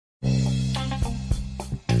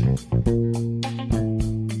In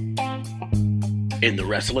the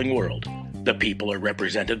wrestling world, the people are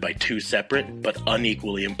represented by two separate but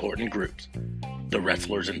unequally important groups. The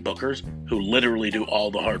wrestlers and bookers, who literally do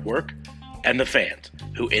all the hard work, and the fans,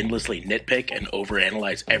 who endlessly nitpick and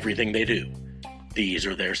overanalyze everything they do. These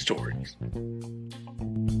are their stories.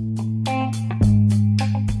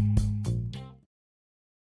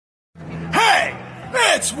 Hey!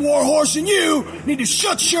 It's Warhorse, and you need to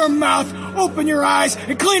shut your mouth, open your eyes,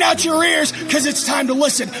 and clean out your ears, because it's time to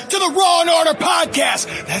listen to the Raw and Order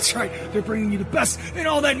podcast. That's right, they're bringing you the best in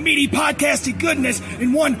all that meaty podcasty goodness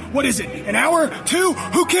in one, what is it, an hour? Two?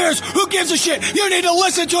 Who cares? Who gives a shit? You need to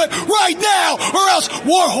listen to it right now, or else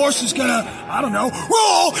Warhorse is gonna,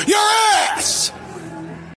 roll your ass!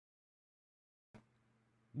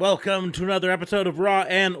 Welcome to another episode of Raw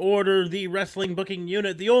and Order, the wrestling booking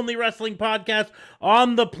unit, the only wrestling podcast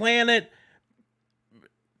on the planet.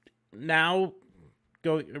 Now,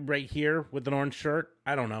 go right here with an orange shirt.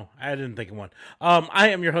 I don't know. I didn't think of one. I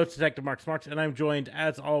am your host, Detective Mark Smarks, and I'm joined,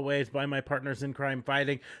 as always, by my partners in crime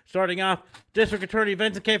fighting. Starting off, District Attorney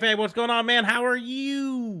Vincent Kayfabe. What's going on, man? How are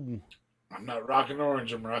you? I'm not rocking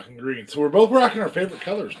orange. I'm rocking green. So we're both rocking our favorite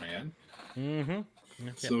colors, man. Mm-hmm.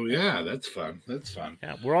 So, yeah, that's fun.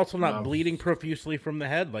 Yeah, we're also not bleeding profusely from the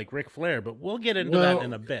head like Ric Flair, but we'll get into that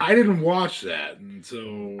in a bit. I didn't watch that, and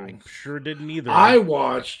so... I sure didn't either. I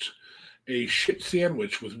watched a shit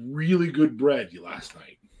sandwich with really good bread last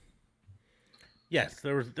night. Yes,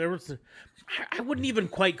 there was I wouldn't even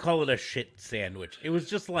quite call it a shit sandwich. It was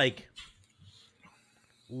just like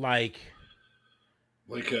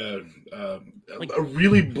a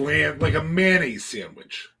really bland, like a mayonnaise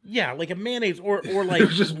sandwich. Yeah, like a mayonnaise or like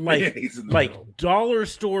just mayonnaise in the middle. Dollar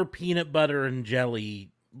store peanut butter and jelly,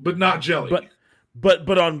 but not jelly.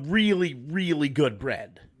 But on really really good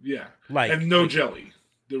bread. Yeah, and no jelly.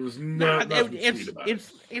 There was nothing sweet about it.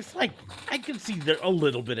 It's like I can see there a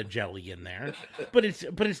little bit of jelly in there, but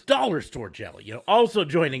it's dollar store jelly. You know. Also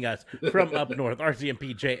joining us from up north,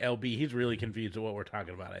 RCMP JLB. He's really confused at what we're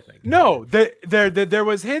talking about. I think. No, there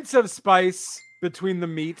was hints of spice between the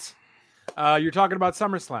meat. You're talking about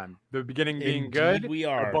SummerSlam. The beginning being Indeed good, we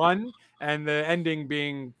are. the bun, and the ending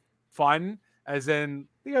being fun, as in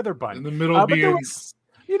the other bun. In the middle being.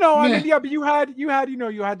 But you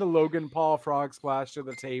had the Logan Paul frog splash to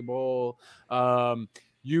the table.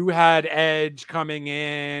 You had Edge coming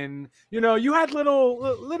in. You had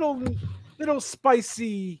little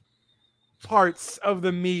spicy parts of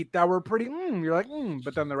the meat that were pretty. You're like,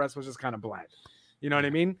 but then the rest was just kind of bland. You know what I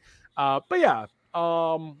mean? But yeah,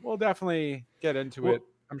 we'll definitely get into it.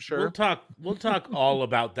 I'm sure we'll talk all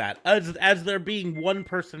about that. As there being one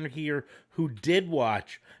person here who did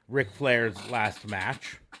watch Ric Flair's last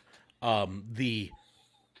match, the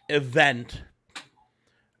event,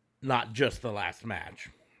 not just the last match.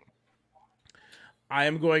 I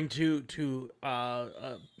am going to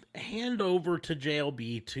hand over to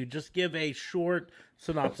JLB to just give a short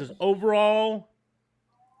synopsis. Overall,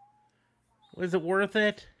 was it worth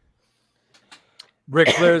it? Ric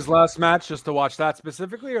Flair's last match, just to watch that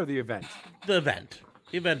specifically, or the event? The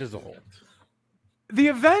event as a whole. The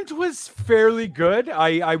event was fairly good.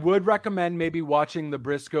 I would recommend maybe watching the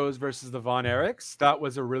Briscoes versus the Von Erichs. That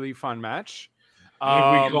was a really fun match.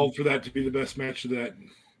 I think we called for that to be the best match of that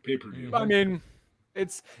pay-per-view. I mean,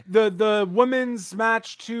 it's the women's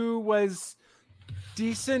match too was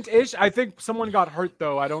decent-ish. I think someone got hurt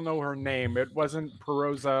though. I don't know her name. It wasn't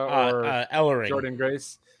Perosa or Ellering. Jordan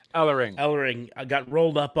Grace. Ellering got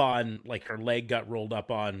rolled up on, like her leg got rolled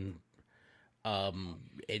up on,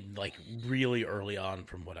 in like really early on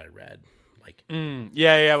from what I read. Like,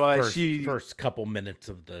 Well, first couple minutes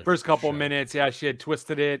of the minutes. Yeah, she had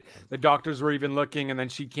twisted it. The doctors were even looking, and then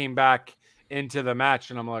she came back into the match,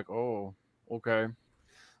 and I'm like, oh, okay.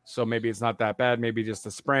 So maybe it's not that bad. Maybe just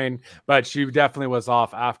a sprain, but she definitely was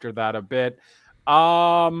off after that a bit.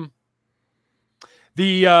 The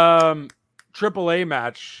AAA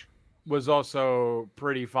match was also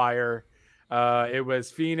pretty fire. It was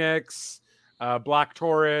Phoenix, Black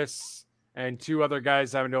Taurus, and two other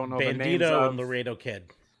guys I don't know the names of. Bandito and Laredo Kid.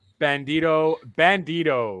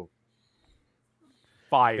 Bandito.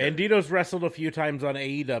 Fire. Bandito's wrestled a few times on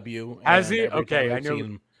AEW. Has he? Okay, I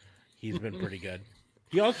know. He's been pretty good.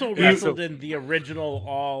 He also wrestled in the original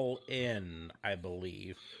All In, I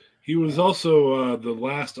believe. He was also the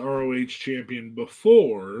last ROH champion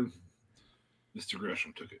before Mr.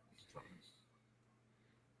 Gresham took it from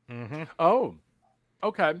him. Mm-hmm. Oh,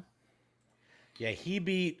 okay. Yeah,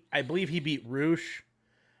 I believe he beat Roosh,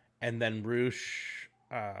 and then Roosh,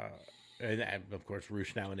 and of course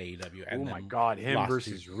Roosh now in AEW. And oh my God, him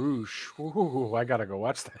versus Roosh. Ooh, I gotta go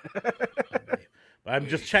watch that. I'm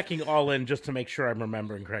just checking All In just to make sure I'm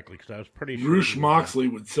remembering correctly because I was pretty sure. Roosh Moxley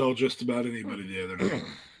would sell just about anybody the other night.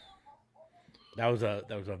 That was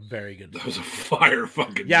a very good. That was a fire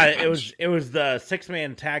fucking. Yeah, match. it was the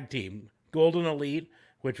 6-man tag team, Golden Elite,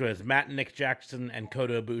 which was Matt and Nick Jackson and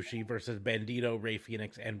Kota Ibushi versus Bandito, Rey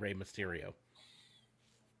Fenix, and Rey Mysterio.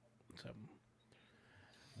 So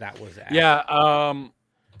that was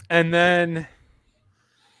and then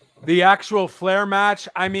the actual Flair match.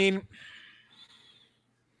 I mean,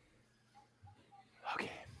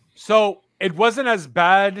 okay, so it wasn't as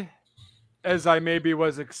bad as I maybe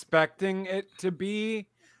was expecting it to be.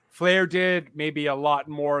 Flair did maybe a lot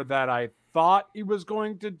more that I thought he was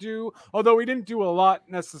going to do, although he didn't do a lot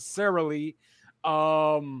necessarily.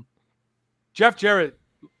 Jeff Jarrett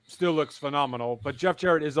still looks phenomenal, but Jeff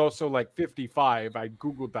Jarrett is also like 55. I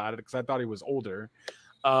Googled that because I thought he was older.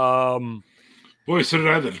 Boy, so did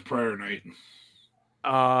I that prior night.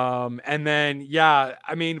 And then, yeah,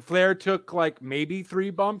 I mean, Flair took like maybe 3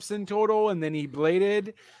 bumps in total, and then he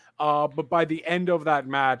bladed. But by the end of that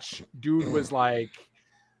match, dude was like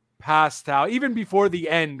passed out. Even before the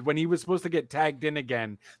end, when he was supposed to get tagged in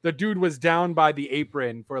again, the dude was down by the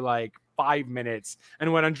apron for like 5 minutes.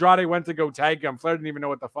 And when Andrade went to go tag him, Flair didn't even know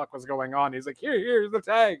what the fuck was going on. He's like, here's the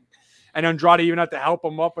tag. And Andrade even had to help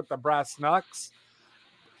him up with the brass knucks.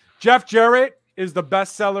 Jeff Jarrett is the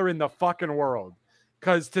best seller in the fucking world.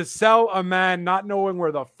 Because to sell a man not knowing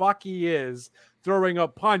where the fuck he is, throwing a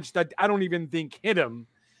punch that I don't even think hit him,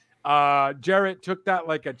 Jarrett took that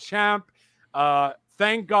like a champ.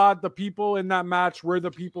 Thank God the people in that match were the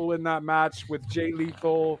people in that match with Jay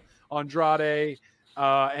Lethal, Andrade,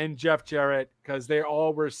 and Jeff Jarrett, because they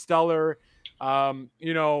all were stellar.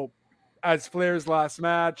 As Flair's last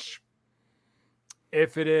match,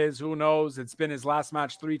 if it is, who knows? It's been his last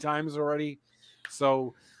match 3 times already.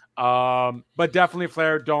 So, but definitely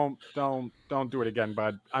Flair, don't do it again,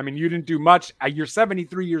 bud. I mean, you didn't do much. You're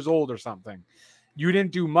 73 years old or something. You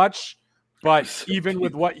didn't do much, but even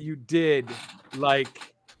with what you did,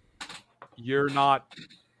 like, you're not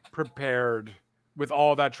prepared with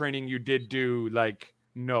all that training you did do. Like,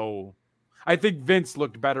 no. I think Vince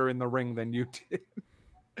looked better in the ring than you did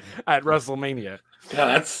at WrestleMania.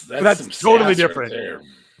 Yeah, that's totally different. Right,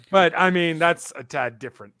 but I mean, that's a tad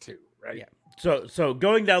different too, right? Yeah. So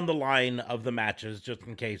going down the line of the matches, just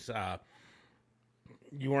in case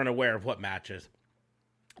you weren't aware of what matches,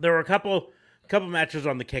 there were a couple matches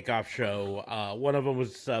on the kickoff show. One of them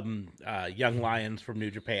was some young lions from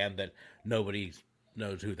New Japan that nobody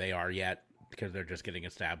knows who they are yet because they're just getting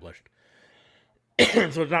established.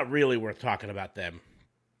 So it's not really worth talking about them.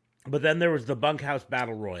 But then there was the Bunkhouse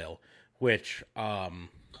Battle Royal, which I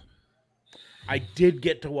did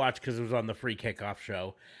get to watch because it was on the free kickoff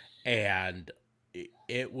show, and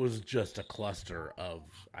it was just a cluster of,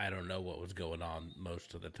 I don't know what was going on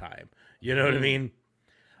most of the time. You know what I mean?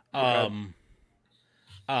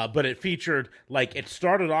 But it featured, like, it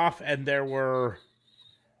started off and there were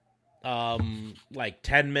like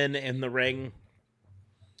 10 men in the ring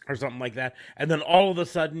or something like that. And then all of a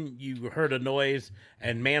sudden you heard a noise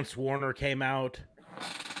and Mance Warner came out.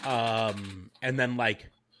 And then like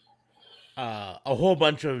a whole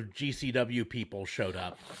bunch of GCW people showed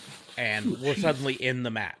up and were suddenly in the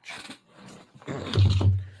match.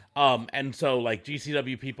 And so like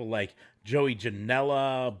GCW people like Joey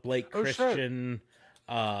Janela, Blake Christian,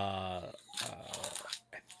 I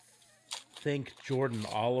think Jordan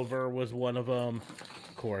Oliver was one of them.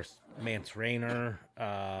 Of course, Mance Rayner.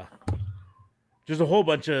 Just a whole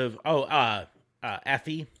bunch of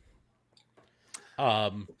Effie.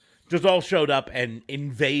 Just all showed up and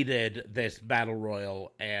invaded this battle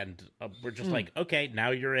royal, and we're just like, okay,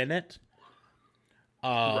 now you're in it.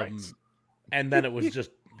 Right. And then it was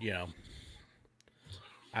just, I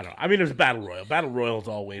don't know. I mean, it was a battle royal. Battle royals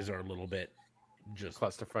always are a little bit just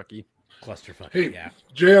clusterfucky. Hey, yeah.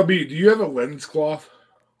 JLB, do you have a lens cloth?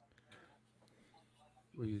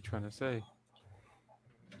 What are you trying to say?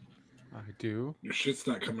 I do. Your shit's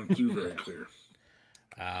not coming through very clear.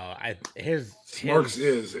 Smarks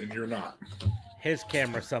is, and you're not. His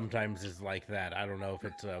camera sometimes is like that. I don't know if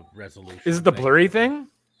it's a resolution. Is it the blurry thing?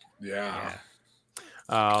 Yeah.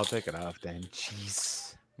 I'll take it off then.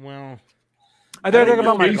 Jeez. Well, I think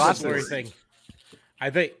about my glasses thing. I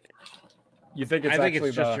think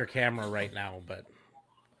it's just your camera right now, but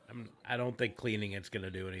I don't think cleaning it's going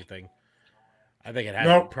to do anything. I think it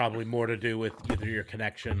has probably more to do with either your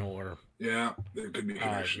connection or it could be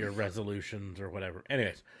your resolutions or whatever.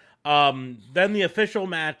 Anyways, then the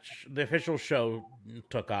official show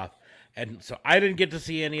took off, and so I didn't get to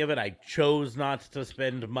see any of it. I chose not to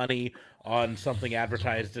spend money on something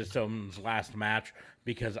advertised as someone's last match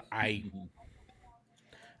because I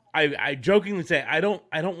I jokingly say I don't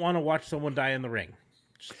want to watch someone die in the ring.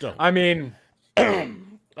 Just don't. I mean,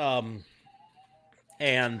 and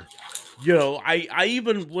you know, I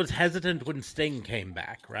even was hesitant when Sting came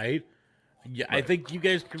back, right? Yeah, I think you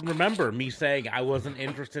guys can remember me saying I wasn't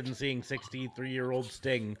interested in seeing 63-year-old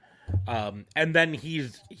Sting, and then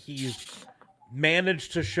he's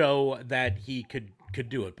managed to show that he could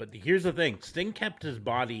do it. But here's the thing: Sting kept his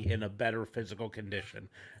body in a better physical condition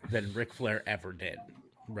than Ric Flair ever did,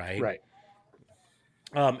 right? right.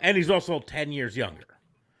 And he's also 10 years younger,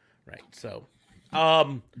 right? So,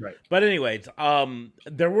 Right. But anyways,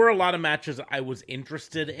 there were a lot of matches I was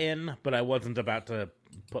interested in, but I wasn't about to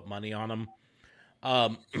put money on them.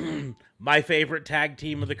 My favorite tag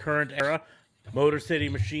team of the current era, Motor City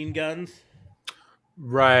Machine Guns,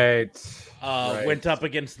 Right. went up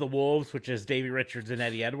against the Wolves, which is Davey Richards and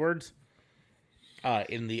Eddie Edwards,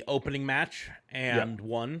 in the opening match, and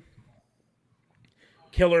won.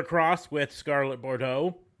 Killer Cross with Scarlett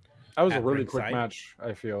Bordeaux. That was a at really quick ringside. match,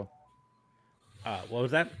 I feel. What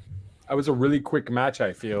was that? That was a really quick match,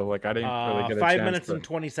 I feel. Like, I didn't really get a 5 chance minutes to... and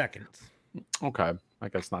 20 seconds. Okay. I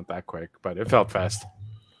guess not that quick, but it felt fast.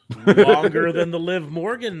 Longer than the Liv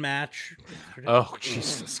Morgan match. Oh,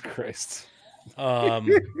 Jesus Christ.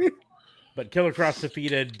 But Killer Cross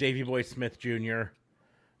defeated Davey Boy Smith Jr.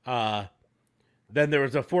 Then there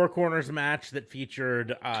was a Four Corners match that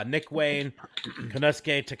featured Nick Wayne,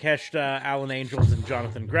 Konosuke Takeshita, Alan Angels, and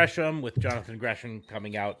Jonathan Gresham, with Jonathan Gresham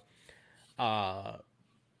coming out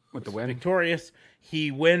With the win. victorious.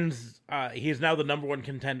 He wins. He is now the number one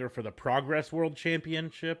contender for the Progress World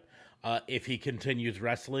Championship. If he continues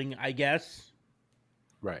wrestling, I guess.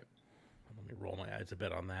 Right. Let me roll my eyes a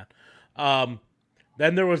bit on that.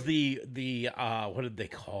 Then there was the what did they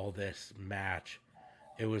call this match?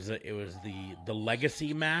 It was the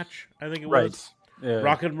Legacy match, I think it was. Yeah.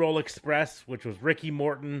 Rock and Roll Express, which was Ricky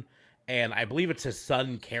Morton and I believe it's his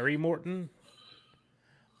son Kerry Morton.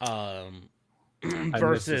 I missed this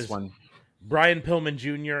Versus one. Brian Pillman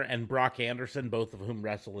Jr. and Brock Anderson, both of whom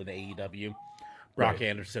wrestle in AEW. Brock Right.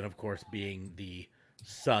 Anderson, of course, being the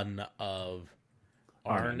son of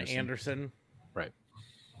Arn Anderson. Anderson. Right.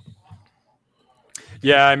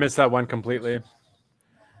 Yeah, I missed that one completely.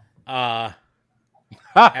 And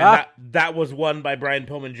that was won by Brian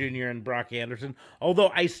Pillman Jr. and Brock Anderson. Although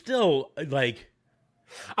I still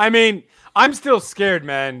I mean, I'm still scared,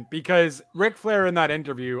 man, because Ric Flair in that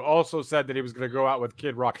interview also said that he was going to go out with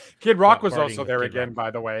Kid Rock. Kid Rock was partying also with there Kid again, Rock.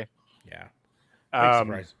 by the way. yeah, big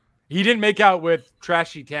surprise. He didn't make out with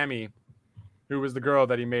Trashy Tammy, who was the girl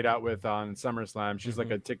that he made out with on SummerSlam. She's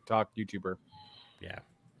like a TikTok YouTuber. Yeah,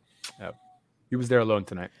 He was there alone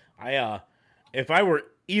tonight. if I were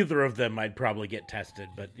either of them, I'd probably get tested.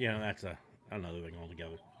 But that's another thing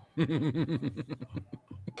altogether.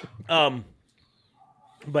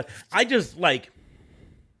 But I just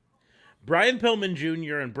Brian Pillman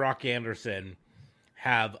Jr. and Brock Anderson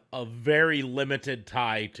have a very limited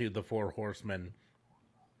tie to the Four Horsemen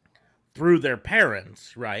through their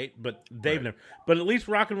parents, right? But they've never. But at least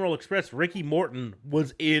Rock and Roll Express, Ricky Morton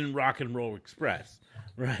was in Rock and Roll Express,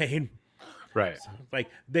 right? Right.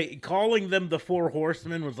 They calling them the Four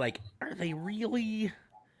Horsemen was are they really?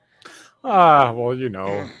 Well,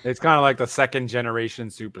 it's kind of like the second generation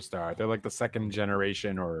superstar. They're like the second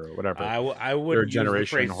generation or whatever. I wouldn't use the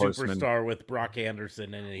generation phrase horsemen. superstar with Brock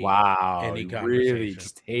Anderson in any Wow, conversation. really,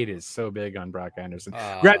 just hate is so big on Brock Anderson.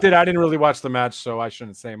 Granted, I didn't really watch the match, so I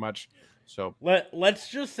shouldn't say much. So Let's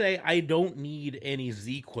just say I don't need any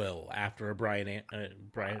Z-Quill after a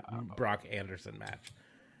Brock Anderson match.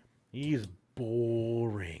 He's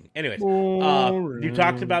boring. Anyways, you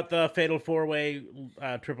talked about the Fatal 4-Way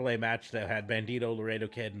AAA match that had Bandito, Laredo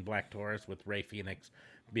Kid, and Black Taurus, with Rey Fenix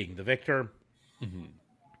being the victor.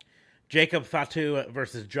 Jacob Fatu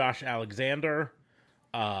versus Josh Alexander.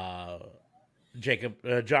 Josh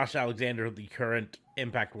Alexander, the current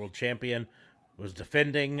Impact World Champion, was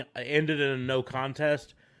defending. Ended in a no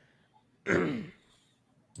contest.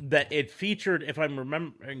 That it featured, if I'm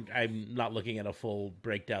remembering, I'm not looking at a full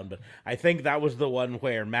breakdown, but I think that was the one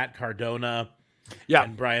where Matt Cardona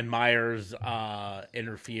and Brian Myers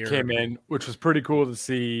interfered. Came in, which was pretty cool to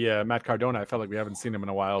see Matt Cardona. I felt like we haven't seen him in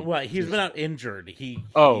a while. Well, he's been out injured. He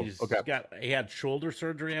had shoulder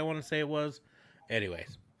surgery, I want to say it was.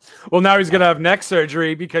 Anyways. Well, now he's going to have neck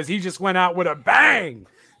surgery because he just went out with a bang.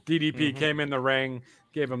 DDP came in the ring,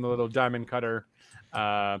 gave him the little diamond cutter.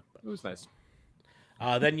 It was nice.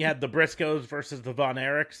 Then you had the Briscoes versus the Von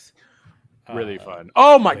Erichs. Really fun.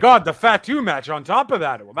 Oh my God, the Fatu match on top of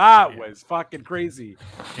that. Well, that was fucking crazy.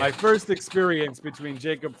 My first experience between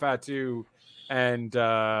Jacob Fatu and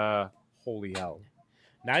holy hell.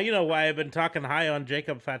 Now you know why I've been talking high on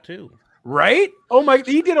Jacob Fatu. Right? Oh my!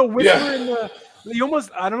 He did a whisper Yeah. in the. He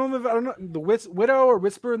almost. I don't know the widow or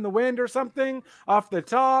whisper in the wind or something off the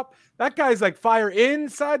top. That guy's like fire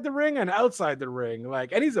inside the ring and outside the ring.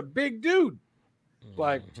 Like, and he's a big dude.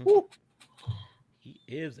 Like, whoop. He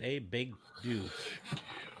is a big dude.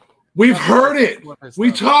 We've heard it. What is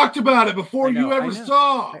We that? talked about it before I know, you I ever know.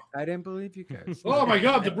 saw. I didn't believe you guys. Oh my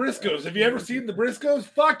God, the Briscoes. Have you ever seen the Briscoes?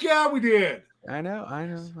 Fuck yeah, we did. I know.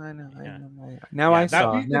 Yeah. Now Yeah, I that-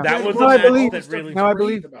 saw. We- Now, that was now a I match believe. that really- Now I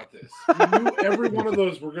Great believe. about this. You knew every one of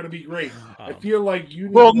those were going to be great. I feel like you.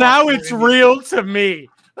 need Well, to now watch it's more indie- real to me.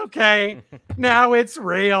 Okay. Now it's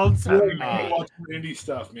real I to feel like me. you need to watch more indie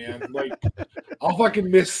stuff, man. Like, I'll fucking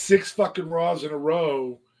miss 6 fucking Raws in a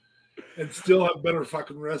row, and still have better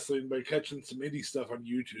fucking wrestling by catching some indie stuff on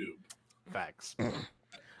YouTube. Facts.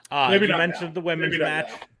 Maybe You not mentioned now. the women's Maybe not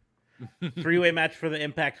match. Three-way match for the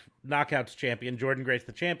Impact Knockouts champion. Jordan Grace,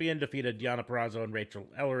 the champion, defeated Deonna Purrazzo and Rachel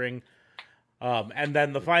Ellering. And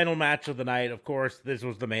then the final match of the night, of course, this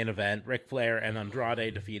was the main event. Ric Flair and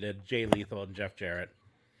Andrade defeated Jay Lethal and Jeff Jarrett.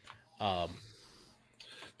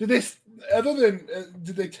 Did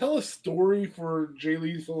they tell a story for Jay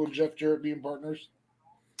Lethal and Jeff Jarrett being partners?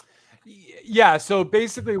 Yeah, so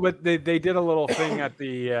basically what they did a little thing at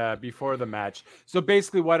the before the match. So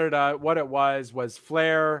basically what it was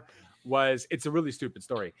Flair was, it's a really stupid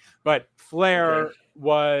story, but Flair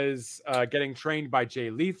was getting trained by Jay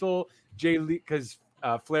Lethal. Because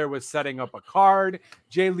Flair was setting up a card.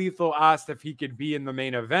 Jay Lethal asked if he could be in the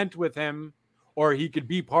main event with him or he could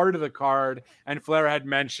be part of the card. And Flair had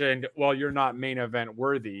mentioned, well, you're not main event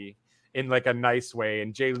worthy, in like a nice way.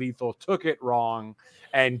 And Jay Lethal took it wrong.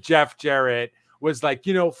 And Jeff Jarrett was like,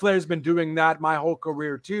 Flair's been doing that my whole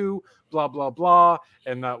career too, blah, blah, blah.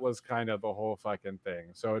 And that was kind of the whole fucking thing.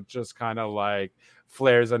 So it's just kind of like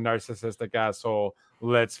Flair's a narcissistic asshole.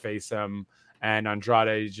 Let's face him. And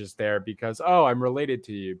Andrade is just there because, I'm related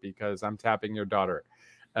to you because I'm tapping your daughter.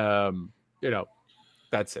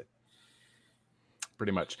 That's it.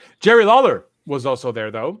 Pretty much. Jerry Lawler was also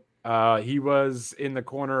there, though. He was in the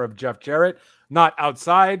corner of Jeff Jarrett, not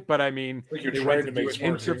outside, but I mean, Like you're they trying went to do make an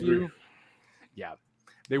Smarks interview. angry. Yeah,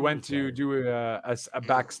 they went to do a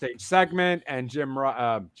backstage segment, and Jerry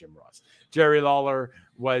Lawler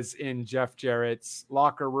was in Jeff Jarrett's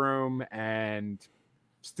locker room and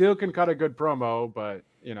still can cut a good promo, but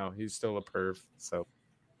he's still a perv. So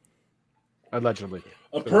allegedly,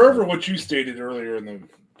 A perv, or what you stated earlier in the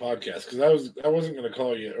podcast, because I wasn't going to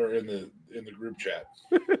call you, or in the group chat.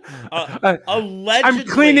 Allegedly, I'm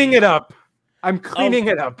cleaning it up.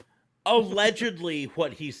 It up. Allegedly,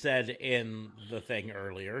 what he said in the thing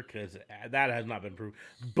earlier, because that has not been proved,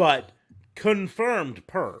 but confirmed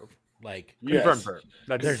perv. Like Yes. Confirmed perv.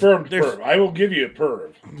 That is Confirmed there's- perv. I will give you a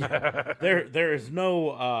perv. there is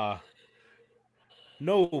no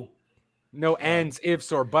no ands,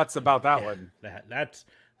 ifs, or buts about that one.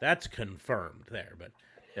 that's confirmed there, but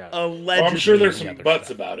Yeah. allegedly, I'm sure there's the some other butts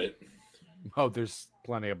stuff. about it. Oh, there's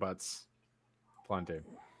plenty of butts. Plenty.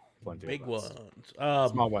 Big of butts.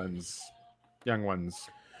 ones. Small ones. Young ones.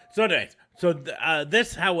 So anyways,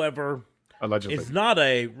 this, however, Allegedly. is not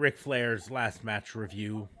a Ric Flair's last match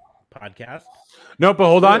review podcast. No, but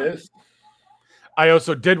hold on. It is. I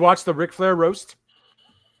also did watch the Ric Flair roast.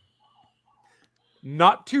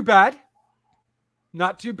 Not too bad.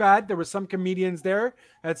 Not too bad. There were some comedians there.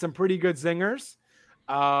 Had some pretty good zingers.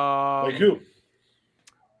 Like who?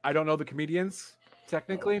 I don't know the comedians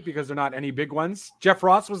technically because they're not any big ones. Jeff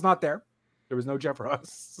Ross was not there. There was no Jeff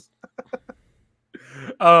Ross.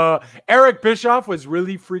 Eric Bischoff was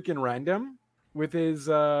really freaking random with his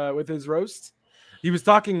roast. He was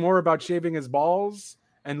talking more about shaving his balls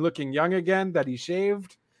and looking young again that he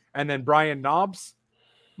shaved, and then Brian Knobbs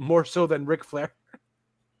more so than Ric Flair.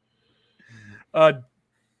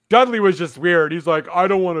 Dudley was just weird. He's like, I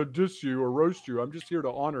don't want to diss you or roast you. I'm just here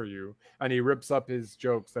to honor you. And he rips up his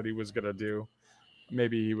jokes that he was going to do.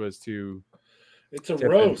 Maybe he was too. It's a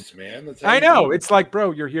Tipping. roast, man. That's how I you know. do it. It's like,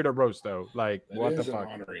 bro, you're here to roast, though. Like, That what the is an fuck?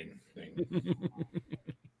 honoring thing.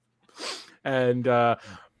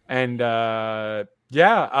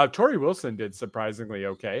 Tori Wilson did surprisingly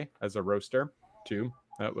okay as a roaster, too.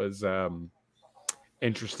 That was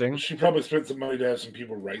interesting. She probably spent some money to have some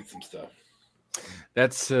people write some stuff.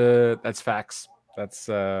 That's facts. That's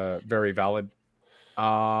very valid.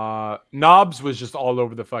 Knobs was just all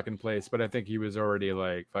over the fucking place, but I think he was already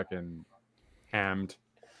like fucking hammed,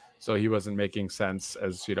 so he wasn't making sense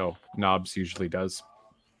as Knobs usually does.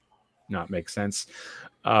 Not make sense.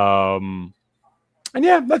 And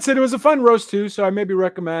yeah, that's it. It was a fun roast too, so I maybe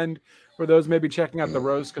recommend for those maybe checking out the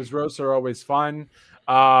roast because roasts are always fun.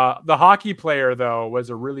 The hockey player, though, was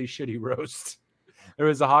a really shitty roast. There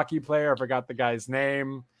was a hockey player. I forgot the guy's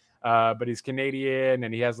name, but he's Canadian,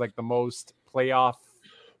 and he has like the most playoff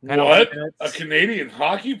penalty What? minutes. A Canadian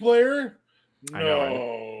hockey player? I know,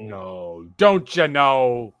 right? No, don't you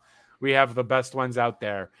know? We have the best ones out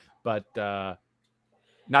there, but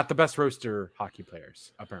not the best roaster hockey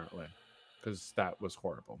players, apparently, because that was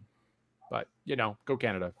horrible. But go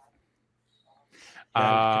Canada.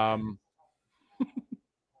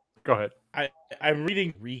 Go ahead. I'm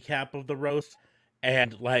reading recap of the roast,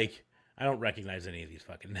 and like I don't recognize any of these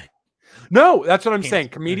fucking names. No, that's what I'm saying.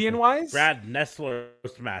 Comedian wise, Brad Nessler,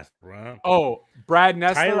 Roastmaster. Huh? Oh, Brad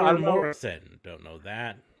Nessler. Tyler Morrison. Don't know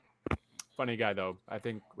that. Funny guy though. I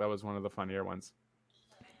think that was one of the funnier ones.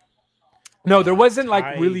 No, there wasn't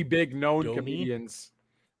like really big known comedians.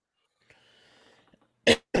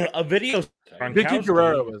 A video. Vicky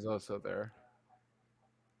Guerrero was also there.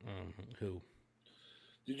 Who?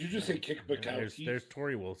 Did you just say Kick Bukowski? There's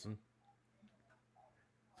Tori Wilson.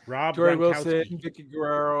 Rob Tori Gronkowski. Wilson, Vicky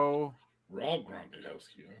Guerrero. Rob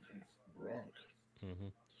Gronkowski. Okay. Gronk. Mm-hmm.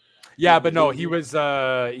 Yeah, but no, he was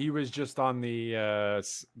just on the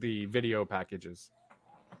video packages.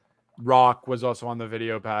 Rock was also on the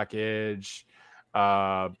video package.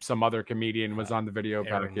 Some other comedian was on the video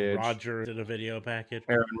package. Rodgers did a video package.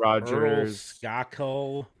 Aaron Rodgers.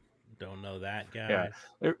 Skakol. Don't know that guy.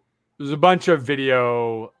 Yeah. There's a bunch of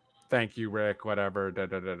video. Thank you, Rick. Whatever. Da,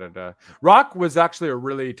 da, da, da, da. Rock was actually a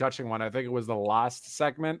really touching one. I think it was the last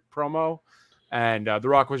segment promo. And The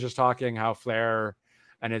Rock was just talking how Flair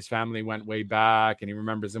and his family went way back. And he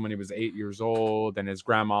remembers him when he was 8 years old. And his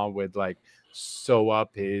grandma would like sew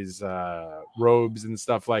up his robes and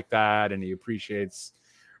stuff like that. And he appreciates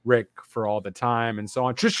Rick for all the time and so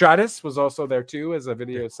on. Trish Stratus was also there too as a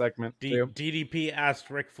video segment. DDP asked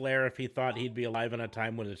Ric Flair if he thought he'd be alive in a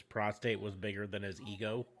time when his prostate was bigger than his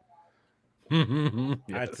ego.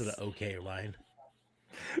 That's an okay line.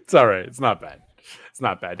 It's all right. It's not bad. It's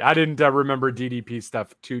not bad. I didn't remember DDP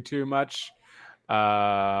stuff too much.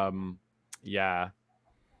 Yeah.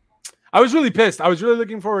 I was really pissed. I was really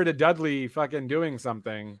looking forward to Dudley fucking doing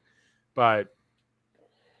something, but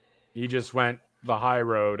he just went the high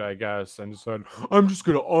road, I guess, and said, "I'm just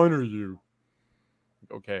gonna honor you."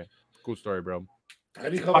 Okay, cool story, bro. How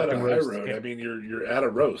do you call that a high road? I mean, you're at a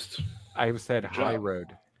roast. I said high road.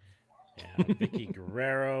 Yeah, Vicky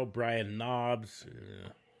Guerrero, Brian Knobs.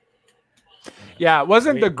 Yeah, it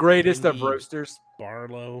wasn't the greatest of roasters.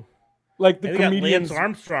 Barlow, like the comedians. Lance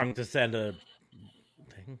Armstrong to send a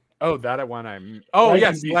thing. Oh, that one Oh,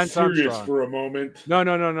 yes, Lance Armstrong. For a moment.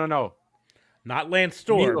 No. Not Lance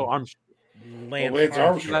Storm. Lance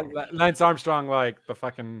Armstrong. Lance Armstrong, like the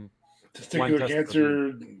fucking testicular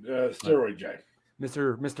cancer steroid guy.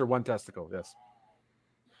 Mr. One Testicle, yes.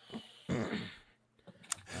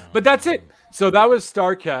 But that's it. So that was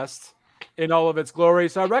StarCast in all of its glory.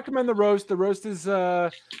 So I recommend the roast. The roast is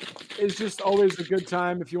just always a good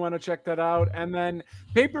time if you want to check that out. And then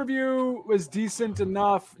pay-per-view was decent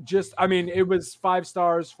enough. It was 5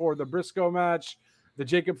 stars for the Briscoe match, the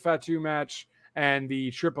Jacob Fatu match, and the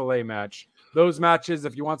AAA match. Those matches,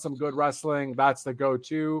 if you want some good wrestling, that's the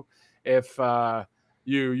go-to. If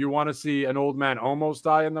you want to see an old man almost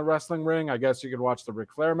die in the wrestling ring, I guess you could watch the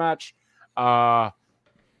Ric Flair match. The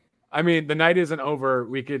night isn't over.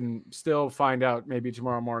 We can still find out maybe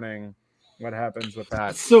tomorrow morning what happens with that.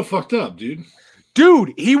 That's so fucked up, dude.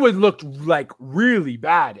 Dude, he would look like really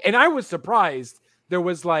bad. And I was surprised there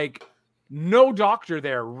was like no doctor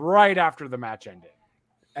there right after the match ended.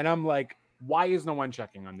 And I'm like, why is no one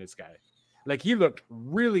checking on this guy? Like, he looked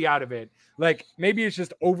really out of it. Like, maybe it's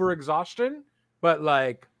just overexhaustion, but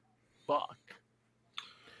like, fuck.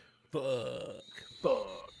 Oh,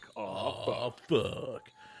 fuck.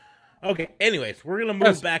 Okay, anyways, we're going to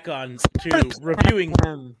move back on to reviewing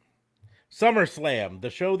SummerSlam, the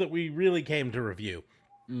show that we really came to review.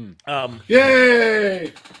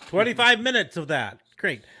 Yay! 25 minutes of that.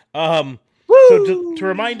 Great. So to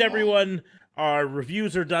remind everyone, our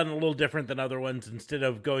reviews are done a little different than other ones. Instead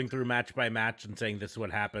of going through match by match and saying this is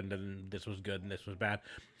what happened and this was good and this was bad,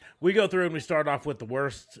 we go through and we start off with the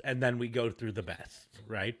worst and then we go through the best,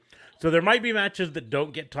 right? So there might be matches that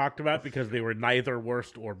don't get talked about because they were neither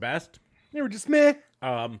worst or best. They were just meh.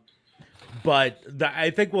 But I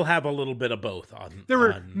think we'll have a little bit of both on. They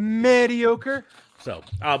were mediocre. So,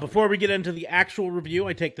 before we get into the actual review,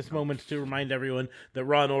 I take this moment to remind everyone that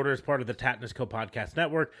Raw and Order is part of the Tatnus Co. Podcast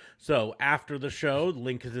Network. So, after the show, the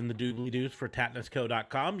link is in the doobly-doos for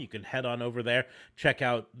tatnusco.com. You can head on over there, check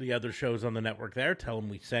out the other shows on the network there, tell them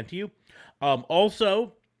we sent you.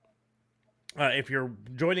 Also, If you're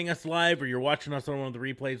joining us live or you're watching us on one of the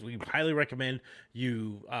replays, we highly recommend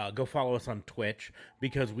you go follow us on Twitch,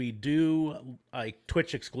 because we do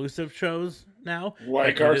Twitch exclusive shows now.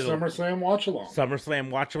 Like we our did a SummerSlam watch along. SummerSlam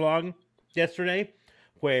watch along yesterday,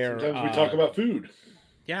 where Sometimes we talk about food.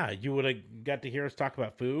 Yeah, you would have got to hear us talk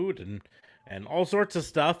about food and all sorts of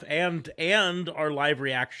stuff, and our live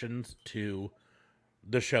reactions to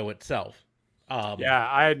the show itself. Yeah,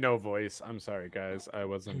 I had no voice. I'm sorry, guys. I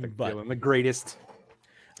wasn't feeling the greatest.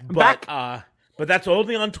 But that's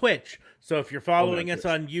only on Twitch. So if you're following us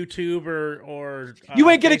on YouTube or you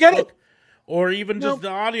ain't gonna get it, or even just the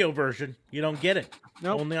audio version, you don't get it.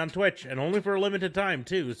 Nope. Only on Twitch, and only for a limited time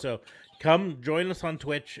too. So come join us on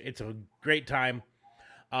Twitch. It's a great time.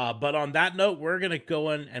 But on that note, we're gonna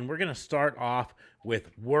go in and we're gonna start off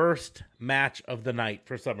with worst match of the night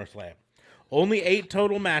for SummerSlam. Only 8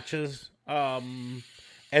 total matches. And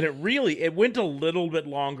it went a little bit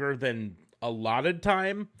longer than allotted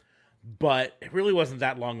time, but it really wasn't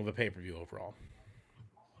that long of a pay-per-view overall.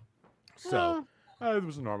 So it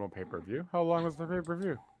was a normal pay-per-view. How long was the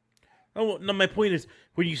pay-per-view? Oh no, my point is,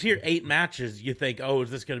 when you hear 8 matches, you think, oh, is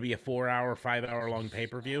this going to be a 4-hour, 5-hour long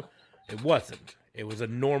pay-per-view? It wasn't. It was a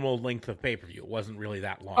normal length of pay-per-view. It wasn't really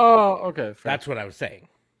that long. Oh, okay. Fair. That's what I was saying.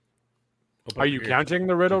 Are you counting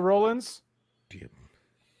the Riddle Rollins?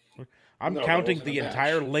 I'm counting the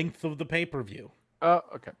entire length of the pay-per-view. Oh,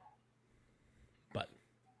 okay. But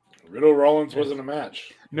Riddle Rollins wasn't a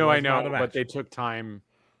match. No, I know, but they took time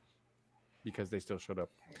because they still showed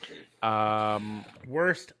up.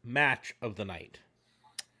 Worst match of the night.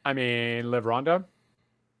 I mean, Liv Ronda.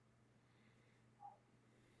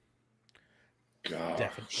 God.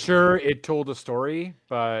 Definitely. Sure, it told a story,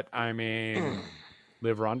 but I mean,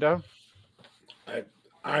 Liv Ronda.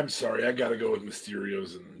 I'm sorry, I gotta go with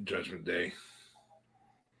Mysterio's and Judgment Day.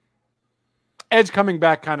 Edge coming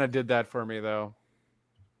back kind of did that for me, though.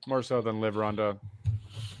 More so than Liv Ronda.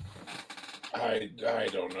 I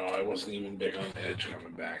don't know. I wasn't even big on Edge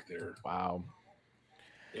coming back there. Wow.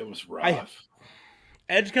 It was rough.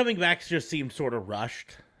 Edge coming back just seemed sort of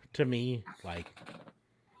rushed to me. Like,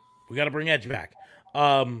 we got to bring Edge back.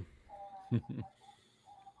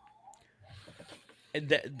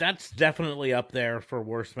 That's definitely up there for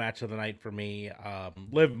worst match of the night for me.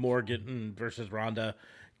 Liv Morgan versus Ronda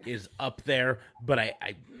is up there, but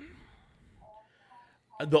I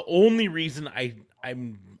the only reason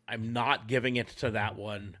I'm not giving it to that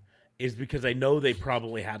one is because I know they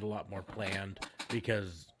probably had a lot more planned,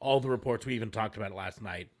 because all the reports, we even talked about it last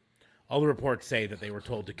night, all the reports say that they were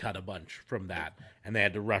told to cut a bunch from that and they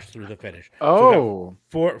had to rush through the finish. Oh.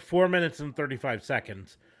 So 4 minutes and 35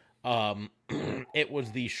 seconds. It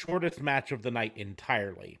was the shortest match of the night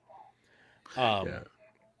entirely. Damn,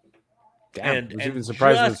 I was even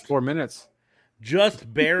surprised it was 4 minutes.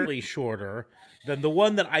 Just barely shorter than the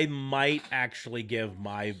one that I might actually give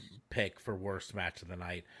my pick for worst match of the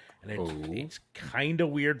night. And it's kind of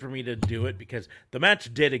weird for me to do it because the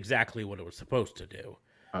match did exactly what it was supposed to do.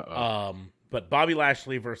 But Bobby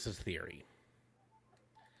Lashley versus Theory.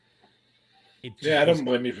 I don't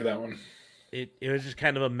blame you for that one. It was just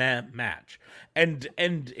kind of a meh match. And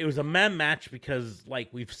it was a meh match because, like,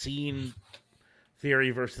 we've seen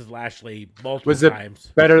Theory versus Lashley multiple times. Was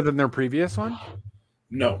it better than their previous one?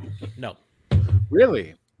 No.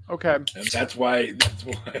 Really? Okay. And that's why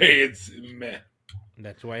it's meh.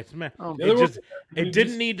 That's why it's meh. Oh. It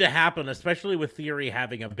didn't need to happen, especially with Theory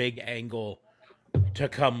having a big angle to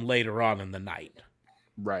come later on in the night.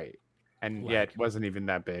 Right. And yet it wasn't even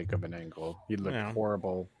that big of an angle. He looked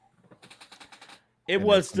horrible. It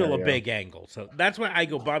was still a big angle. So that's why I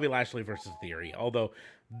go Bobby Lashley versus Theory. Although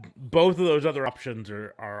both of those other options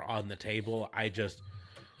are on the table.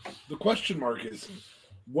 The question mark is,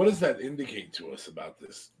 what does that indicate to us about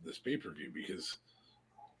this pay-per-view? Because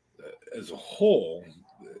as a whole,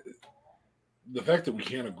 the fact that we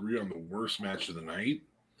can't agree on the worst match of the night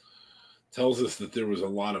tells us that there was a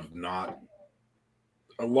lot of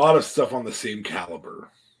stuff on the same caliber.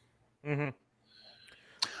 Mm-hmm.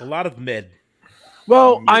 A lot of mid.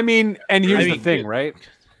 Well, I mean, and here's the thing, right?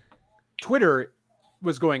 Twitter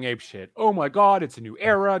was going apeshit. Oh my God, it's a new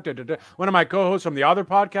era. Da, da, da. One of my co-hosts from the other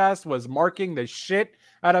podcast was marking the shit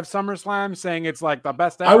out of SummerSlam, saying it's like the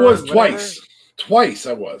best ever. I was twice.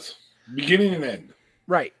 I was beginning and end.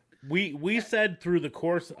 Right. We said through the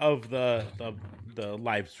course of the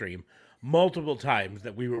live stream multiple times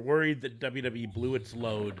that we were worried that WWE blew its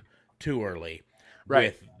load too early,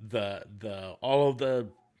 right? With the all of the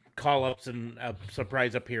call-ups and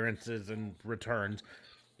surprise appearances and returns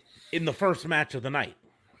in the first match of the night.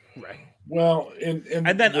 Right. Well, and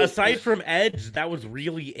then aside from Edge, that was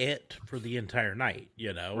really it for the entire night,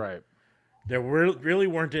 you know? Right. There really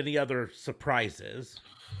weren't any other surprises.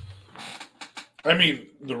 I mean,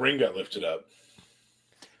 the ring got lifted up.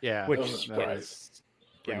 Yeah, Which- That was a surprise.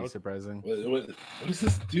 pretty surprising. What does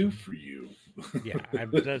this do for you? Yeah,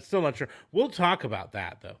 I'm still not sure. We'll talk about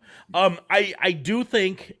that though. I do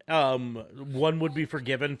think one would be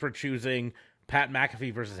forgiven for choosing Pat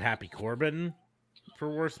McAfee versus Happy Corbin for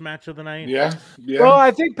worst match of the night. Yeah. Well,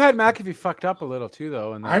 I think Pat McAfee fucked up a little too,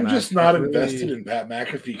 though. In that I'm match. just not Really- invested in Pat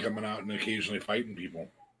McAfee coming out and occasionally fighting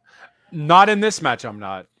people. Not in this match. I'm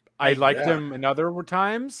not. I liked Yeah. him in other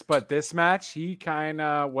times, but this match, he kind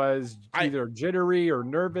of was either jittery or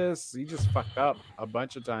nervous. He just fucked up a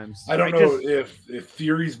bunch of times. I don't know if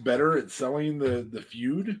Theory's better at selling the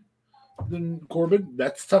feud than Corbin.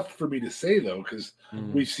 That's tough for me to say though, because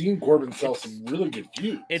we've seen Corbin sell some really good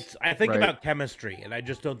feuds. I think Right. about chemistry, and I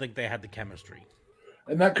just don't think they had the chemistry.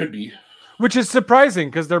 And that could be. Which is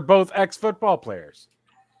surprising because they're both ex-football players.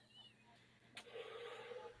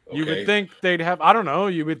 You Okay. would think they'd have. I don't know.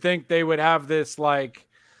 You would think they would have this like.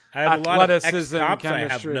 I have a lot of Athleticism, ex-cops I have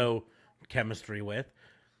chemistry. no chemistry with.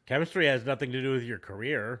 Chemistry has nothing to do with your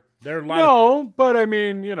career. There are a lot of No, but I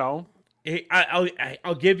mean, you know,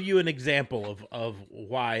 I'll give you an example of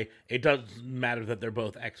why it doesn't matter that they're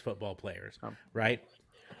both ex-football players, right?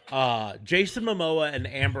 Jason Momoa and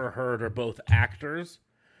Amber Heard are both actors,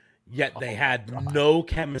 yet they had no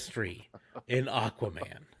chemistry in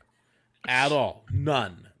Aquaman at all.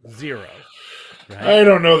 None. Zero. Right? I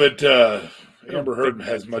don't know that Amber Heard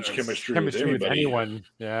has much chemistry with with anybody. anyone.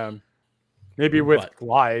 Yeah, maybe with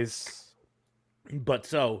Lies. But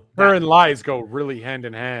so Her and Lies go really hand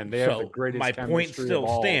in hand. They have the so greatest. my point chemistry still of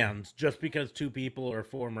all. stands. Just because two people are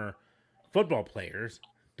former football players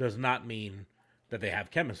does not mean that they have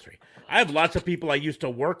chemistry. I have lots of people I used to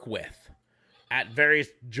work with at various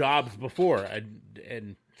jobs before,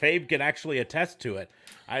 and Fabe can actually attest to it.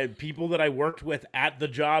 I had people that I worked with at the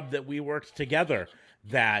job that we worked together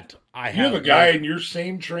that I You have a have guy in your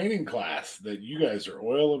same training class that you guys are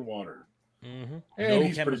oil and water. Mhm. And No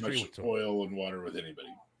he's pretty chemistry much whatsoever. oil and water with anybody.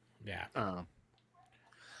 Yeah. Oh.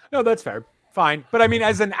 No, that's fair. Fine. But I mean,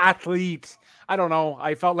 as an athlete, I don't know.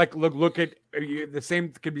 I felt like look at the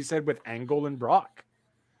same could be said with Angle and Brock.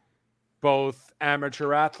 Both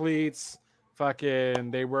amateur athletes.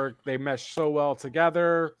 Fucking, they mesh so well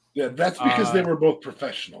together. Yeah, that's because they were both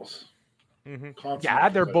professionals. Mhm. Consummate Yeah,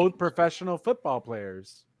 they're both professionals. professional football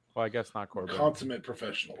players. Well, I guess not Corbin. Consummate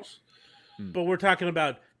professionals. But we're talking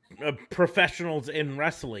about professionals in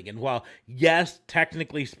wrestling. And while, yes,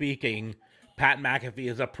 technically speaking, Pat McAfee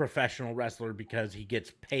is a professional wrestler because he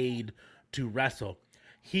gets paid to wrestle,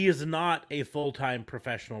 he is not a full-time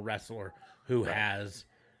professional wrestler who has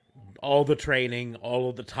all the training, all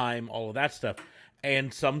of the time, all of that stuff.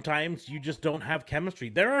 And sometimes you just don't have chemistry.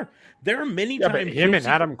 There are many Yeah, but times him you'll and see-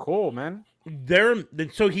 Adam Cole, man.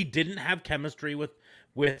 so he didn't have chemistry with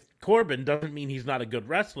Corbin. Doesn't mean he's not a good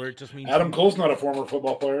wrestler. It just means Adam Cole's not a former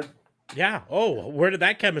football player. yeah. Oh, where did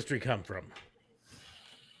that chemistry come from?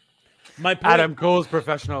 My point, Adam Cole's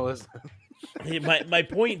professionalism. my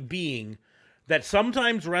point being that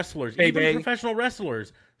sometimes wrestlers, Hey, even bang. professional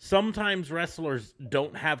wrestlers, sometimes wrestlers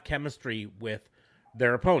don't have chemistry with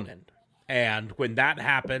their opponent. And when that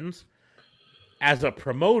happens, as a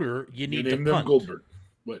promoter, you You need to named them punt. Goldberg.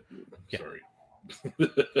 What? Yeah. Sorry.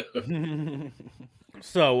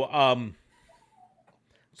 So,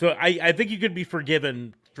 I think you could be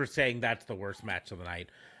forgiven for saying that's the worst match of the night.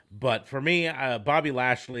 But for me, Bobby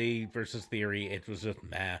Lashley versus Theory, it was just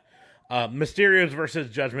meh. Mysterios versus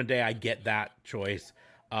Judgment Day, I get that choice.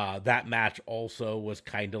 That match also was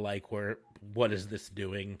kind of like, what is this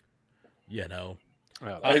doing? You know,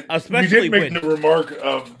 especially you did make when the remark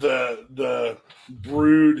of the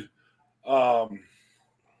Brood, the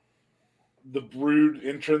Brood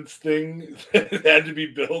entrance thing that had to be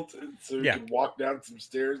built so you Yeah. could walk down some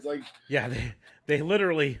stairs. Like, yeah, they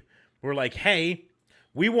literally were like, hey,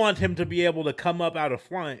 we want him to be able to come up out of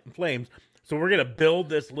flames, so we're gonna build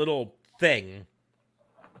this little thing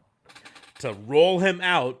to roll him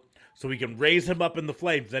out so we can raise him up in the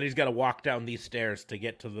flames. Then he's got to walk down these stairs to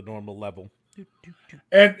get to the normal level.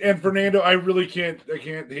 and Fernando, I really can't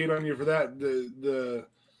hate on you for that. The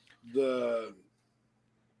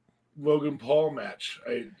Logan Paul match,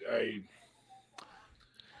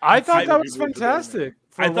 I thought I- that was fantastic.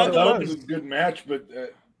 for I what thought it that Logan- was a good match, but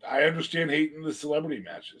I understand hating the celebrity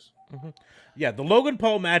matches. Yeah, the Logan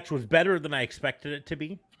Paul match was better than I expected it to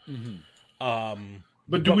be.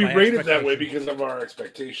 But do we my rate it that way expectations- because of our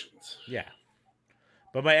expectations? Yeah,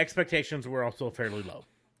 but my expectations were also fairly low.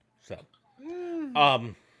 So,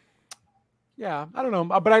 Yeah, I don't know,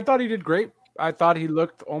 but I thought he did great. I thought he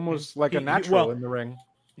looked almost like a He- natural well, in the ring.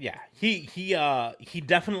 Yeah, he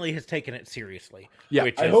definitely has taken it seriously. Yeah,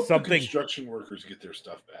 which I is hope the something. construction workers get their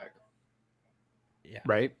stuff back. Yeah,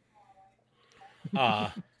 Right.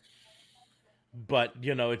 But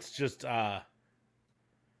it's just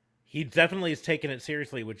he definitely has taken it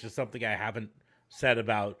seriously, which is something I haven't said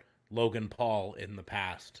about Logan Paul in the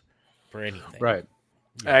past for anything. Right.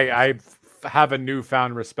 Yeah. I have a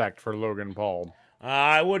newfound respect for Logan Paul.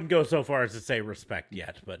 I wouldn't go so far as to say respect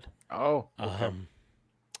yet, but Oh, okay. um,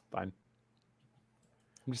 Fine.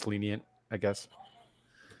 I'm just lenient, I guess.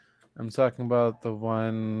 I'm talking about the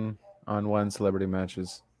one-on-one celebrity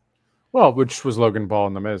matches. Well, which was Logan Paul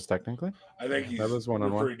and The Miz, technically. I think he's That was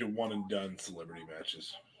one-on-one. referring to one and done celebrity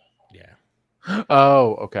matches. yeah,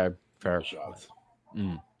 Oh, okay. Fair. Shots.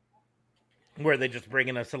 where they just bring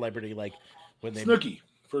in a celebrity like when they Snooki,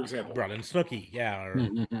 for example. brought in Snooki, yeah, or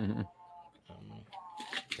trying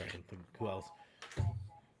to think who else.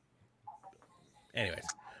 Anyways,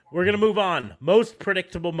 we're gonna move on. Most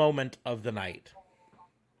predictable moment of the night.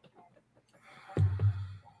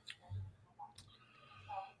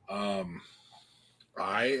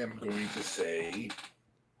 I am going to say,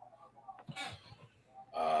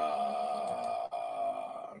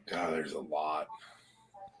 God, there's a lot.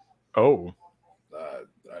 Oh.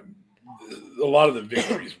 A lot of the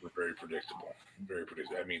victories were very predictable. Very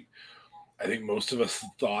predictable. I mean, I think most of us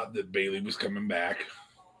thought that Bailey was coming back,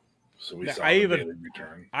 so we saw Bailey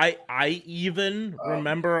return. I even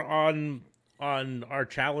remember on our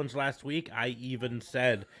challenge last week, I even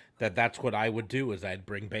said that that's what I would do, is I'd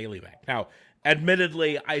bring Bailey back. Now,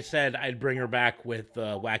 admittedly, I said I'd bring her back with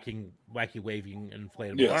wacky waving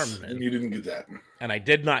inflatable arms, and you didn't get that. And I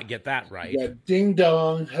did not get that right. Yeah, ding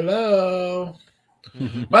dong, hello.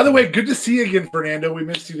 By the way, good to see you again, Fernando. We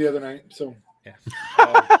missed you the other night, so Yes.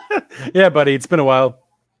 Yeah, buddy, it's been a while.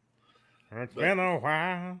 It's been a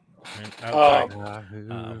while.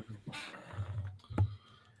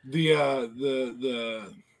 The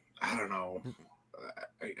I don't know.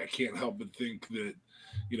 I can't help but think that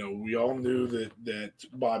we all knew that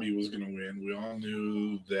Bobby was going to win. We all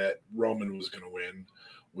knew that Roman was going to win.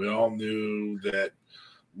 We all knew that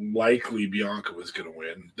likely Bianca was going to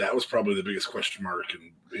win. That was probably the biggest question mark.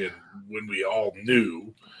 And when we all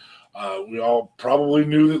knew, we all probably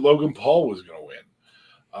knew that Logan Paul was going to win.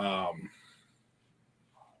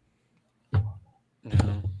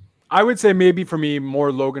 I would say maybe for me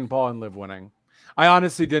more Logan Paul and Liv winning. I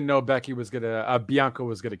honestly didn't know Bianca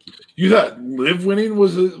was gonna keep it. You thought Liv winning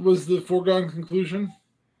was the foregone conclusion?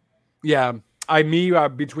 Yeah,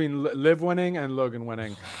 between Liv winning and Logan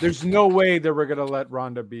winning. There's no way that we're gonna let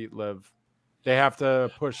Ronda beat Liv. They have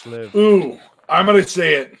to push Liv. Ooh, I'm gonna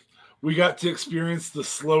say it. We got to experience the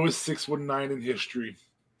slowest 619 in history.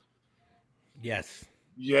 Yes.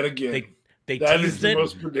 Yet again. They that teased the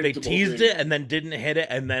it. They teased it and then didn't hit it,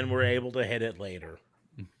 and then were able to hit it later.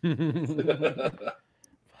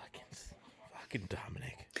 fucking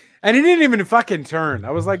Dominic. And he didn't even fucking turn.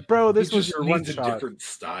 I was like, bro, this was your one shot. A different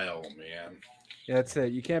style, man. Yeah, that's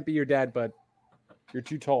it. You can't be your dad, but you're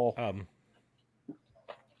too tall.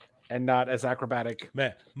 And not as acrobatic.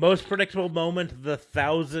 Most predictable moment: the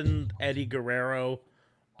 1,000 Eddie Guerrero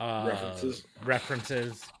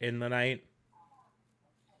references in the night.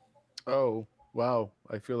 Oh, wow.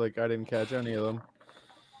 I feel like I didn't catch any of them.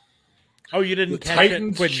 Oh, you didn't catch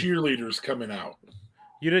Titans it when cheerleaders coming out.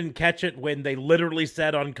 You didn't catch it when they literally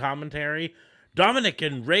said on commentary, Dominic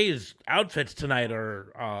and Ray's outfits tonight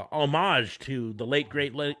are homage to the late,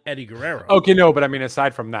 great Eddie Guerrero. Okay, no, but I mean,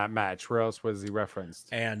 aside from that match, where else was he referenced?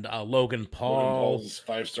 And Logan Paul's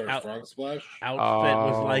 5-star frog splash outfit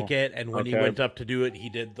was like it, and when he went up to do it, he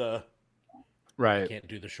did the... Right. Can't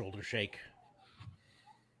do the shoulder shake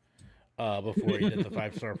before he did the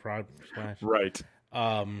 5-star frog splash. Right.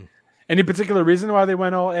 Any particular reason why they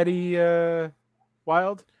went all Eddie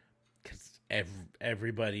wild? Because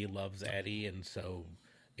everybody loves Eddie, and so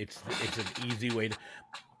it's an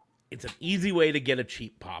easy way to get a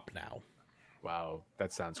cheap pop now. Wow,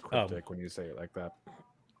 that sounds cryptic when you say it like that.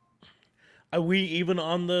 We even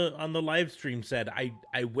on the live stream said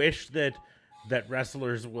I wish that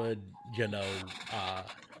wrestlers would come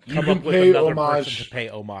up with another person to pay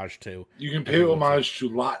homage to. You can pay homage to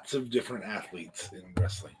lots of different athletes in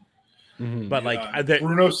wrestling. Mm-hmm. But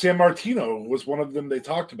Bruno Sammartino was one of them they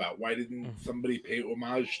talked about. Why didn't somebody pay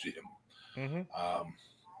homage to him? Mm-hmm.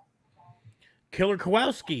 Killer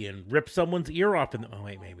Kowalski and rip someone's ear off.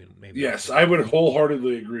 Maybe. Yes, I would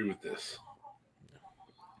wholeheartly agree with this.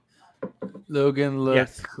 Logan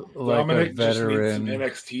looked like Dominic a veteran. Just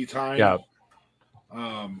needs some NXT time. Yeah.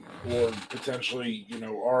 Or potentially,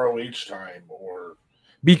 ROH time, or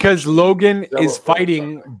because Logan is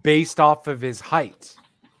fighting based off of his height.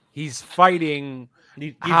 He's fighting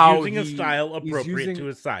He's how using a style he's appropriate using to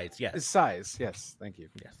his size. his Yes. size. Yes, thank you.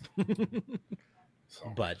 Yes.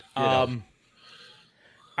 So, But know.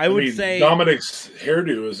 I would say Dominic's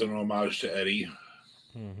hairdo is an homage to Eddie.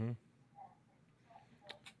 Mhm.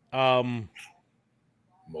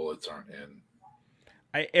 Mullets aren't in.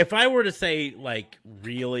 If I were to say like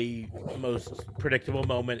really most predictable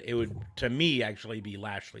moment, it would to me actually be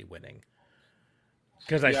Lashley winning.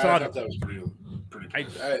 Because I saw thought that was pretty. I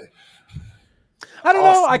don't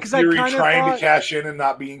know, Austin because I Theory kind of trying thought to cash in and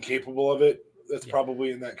not being capable of it. That's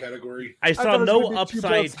probably in that category. I thought saw it was no gonna be two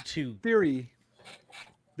upside belts. to Theory.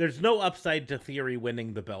 there's no upside to Theory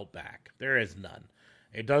winning the belt back. There is none.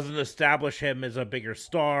 It doesn't establish him as a bigger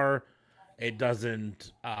star. It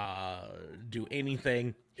doesn't do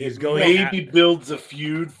anything. He's It going maybe builds a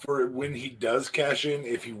feud for when he does cash in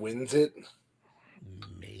if he wins it.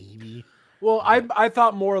 maybe. Well, I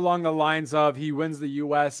thought more along the lines of he wins the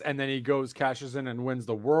U.S. and then he goes, cashes in and wins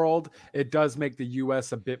the world. It does make the U.S.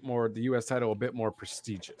 the U.S. title a bit more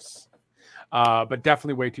prestigious. But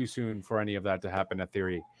definitely way too soon for any of that to happen at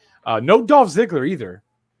Theory. No Dolph Ziggler either.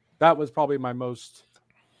 That was probably my most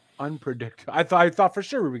unpredictable. I thought for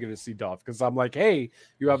sure we were going to see Dolph because I'm like, hey,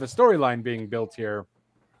 you have a storyline being built here.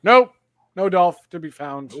 Nope, no Dolph to be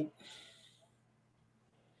found. Nope.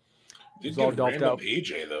 Did It's all get dolphed random out.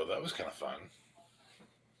 AJ though. That was kind of fun.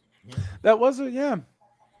 That was it, yeah.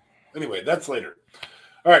 Anyway, that's later.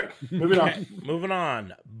 All right, moving on. Okay, moving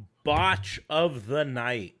on. Botch of the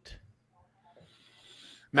night.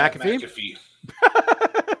 McAfee.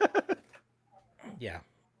 Yeah.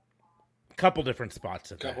 Couple different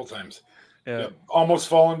spots. A couple times. Yeah. Yep. Almost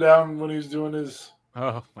falling down when he was doing his.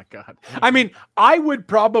 Oh my god. I mean, I would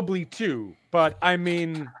probably too, but I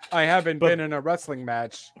mean, I haven't been in a wrestling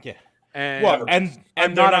match. Yeah. And Well, and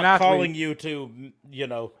I'm they're not an not athlete. calling you to,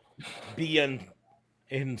 be in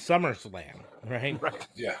SummerSlam, right?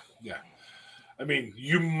 Yeah. I mean,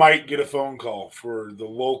 you might get a phone call for the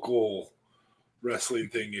local wrestling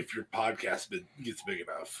thing if your podcast gets big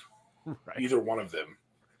enough. Right. Either one of them.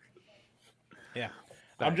 Yeah.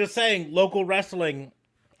 I'm just saying, local wrestling,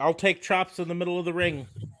 I'll take chops in the middle of the ring.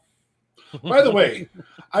 By the way,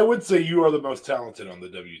 I would say you are the most talented on the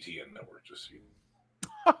WTN network. Just so you know.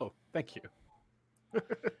 Oh, thank you.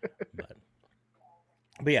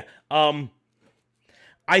 But yeah,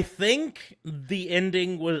 I think the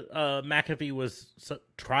ending was McAfee was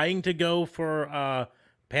trying to go for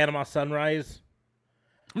Panama Sunrise,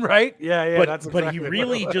 Right? Yeah, but that's but he exactly what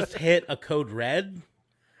really it was. just hit a code red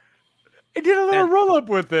He did a little and- roll up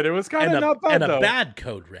with it. It was kind and of a not bad and though. a bad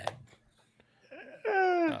code red.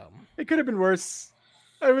 It could have been worse.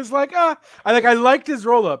 I was like, I liked his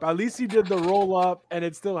roll up. At least he did the roll up, and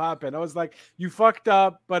it still happened. I was like, you fucked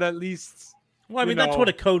up, but at least. Well, I mean, You that's know. what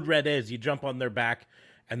a code red is. You jump on their back,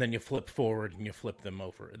 and then you flip forward and you flip them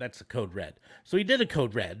over. That's a code red. So he did a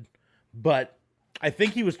code red, but I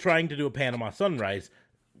think he was trying to do a Panama Sunrise,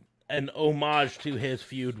 an homage to his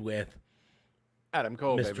feud with Adam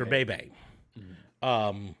Cole, Mr. baby.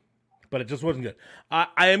 Bebe. But it just wasn't good.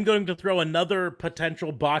 I am going to throw another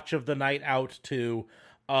potential botch of the night out to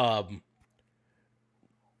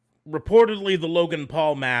reportedly the Logan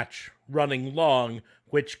Paul match running long,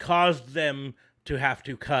 which caused them to have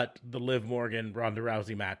to cut the Liv Morgan Ronda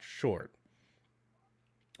Rousey match short.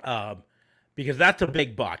 Because that's a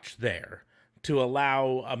big botch there. To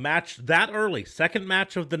allow a match that early, second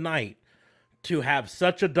match of the night, to have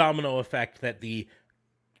such a domino effect that the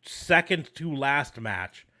second to last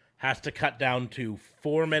match has to cut down to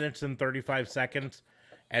 4 minutes and 35 seconds,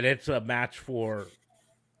 and it's a match for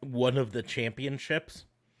one of the championships.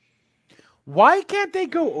 Why can't they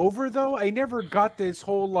go over though? I never got this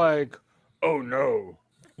whole like, oh no,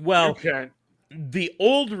 Well, you can't. the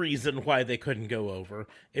old reason why they couldn't go over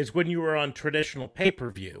is when you were on traditional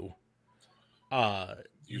pay-per-view,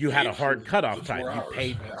 you had a paid hard for cutoff the time. 4 You hours,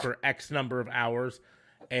 paid yeah. for X number of hours,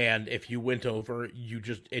 and if you went over,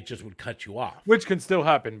 it just would cut you off. Which can still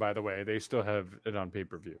happen, by the way. They still have it on pay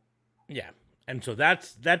per view. Yeah, and so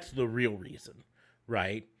that's the real reason,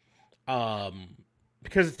 right?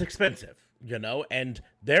 Because it's expensive, and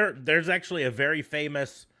there's actually a very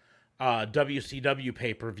famous WCW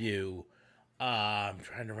pay-per-view. I'm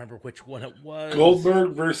trying to remember which one it was.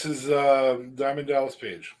 Goldberg versus Diamond Dallas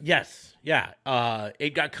Page. Yes, yeah.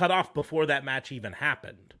 It got cut off before that match even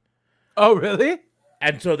happened, Oh, really?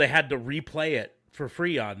 and so they had to replay it for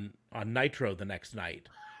free on Nitro the next night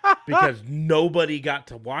because nobody got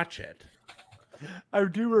to watch it. I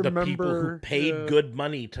do The remember people who paid yeah. good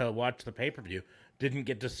money to watch the pay-per-view didn't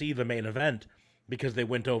get to see the main event because they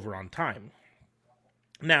went over on time.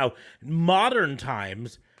 Now, modern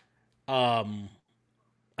times,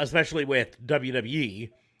 a especially with WWE,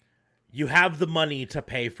 you have the money to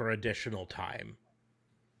pay for additional time.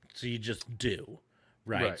 So you just do,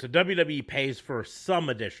 right? So WWE pays for some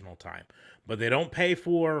additional time, but they don't pay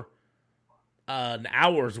for an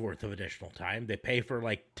hour's worth of additional time. They pay for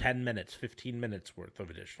like 10 minutes, 15 minutes worth of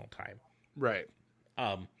additional time. Right.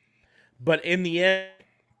 But in the end,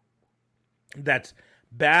 that's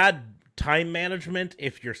bad time management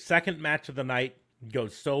if your second match of the night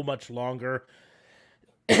goes so much longer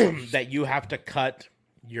that you have to cut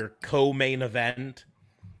your co-main event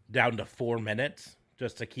down to 4 minutes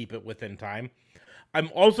just to keep it within time. I'm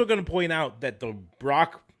also going to point out that the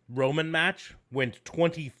Brock Roman match went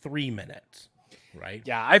 23 minutes, right?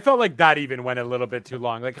 Yeah, I felt like that even went a little bit too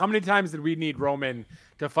long. Like, how many times did we need Roman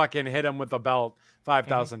to fucking hit him with the belt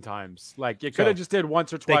 5,000 times? Like, you could have just did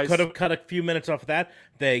once or twice. They could have cut a few minutes off of that.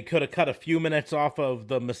 They could have cut a few minutes off of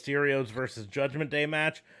the Mysterios versus Judgment Day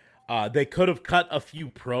match. They could have cut a few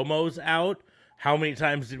promos out. How many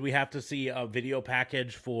times did we have to see a video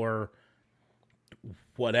package for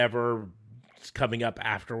whatever is coming up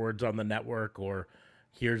afterwards on the network, or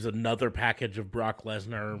here's another package of Brock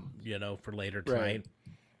Lesnar, for later tonight. Right.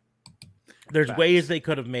 There's ways they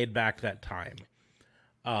could have made back that time.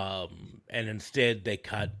 And instead they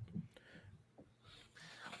cut.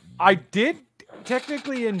 I did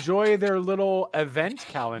technically enjoy their little event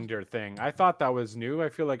calendar thing. I thought that was new. I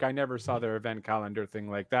feel like I never saw their event calendar thing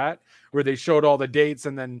like that, where they showed all the dates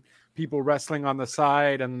and then people wrestling on the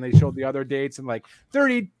side, and then they showed the other dates and like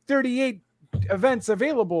 38 events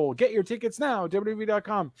available. Get your tickets now,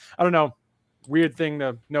 WWE.com. I don't know. Weird thing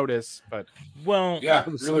to notice, but yeah,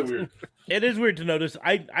 really weird. It is weird to notice.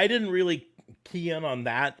 I didn't really key in on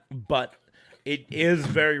that, but it is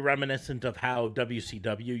very reminiscent of how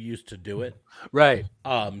WCW used to do it. Right.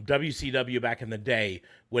 WCW back in the day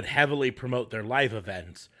would heavily promote their live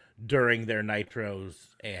events during their Nitros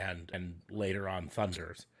and later on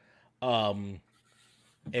Thunders.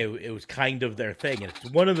 It was kind of their thing, and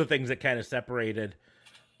it's one of the things that kind of separated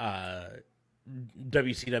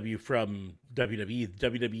WCW from WWE.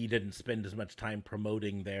 WWE didn't spend as much time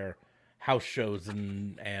promoting their house shows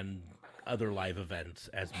and other live events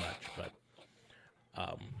as much,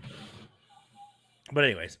 but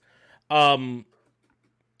anyways,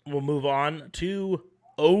 we'll move on to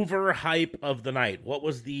overhype of the night. What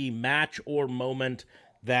was the match or moment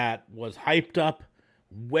that was hyped up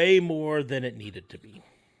way more than it needed to be?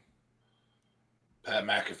 Pat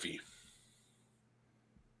McAfee.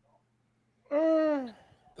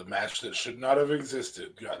 The match that should not have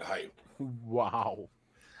existed got hype. Wow.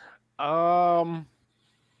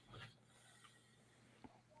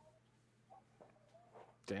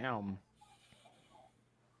 Damn.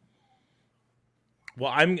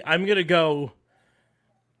 Well, I'm gonna go.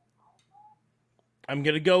 I'm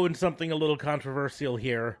gonna go in something a little controversial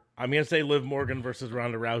here. I'm gonna say Liv Morgan versus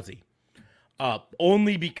Ronda Rousey,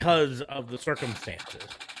 only because of the circumstances.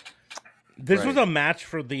 This was a match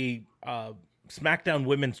for the SmackDown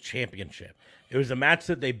Women's Championship. It was a match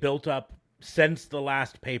that they built up since the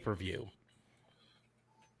last pay-per-view.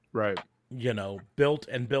 Right. Built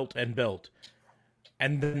and built and built.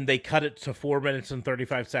 And then they cut it to 4 minutes and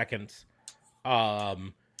 35 seconds.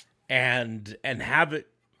 And have it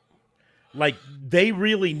like they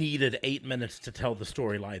really needed 8 minutes to tell the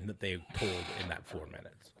storyline that they told in that 4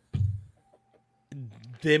 minutes.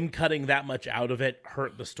 Them cutting that much out of it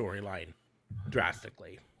hurt the storyline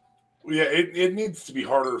drastically. Yeah, it needs to be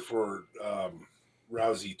harder for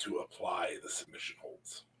Rousey to apply the submission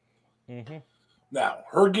holds. Mm-hmm. Now,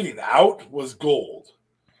 her getting out was gold.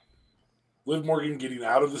 Liv Morgan getting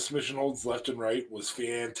out of the submission holds left and right was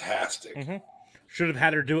fantastic. Mm-hmm. Should have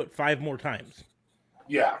had her do it 5 more times.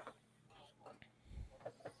 Yeah.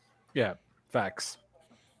 Yeah, facts.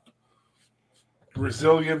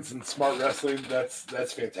 Resilience and smart wrestling, that's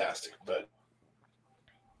fantastic. But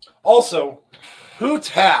also, who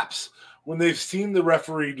taps when they've seen the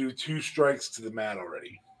referee do 2 strikes to the mat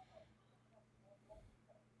already?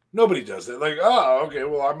 Nobody does it. Like, oh, okay,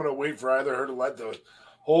 well, I'm going to wait for either her to let the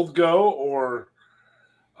hold go or...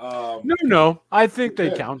 No. I think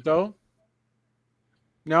they count, though.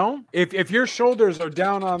 No? If your shoulders are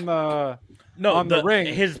down on the... No, on the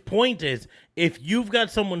ring. His point is, if you've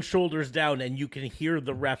got someone's shoulders down and you can hear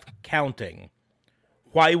the ref counting,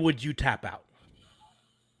 why would you tap out?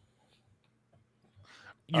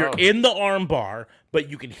 You're in the arm bar, but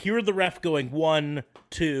you can hear the ref going 1,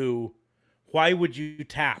 2. Why would you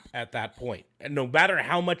tap at that point? And no matter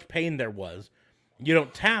how much pain there was, you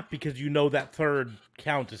don't tap because you know that third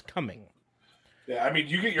count is coming. Yeah, I mean,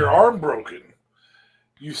 you get your arm broken.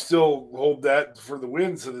 You still hold that for the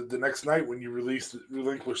win so that the next night when you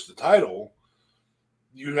relinquish the title,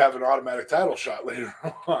 you have an automatic title shot later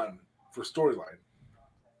on for storyline.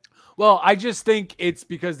 Well, I just think it's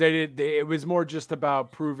because it was more just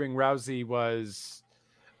about proving Rousey was,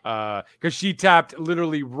 because she tapped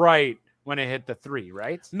literally right when it hit the 3,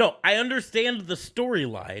 right? No, I understand the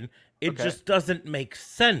storyline. It just doesn't make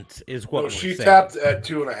sense, is what we're she saying. tapped at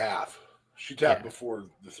 2.5. She tapped before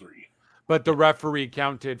the 3. But the referee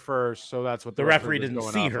counted first, so that's what The referee didn't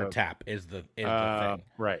see her tap. Is the thing,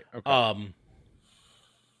 right? Okay.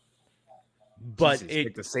 But Jesus,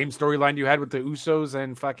 like the same storyline you had with the Usos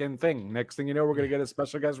and fucking thing. Next thing you know, we're gonna get a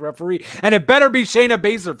special guest referee, and it better be Shayna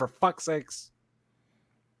Baszler for fuck's sakes.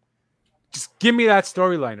 Just give me that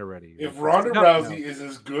storyline already. If Ronda Rousey is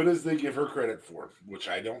as good as they give her credit for, which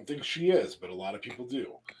I don't think she is, but a lot of people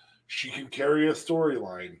do, she can carry a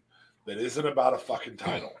storyline that isn't about a fucking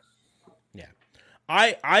title. Yeah.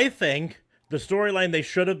 I think the storyline they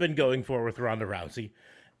should have been going for with Ronda Rousey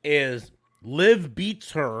is Liv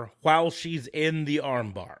beats her while she's in the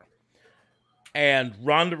armbar. And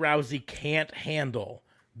Ronda Rousey can't handle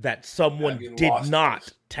that someone did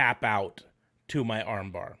not tap out to my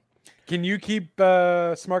armbar. Can you keep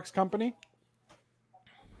Smarks company?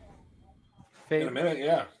 In a minute,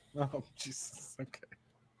 yeah. Oh, Jesus. Okay.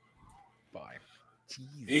 Fine.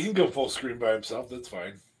 Jeez. He can go full screen by himself. That's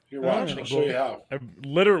fine. Here, watch. I'll show you how. I'm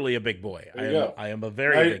literally a big boy. I am a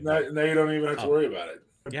very big boy. Now you don't even have to worry about it.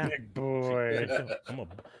 Yeah. Big boy.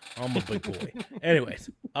 I'm a big boy. Anyways,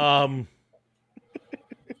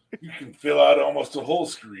 you can fill out almost a whole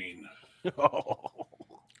screen.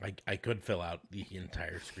 I could fill out the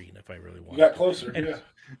entire screen if I really wanted. You got closer, and, yeah.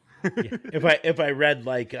 If I read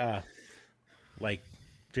like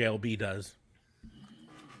JLB does.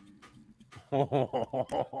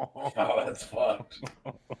 Oh, that's fucked.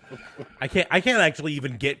 I can't actually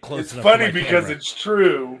even get close. It's enough funny to my because camera. it's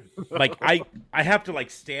true. Like I have to like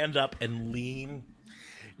stand up and lean.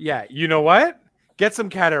 Yeah, you know what? Get some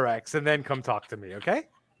cataracts and then come talk to me, okay?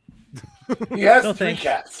 He has No, 3 thanks.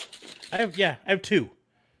 cats. I have 2.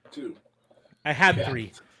 2. I had Cats.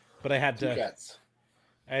 3, but I had 2 to cats.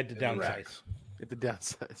 I had to In the rack. downsize. Get the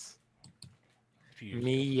downsize. Jeez.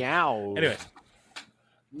 Meow. Anyways,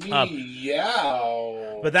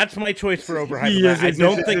 Meow. but that's my choice for overhype. Yes, I yes,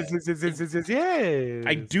 don't yes, think yes.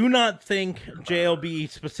 I do not think JLB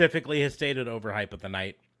specifically has stated overhype of the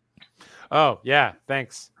night. Oh, yeah.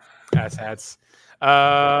 Thanks. Ass hats.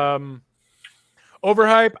 Overhype. These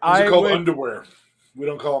are called would... underwear. We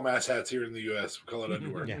don't call them ass hats here in the U.S. We call it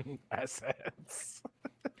underwear. Yeah. Ass hats.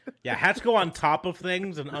 Yeah, hats go on top of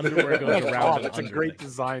things and underwear goes around. and That's a under great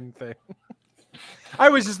things. design thing. I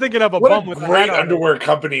was just thinking of a What bum a with a great hat on it. underwear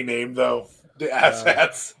company name, though. The ass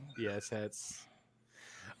hats. Yes, hats.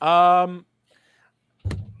 I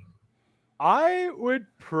would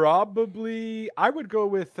go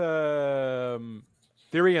with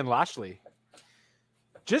Theory and Lashley.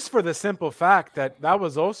 Just for the simple fact that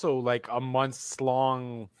was also like a month's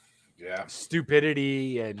long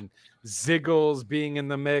stupidity and Ziggles being in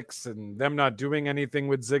the mix and them not doing anything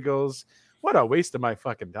with Ziggles. What a waste of my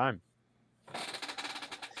fucking time.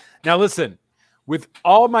 Now listen, with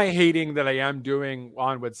all my hating that I am doing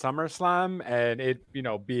on with SummerSlam and it,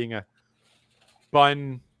 being a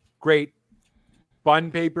great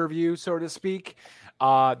bun pay-per-view, so to speak,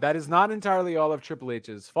 that is not entirely all of Triple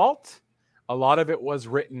H's fault. A lot of it was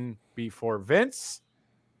written before Vince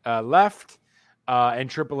left, and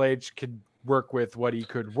Triple H could work with what he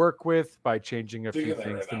could work with by changing a few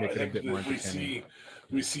things to make it a bit more entertaining.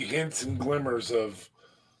 We see hints and glimmers of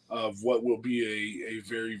what will be a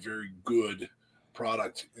very, very good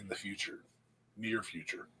product in the future, near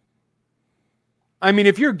future. I mean,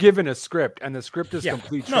 if you're given a script and the script is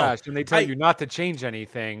complete trash and they tell you not to change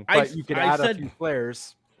anything, but you can add a few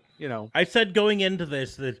players, I said going into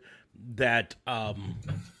this that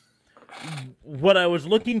what I was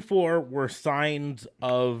looking for were signs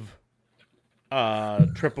of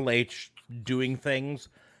Triple H doing things,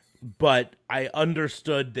 but I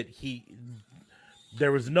understood that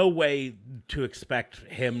there was no way to expect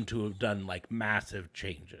him to have done like massive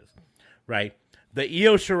changes, right? The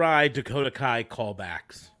Io Shirai, Dakota Kai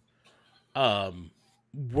callbacks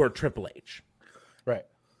were Triple H. Right.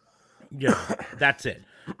 Yeah, that's it.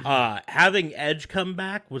 Having Edge come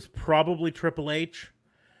back was probably Triple H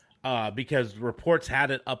because reports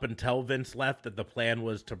had it up until Vince left that the plan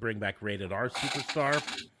was to bring back Rated R Superstar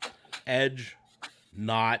Edge,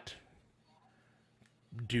 not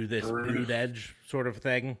do this Brood Edge sort of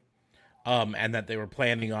thing, and that they were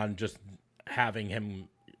planning on just having him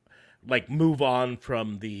like move on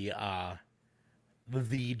from the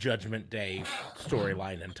Judgment Day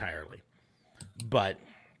storyline entirely. But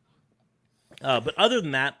other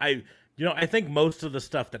than that, I think most of the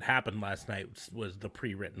stuff that happened last night was the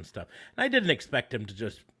pre-written stuff. And I didn't expect him to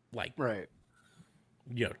just, like, Right.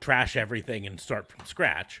 Trash everything and start from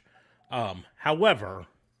scratch. However,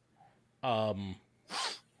 from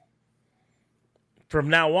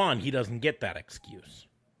now on, he doesn't get that excuse.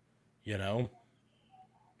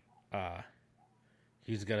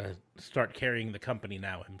 He's going to start carrying the company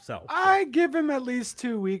now himself. I give him at least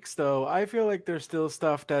 2 weeks, though. I feel like there's still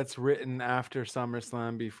stuff that's written after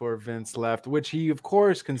SummerSlam before Vince left, which he, of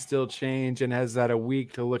course, can still change and has had a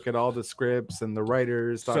week to look at all the scripts and the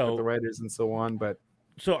writers, talk with the writers and so on. But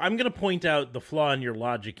so I'm going to point out the flaw in your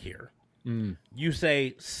logic here. You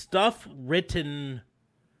say stuff written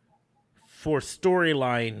for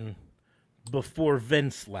storyline before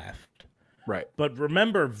Vince left. Right. But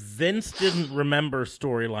remember, Vince didn't remember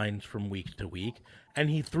storylines from week to week, and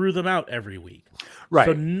he threw them out every week. Right.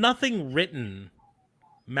 So nothing written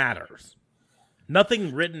matters.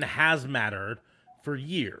 Nothing written has mattered for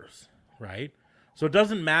years, right? So it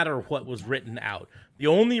doesn't matter what was written out. The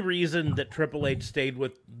only reason that Triple H stayed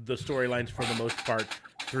with the storylines for the most part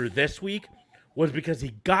through this week was because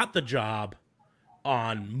he got the job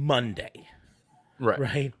on Monday.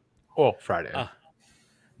 Right? Oh, Friday.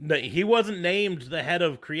 He wasn't named the head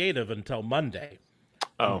of creative until Monday.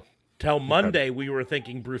 Oh. Till Monday, we were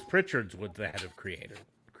thinking Bruce Pritchard's was the head of creative.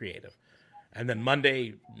 And then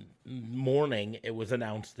Monday morning, it was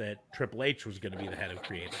announced that Triple H was going to be the head of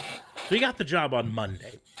creative. So he got the job on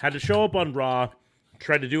Monday. Had to show up on Raw,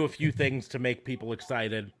 try to do a few things to make people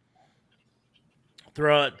excited,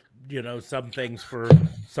 throw out, some things for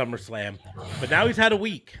SummerSlam. But now he's had a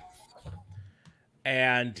week.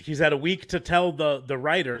 And he's had a week to tell the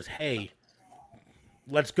writers, hey,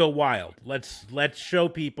 let's go wild. Let's show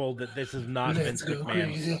people that this is not Vince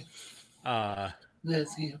McMahon's.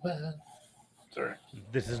 Let's get wild. Sorry.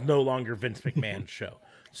 This is no longer Vince McMahon's show.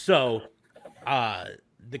 So the I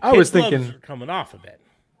was kid gloves thinking are coming off a bit,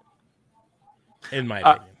 in my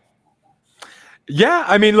opinion. Yeah,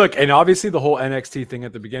 I mean, look, and obviously the whole NXT thing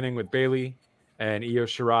at the beginning with Bayley and Io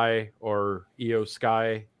Shirai or Io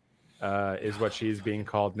Sky. Is what she's being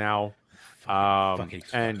called now.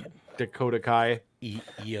 And Dakota Kai.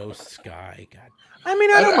 Io Sky. God. I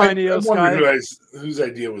mean, I don't mind Io Sky. Whose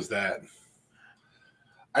idea was that?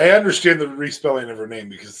 I understand the respelling of her name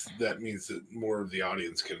because that means that more of the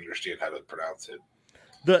audience can understand how to pronounce it.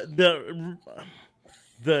 The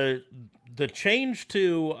change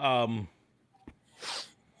to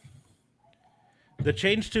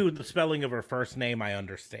the spelling of her first name, I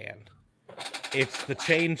understand. It's the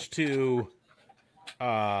change to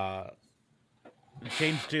the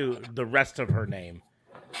rest of her name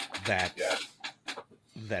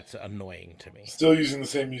that's annoying to me. Still using the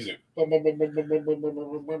same music for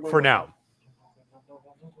now.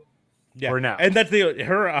 Yeah, for now, and that's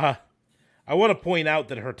her. I want to point out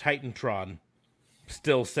that her Titantron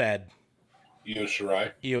still said Io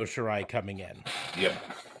Shirai coming in. Yep.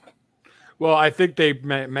 Well, I think they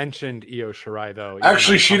mentioned Io Shirai, though.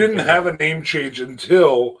 Actually, she didn't have a name change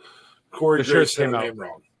until Corey Graves said her name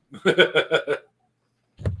wrong.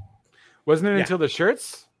 Wasn't it until the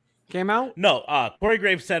shirts came out? No, Corey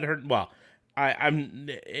Graves said her. Well,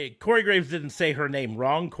 Corey Graves didn't say her name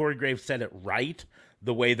wrong. Corey Graves said it right,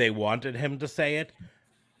 the way they wanted him to say it.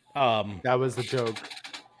 That was the joke.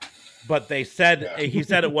 But he said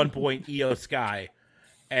at one point Io Sky.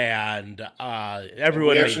 And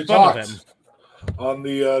everyone made fun of him on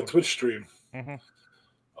the Twitch stream. Mm-hmm.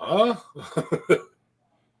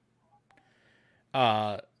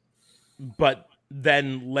 But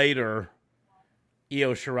then later,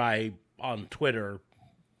 Io Shirai on Twitter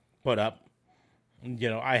put up,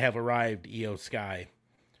 I have arrived, Io Sky.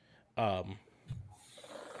 I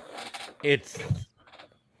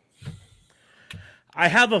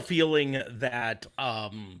have a feeling that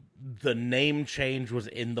the name change was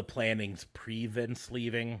in the plannings pre-Vince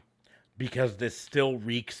leaving, because this still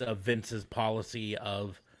reeks of Vince's policy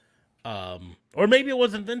of, or maybe it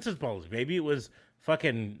wasn't Vince's policy. Maybe it was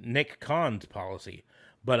fucking Nick Khan's policy,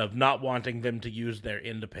 but of not wanting them to use their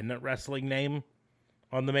independent wrestling name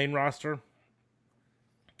on the main roster.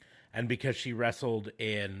 And because she wrestled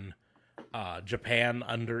in Japan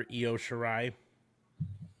under Io Shirai,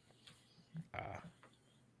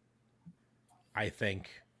 I think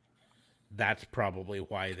that's probably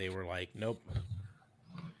why they were like, nope,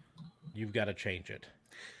 you've got to change it.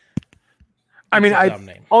 I mean,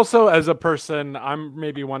 also, as a person, I'm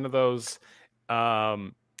maybe one of those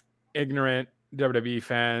ignorant WWE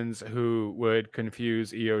fans who would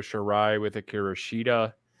confuse Io Shirai with Akira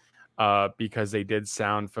Shida because they did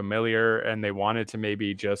sound familiar, and they wanted to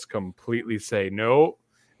maybe just completely say, no,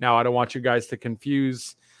 now I don't want you guys to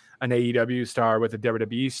confuse an AEW star with a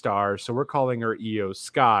WWE star, so we're calling her Io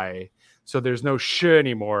Sky. So there's no sh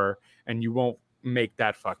anymore, and you won't make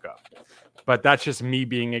that fuck up. But that's just me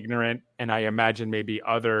being ignorant, and I imagine maybe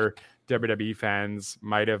other WWE fans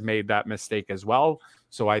might have made that mistake as well.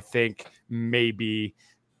 So I think maybe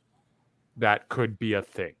that could be a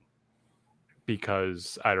thing,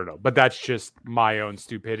 because I don't know. But that's just my own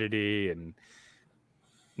stupidity and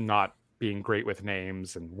not being great with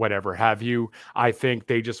names and whatever have you. I think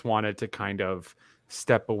they just wanted to kind of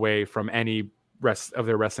step away from any rest of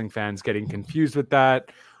their wrestling fans getting confused with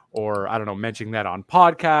that, or I don't know, mentioning that on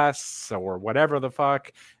podcasts or whatever the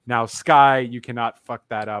fuck. Now, Sky, you cannot fuck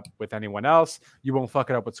that up with anyone else. You won't fuck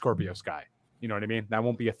it up with Scorpio Sky. You know what I mean? That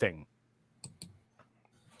won't be a thing.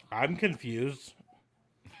 I'm confused.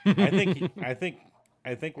 I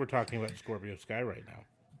think we're talking about Scorpio Sky right now.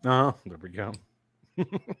 Oh, there we go.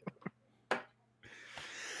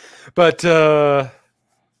 But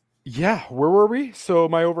yeah, where were we? So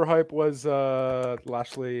my overhype was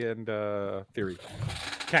Lashley and Theory.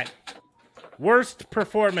 Okay. Worst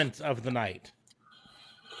performance of the night.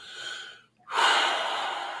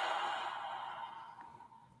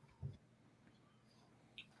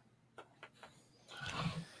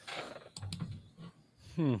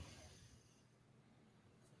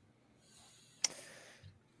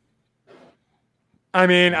 I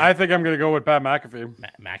mean, I think I'm going to go with Pat McAfee.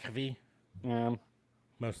 McAfee? Yeah.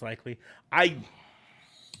 Most likely.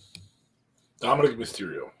 Dominic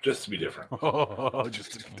Mysterio, just to be different. Oh,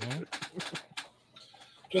 just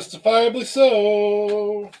Justifiably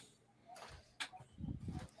so.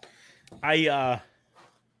 I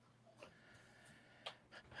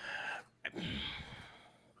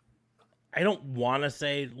don't want to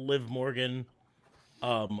say Liv Morgan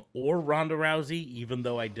or Ronda Rousey, even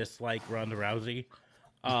though I dislike Ronda Rousey.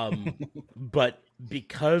 But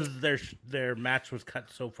because their match was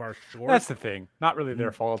cut so far short. That's the thing. Not really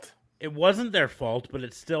their fault. It wasn't their fault, but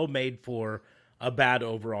it still made for a bad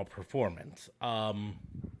overall performance. But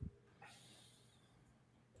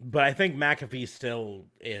I think McAfee still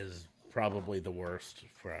is probably the worst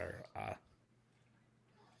for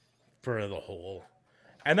the whole.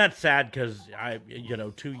 And that's sad because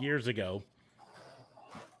 2 years ago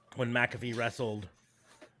when McAfee wrestled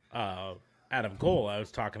Adam Cole, I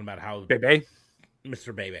was talking about how Bebe.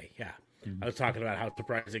 Mr. Bebe, yeah. I was talking about how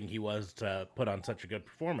surprising he was to put on such a good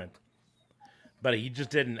performance. But he just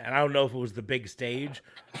didn't. And I don't know if it was the big stage.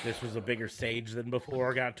 This was a bigger stage than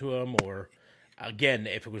before got to him. Or, again,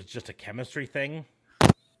 if it was just a chemistry thing.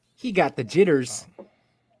 He got the jitters.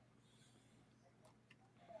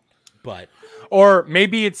 But. Or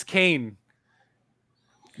maybe it's Kane.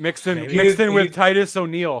 Mixed in with Titus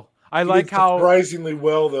O'Neil. I like how surprisingly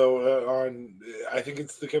well though on. I think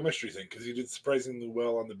it's the chemistry thing because he did surprisingly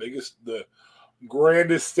well on the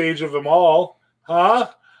grandest stage of them all,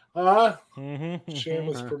 huh?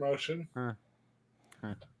 Shameless promotion.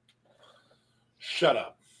 Shut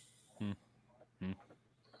up.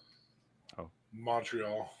 Oh,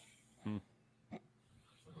 Montreal.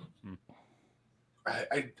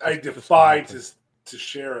 I defy to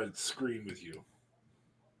share a screen with you.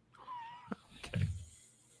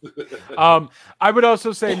 I would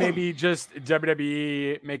also say maybe just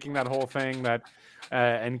WWE making that whole thing that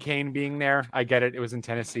and Kane being there. I get it. It was in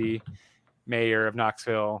Tennessee. Mayor of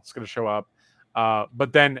Knoxville is going to show up.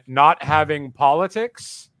 But then not having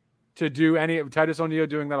politics to do any of Titus O'Neil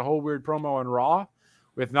doing that whole weird promo on Raw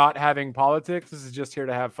with not having politics. This is just here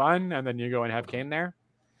to have fun. And then you go and have Kane there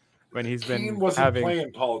when he's been Kane wasn't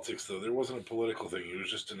playing politics though. There wasn't a political thing. He was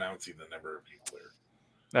just announcing the number of people there.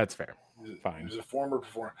 That's fair. Fine. He was a former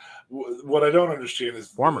performer. What I don't understand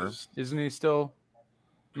is Isn't he still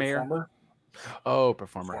mayor? Performer? Oh,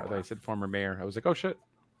 performer. I thought I said former mayor. I was like, oh shit.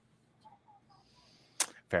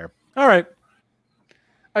 Fair. All right.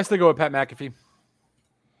 I still go with Pat McAfee.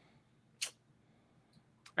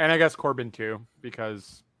 And I guess Corbin too,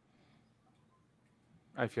 because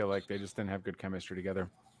I feel like they just didn't have good chemistry together.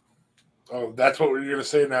 Oh, that's what you're going to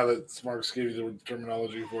say now that Smarks gave you the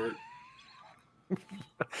terminology for it.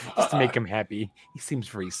 Just to make him happy. He seems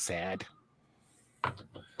very sad.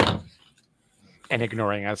 And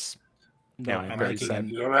ignoring us. No, I'm very sad.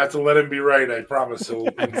 You don't have to let him be right, I promise.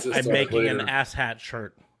 I'm making an ass hat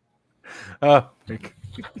shirt.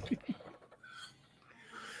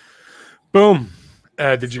 Boom.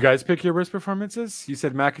 Did you guys pick your worst performances? You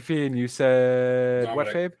said McAfee and you said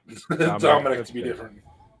Dominic. what, Fabe? Dominic to be different.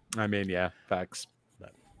 I mean, yeah, facts.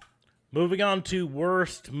 Moving on to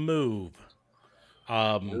worst move.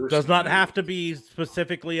 Does not have to be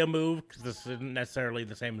specifically a move because this isn't necessarily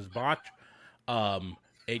the same as botch.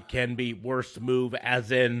 It can be worst move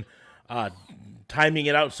as in timing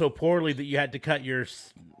it out so poorly that you had to cut your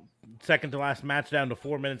second to last match down to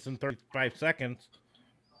 4 minutes and 35 seconds.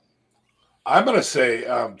 I'm gonna say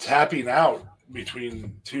tapping out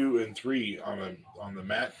between 2 and 3 on the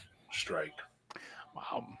mat strike.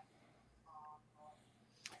 Wow.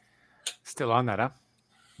 Still on that, huh?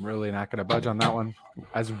 Really not going to budge on that one.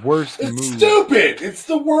 As worst It's move. stupid. It's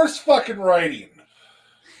the worst fucking writing.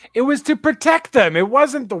 It was to protect them. It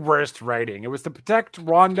wasn't the worst writing. It was to protect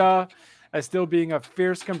Ronda as still being a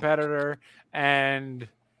fierce competitor, and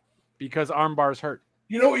because armbars hurt.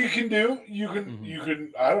 You know what you can do? You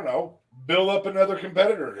can I don't know, build up another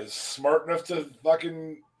competitor who's smart enough to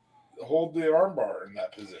fucking hold the armbar in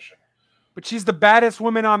that position. But she's the baddest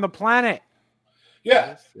woman on the planet.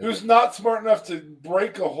 Yeah, who's not smart enough to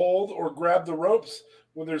break a hold or grab the ropes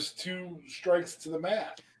when there's 2 strikes to the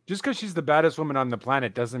mat. Just because she's the baddest woman on the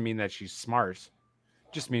planet doesn't mean that she's smart.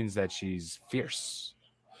 Just means that she's fierce.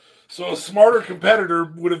 So a smarter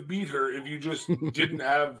competitor would have beat her if you just didn't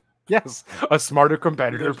have... Yes, a smarter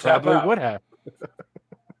competitor probably would have.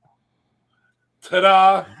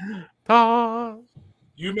 Ta-da! Ta!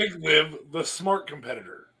 You make Liv the smart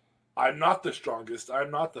competitor. I'm not the strongest.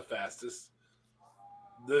 I'm not the fastest.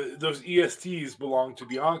 Those ESTs belong to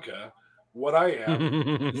Bianca. What I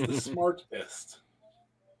am is the smartest.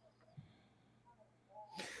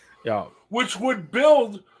 Yeah. Which would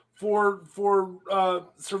build for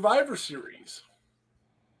Survivor Series.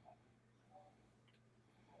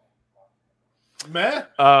 Meh.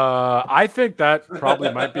 I think that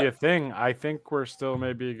probably might be a thing. I think we're still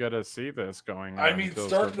maybe gonna see this going on. I mean,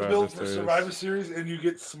 starting to build for Survivor Series, and you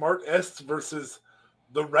get smartest versus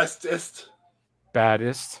the restest.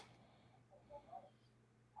 Baddest.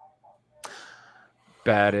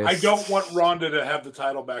 I don't want Ronda to have the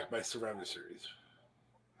title back by Survivor Series.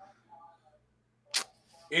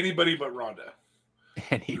 Anybody but Ronda.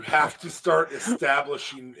 You have to start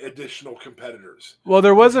establishing additional competitors. Well,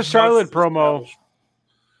 there was a Charlotte promo.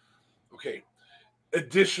 Okay.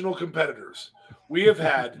 Additional competitors. We have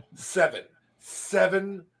had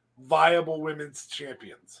seven viable women's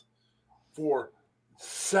champions for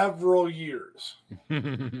several years.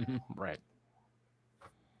 Right.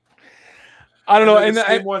 I don't know.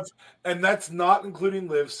 And that's not including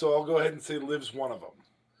Liv, so I'll go ahead and say Liv's one of them.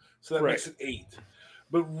 So that makes it 8.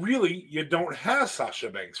 But really, you don't have Sasha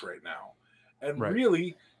Banks right now. And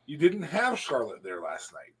really, you didn't have Charlotte there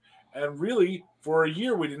last night. And really, for a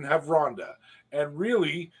year, we didn't have Ronda. And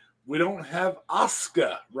really, we don't have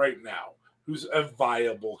Asuka right now, who's a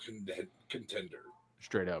viable contender.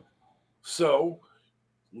 Straight up. So,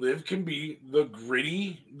 Liv can be the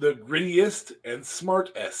grittiest and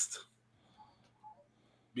smartest.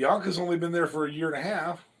 Bianca's only been there for a year and a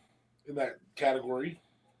half in that category.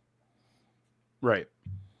 Right.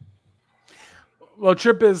 Well,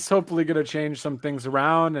 Tripp is hopefully going to change some things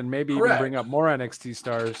around and maybe even bring up more NXT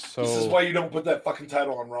stars. So this is why you don't put that fucking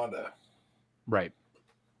title on Ronda. Right.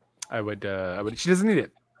 I would. She doesn't need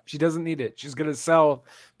it. She doesn't need it. She's going to sell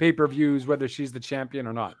pay-per-views whether she's the champion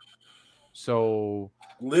or not. So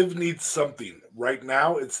Liv needs something. Right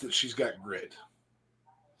now, it's that she's got grit.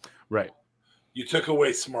 Right. You took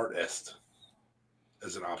away smartest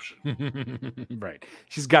as an option. Right.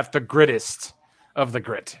 She's got the grittest of the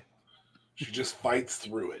grit. She just fights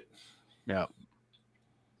through it. Yeah.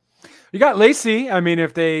 You got Lacey. I mean,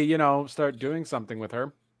 if they, start doing something with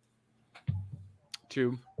her,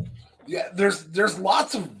 too. Yeah, there's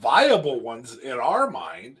lots of viable ones in our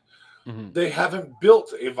mind. Mm-hmm. They haven't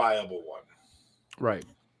built a viable one. Right.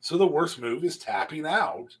 So the worst move is tapping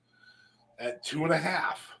out at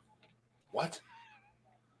 2.5. What?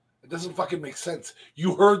 It doesn't fucking make sense.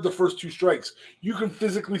 You heard the first 2 strikes. You can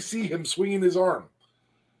physically see him swinging his arm.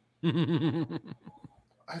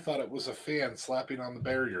 I thought it was a fan slapping on the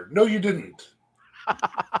barrier. No, you didn't.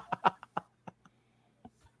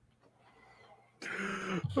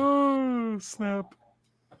 Oh, snap.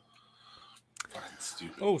 Fucking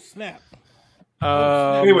stupid. Oh, snap.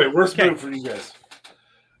 Anyway, worst move for you guys.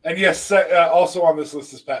 And yes, also on this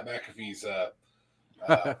list is Pat McAfee's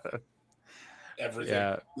everything.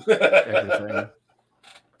 Yeah, everything.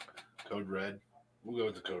 Code Red. We'll go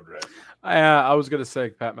with the Code Red. I was gonna say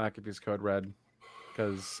Pat McAfee's Code Red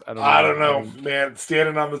because I don't know, man.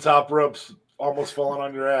 Standing on the top ropes, almost falling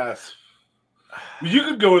on your ass. You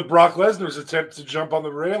could go with Brock Lesnar's attempt to jump on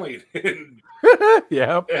the railing and,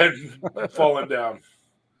 and falling down.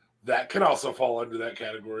 That can also fall under that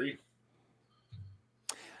category.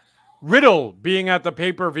 Riddle being at the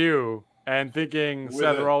pay-per-view and thinking With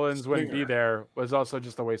Seth a Rollins wouldn't stinger. be there was also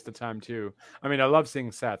just a waste of time too. I mean, I love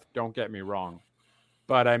seeing Seth. Don't get me wrong,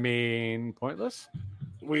 but I mean, pointless.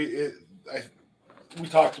 we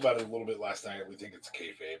talked about it a little bit last night. We think it's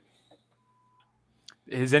kayfabe.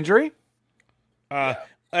 His injury?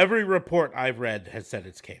 Every report I've read has said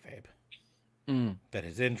it's kayfabe. Mm. That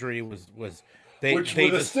his injury was Which they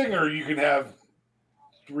with a just, stinger, you can have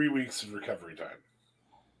 3 weeks of recovery time.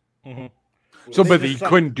 Mhm. So, They but he decide-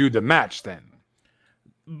 couldn't do the match then.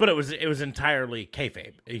 But it was entirely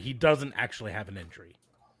kayfabe. He doesn't actually have an injury.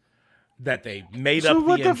 That they made So up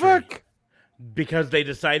what the the injury fuck? because they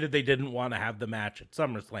decided they didn't want to have the match at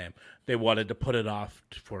SummerSlam. They wanted to put it off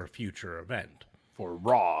for a future event. For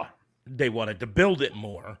Raw. They wanted to build it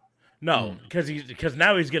more. No, because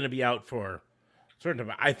now he's going to be out for a certain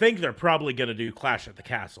amount. I think they're probably going to do Clash at the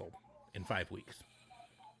Castle in 5 weeks.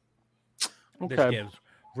 This Okay. gives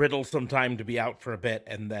Riddle some time to be out for a bit,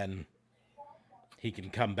 and then he can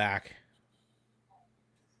come back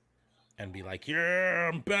and be like, "Yeah,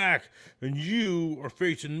 I'm back, and you are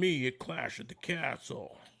facing me at Clash at the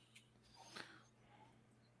Castle."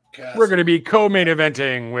 We're going to be co-main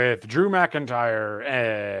eventing with Drew McIntyre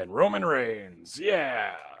and Roman Reigns.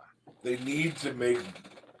 Yeah. They need to make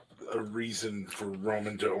a reason for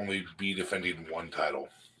Roman to only be defending one title.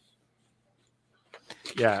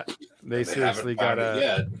 Yeah. They seriously got it to.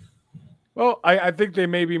 yet. Well, I think they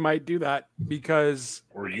maybe might do that because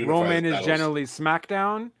Or unify Roman the is titles. generally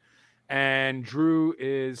SmackDown and Drew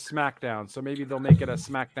is SmackDown. So maybe they'll make it a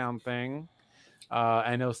SmackDown thing.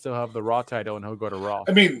 And he'll still have the Raw title and he'll go to Raw.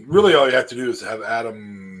 I mean, really, all you have to do is have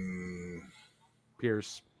Adam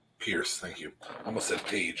Pierce. Thank you. I almost said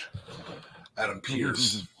Page. Adam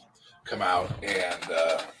Pierce come out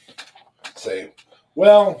and say,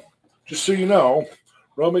 "Well, just so you know,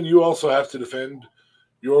 Roman, you also have to defend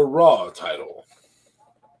your Raw title,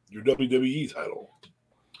 your WWE title."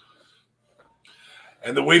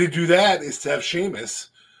 And the way to do that is to have Sheamus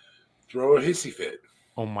throw a hissy fit.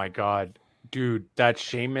 Oh my God. Dude, that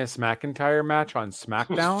Sheamus McIntyre match on It was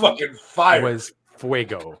SmackDown fucking fire. was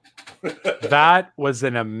fuego. That was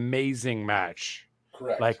an amazing match.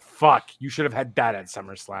 Correct. Like, fuck, you should have had that at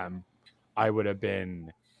SummerSlam. I would have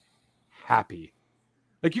been happy.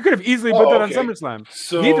 Like, you could have easily put that okay. on SummerSlam.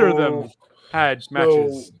 So Neither of them had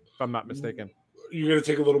matches, if I'm not mistaken. You're going to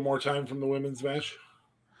take a little more time from the women's match?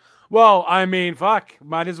 Well, I mean, fuck.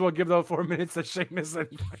 Might as well give those 4 minutes to Sheamus and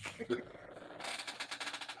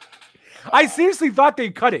I seriously thought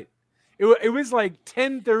they'd cut it. It was like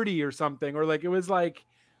 10:30 or something, or like it was like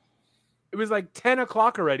 10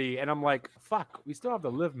 o'clock already, and I'm like, fuck, we still have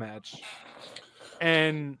the live match.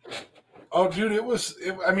 And Oh, dude, it was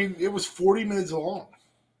 40 minutes long.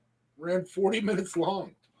 Ran 40 minutes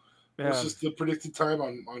long. It was yeah, just the predicted time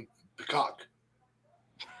on Peacock.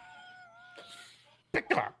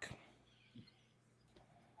 Peacock.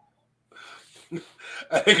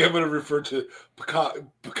 I think I'm going to refer to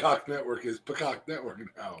Peacock Network as Peacock Network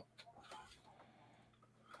now.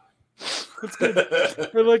 that's good.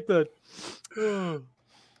 I like that. Oh,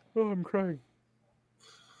 I'm crying.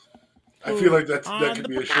 I feel like that On could the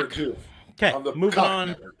be a shirt too. Okay, On the moving Peacock on.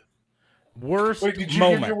 Network. Worst Wait, did you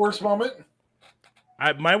moment. give your worst moment?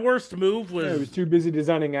 My worst move Yeah, I was was too busy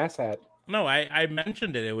designing ass hat. no. I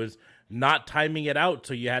mentioned it. It was not timing it out,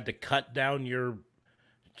 so you had to cut down your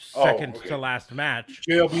second okay. to last match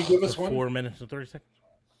JLB, give us to one. 4 minutes and 30 seconds.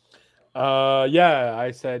 Yeah, I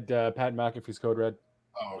said Pat McAfee's Code Red.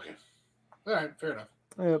 Oh, okay. All right, fair enough.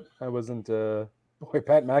 Yep, I wasn't. Boy,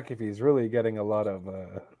 Pat McAfee's really getting a lot of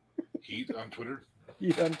Heat on Twitter.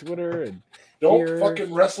 heat on Twitter and Don't Here.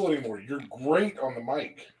 fucking wrestle anymore. You're great on the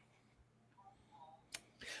mic.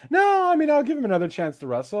 No, I mean, I'll give him another chance to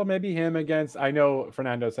wrestle. Maybe him against. I know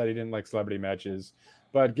Fernando said he didn't like celebrity matches,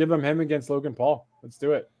 but give him against Logan Paul. Let's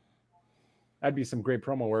do it. That'd be some great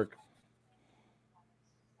promo work.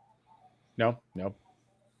 No,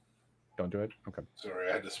 don't do it. Okay. Sorry,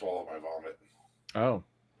 I had to swallow my vomit. Oh,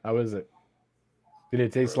 how is it? Did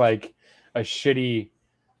it taste like a shitty?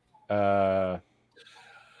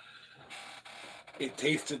 It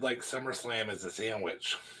tasted like SummerSlam as a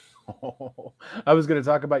sandwich. I was going to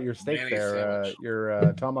talk about your steak Mayonnaise there, sandwich.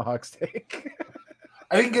 your tomahawk steak.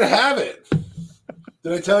 I didn't get to have it.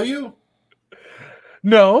 Did I tell you?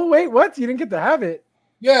 No, wait, what? You didn't get to have it?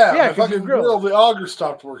 Yeah, Yeah, my 'cause your fucking grill. grill, the auger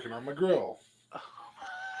stopped working on my grill.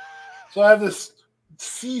 So I have this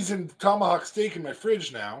seasoned tomahawk steak in my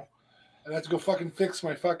fridge now, and I have to go fucking fix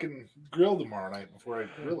my fucking grill tomorrow night before I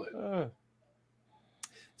grill it.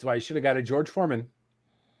 That's why you should have got a George Foreman.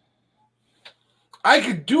 I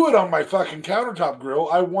could do it on my fucking countertop grill.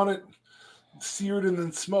 I want it seared and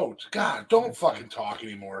then smoked. God, don't fucking talk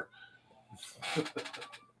anymore.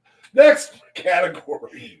 Next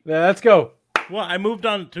category. Yeah, let's go. Well, I moved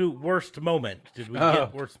on to worst moment. Did we Oh.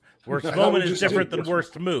 get worst I thought moment we is just different did than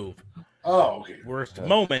worst move. Oh, okay. Worst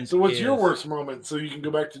moment. So what's your worst moment? So you can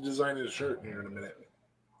go back to designing a shirt here in a minute.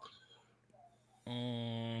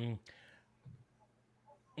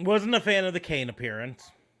 Wasn't a fan of the Kane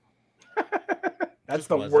appearance. That's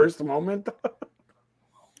the worst moment.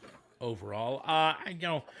 Overall,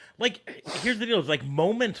 here's the deal: it's like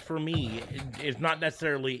moments for me is not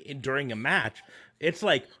necessarily during a match. It's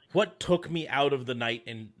like what took me out of the night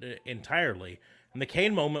entirely. And the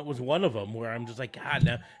Kane moment was one of them, where I'm just like,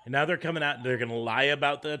 God, now they're coming out and they're gonna lie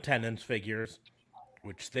about the attendance figures,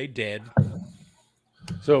 which they did.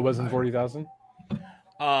 So it wasn't 40,000.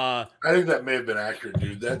 I think that may have been accurate,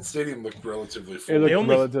 dude. That stadium looked relatively full. It looked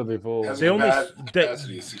relatively full.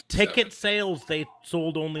 Ticket sales, they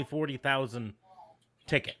sold only 40,000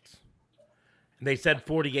 tickets. And they said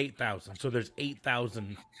 48,000, so there's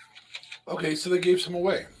 8,000. Okay, so they gave some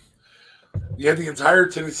away. You had the entire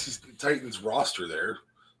Tennessee Titans roster there,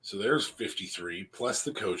 so there's 53 plus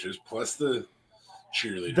the coaches plus the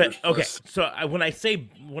cheerleaders. So when I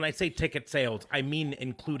say ticket sales, I mean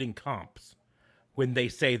including comps. When they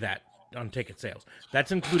say that on ticket sales,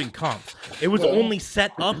 that's including comps. It was only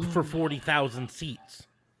set up for 40,000 seats.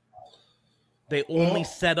 They only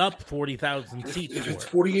set up 40,000 seats. If it's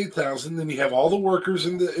 48,000, then you have all the workers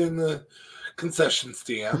in the concession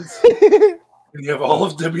stands, and you have all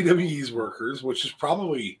of WWE's workers, which is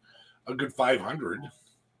probably a good 500,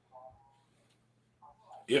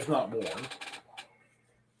 if not more.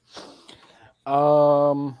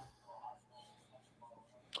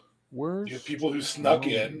 You have people who snuck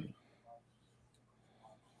in.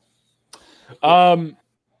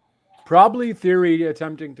 Probably Theory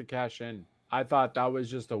attempting to cash in. I thought that was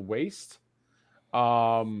just a waste.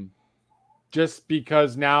 Just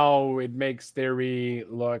because now it makes Theory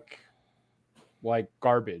look like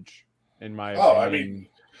garbage, in my opinion.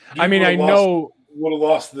 I know would have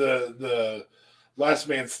lost the last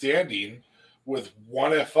man standing with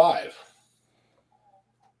one F5.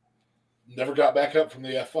 Never got back up from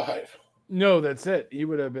the F5. No, that's it. He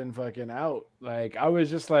would have been fucking out. Like, I was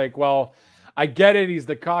just like, well, I get it. He's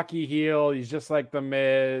the cocky heel. He's just like the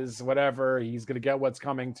Miz, whatever. He's going to get what's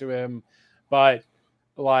coming to him. But,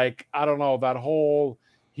 like, I don't know, that whole,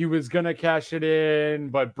 he was going to cash it in,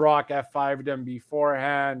 but Brock F5'd him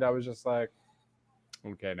beforehand. I was just like,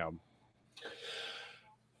 okay, no.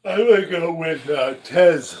 I would go with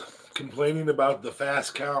Tez complaining about the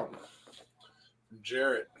fast count from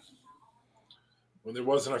Jarrett. When there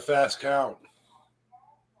wasn't a fast count.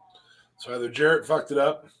 So either Jarrett fucked it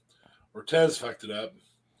up or Tez fucked it up.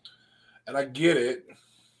 And I get it.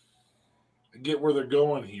 I get where they're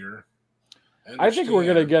going here. I think we're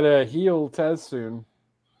going to get a heel Tez soon.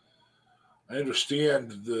 I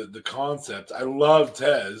understand the concept. I love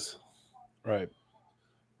Tez. Right.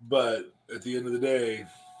 But at the end of the day,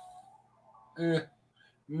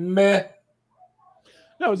 meh.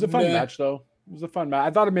 No, it was a fun match, though. It was a fun match.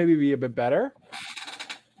 I thought it maybe be a bit better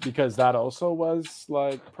because that also was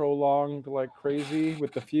like prolonged like crazy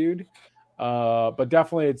with the feud. But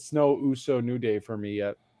definitely it's no Uso New Day for me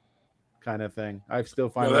yet kind of thing. I still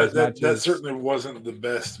find that certainly wasn't the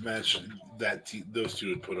best match that those two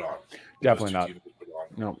had put on. Definitely not.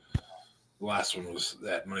 No. The last one was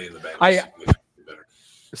that Money in the Bank.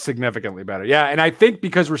 Significantly better. Yeah, and I think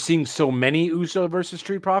because we're seeing so many Uso versus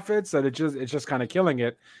Street Profits that it's just kind of killing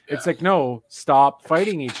it. Yeah. It's like, no, stop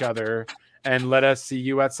fighting each other and let us see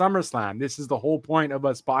you at SummerSlam. This is the whole point of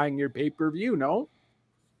us buying your pay-per-view, no?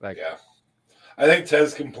 Like, yeah. I think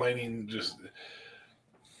Tez complaining just,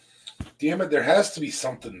 damn it, there has to be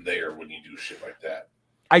something there when you do shit like that.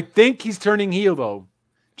 I think he's turning heel, though,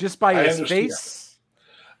 just by his face.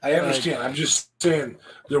 I understand. I'm just saying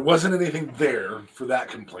there wasn't anything there for that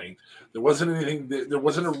complaint. There wasn't anything. There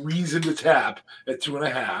wasn't a reason to tap at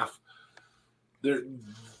 2.5.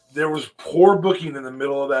 There was poor booking in the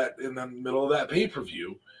middle of that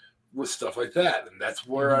pay-per-view with stuff like that, and that's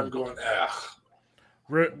where I'm going.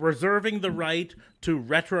 Reserving the right to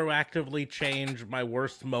retroactively change my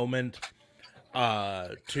worst moment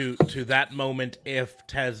to that moment if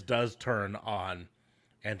Tez does turn on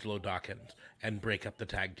Angelo Dawkins and break up the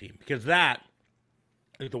tag team, because that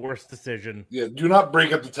is the worst decision. Yeah, do not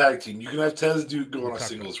break up the tag team. You can have Tez go on a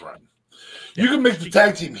singles run. You can make the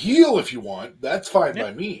tag team heel if you want. That's fine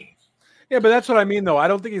by me. Yeah, but that's what I mean, though. I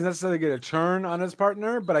don't think he's necessarily going to turn on his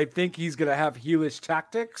partner, but I think he's going to have heelish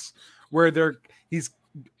tactics where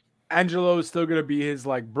Angelo is still going to be his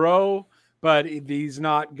like bro, but they're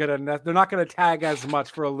not going to tag as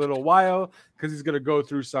much for a little while because he's going to go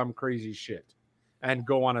through some crazy shit and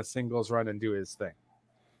go on a singles run and do his thing.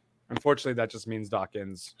 Unfortunately, that just means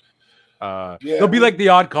Dawkins. They'll be like the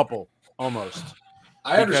Odd Couple almost.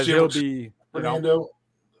 I understand. He'll be, Fernando,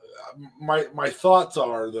 my thoughts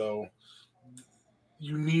are, though,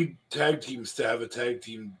 you need tag teams to have a tag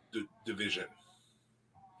team division.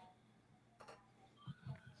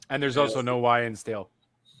 And there's also no Y in stale.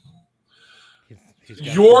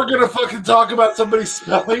 You're going to fucking talk about somebody's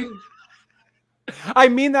spelling? I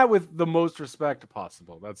mean that with the most respect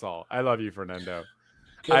possible. That's all. I love you, Fernando.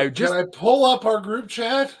 Can I pull up our group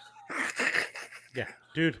chat? Yeah,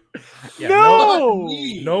 dude. Yeah,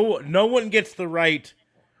 no one gets the right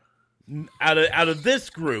out of this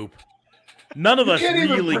group. None of us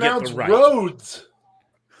really get the right. Rhodes.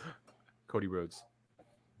 Cody Rhodes.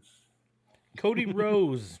 Cody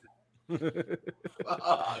Rose.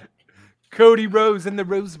 Cody Rose and the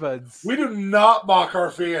Rosebuds. We do not mock our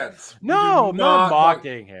fans. No, I'm not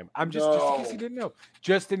mocking him. I'm just in case he didn't know.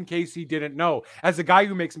 Just in case he didn't know. As a guy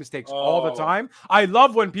who makes mistakes all the time, I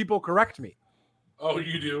love when people correct me. Oh,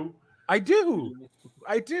 you do? I do.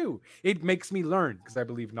 It makes me learn because I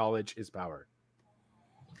believe knowledge is power.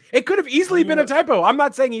 It could have easily been a typo. I'm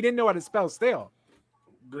not saying he didn't know how to spell stale.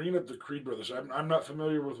 Bringing up the Creed brothers. I'm not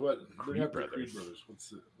familiar with what. Bring up the Creed brothers.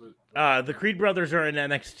 The Creed brothers are in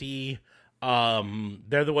NXT.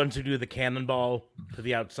 They're the ones who do the cannonball to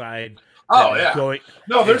the outside. Oh yeah.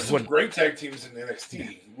 There's some great tag teams in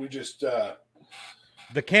NXT. We just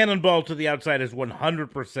the cannonball to the outside is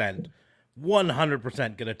 100%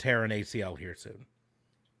 going to tear an ACL here soon.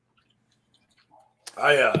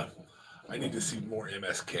 I need to see more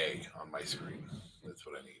MSK on my screen. That's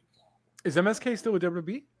what I need. Is MSK still with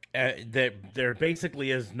WWE? There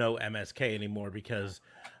basically is no MSK anymore because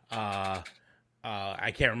I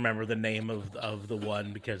can't remember the name of the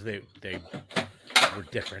one because they were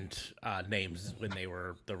different names when they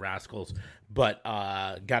were the Rascals, but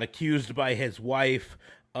got accused by his wife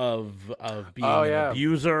of being an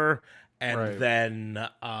abuser, and then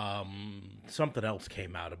something else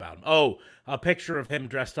came out about him. Oh, a picture of him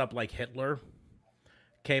dressed up like Hitler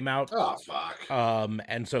came out. Oh fuck!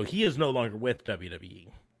 And so he is no longer with WWE.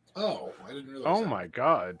 Oh, I didn't realize. Oh my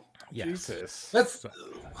god! Yes. Jesus.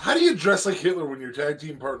 How do you dress like Hitler when your tag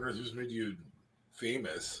team partner who's made you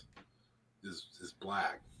famous is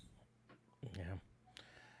black? Yeah,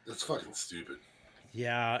 that's fucking stupid.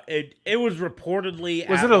 Yeah, it was reportedly.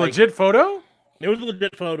 Was it a legit photo? It was a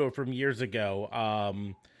legit photo from years ago.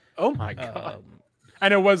 Oh my god!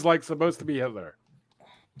 And it was like supposed to be Hitler.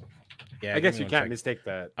 Yeah, I guess you can't mistake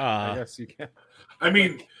that. I guess you can. I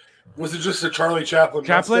mean, was it just a Charlie Chaplin?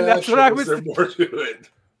 That's what I was. Was there more to it?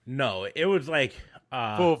 No, it was like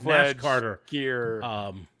full-fledged Nash Carter gear,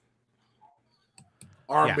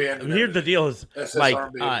 armband. Yeah. Here's the deal: is SS like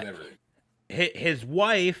and everything. His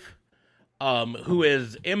wife, who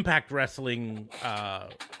is Impact Wrestling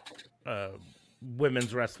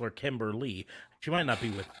women's wrestler Kimber Lee. She might not be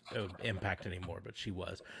with Impact anymore, but she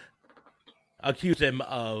was. Accused him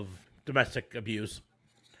of domestic abuse.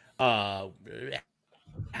 Had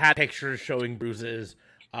pictures showing bruises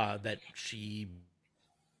that she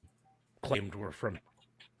claimed were from.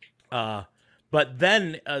 But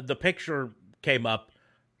then the picture came up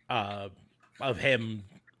of him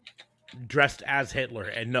dressed as Hitler,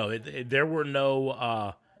 and no, there were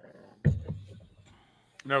no.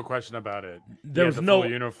 No question about it. There was no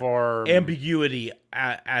uniform ambiguity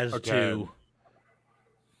as to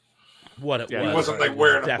what it was. He wasn't like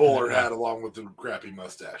wearing a bowler hat along with the crappy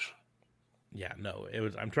mustache. Yeah, no, it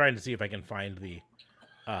was. I'm trying to see if I can find the.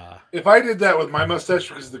 If I did that with my mustache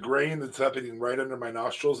because of the grain that's happening right under my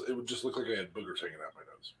nostrils, it would just look like I had boogers hanging out my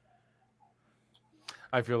nose.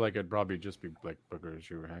 I feel like it'd probably just be like boogers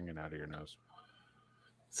you were hanging out of your nose.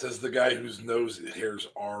 Says the guy whose nose hairs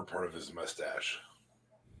are part of his mustache.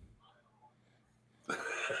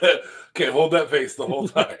 Okay, hold that face the whole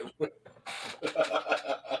time.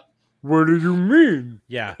 What do you mean?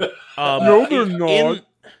 Yeah. No, they're not.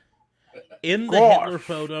 In the Hitler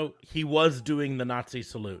photo, he was doing the Nazi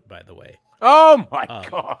salute, by the way. Oh my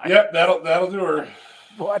god. Yep, that'll do her.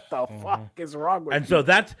 What the fuck is wrong with you? And so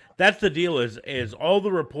that's the deal is all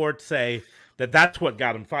the reports say that's what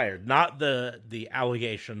got him fired, not the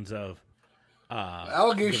allegations of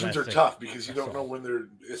allegations are tough because you don't know when they're,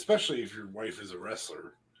 especially if your wife is a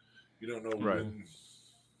wrestler, you don't know when,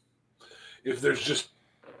 if there's just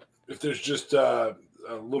a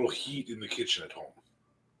little heat in the kitchen at home.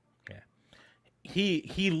 Yeah.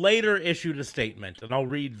 He later issued a statement, and I'll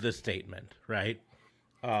read the statement, right?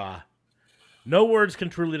 No words can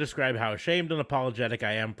truly describe how ashamed and apologetic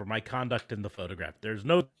I am for my conduct in the photograph. There's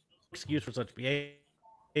no excuse for such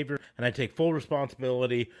behavior, and I take full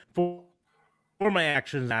responsibility for my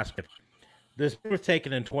actions. This was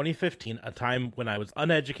taken in 2015, a time when I was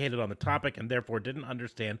uneducated on the topic and therefore didn't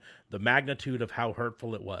understand the magnitude of how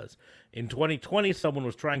hurtful it was. In 2020, someone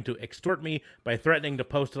was trying to extort me by threatening to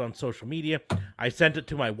post it on social media. I sent it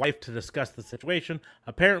to my wife to discuss the situation.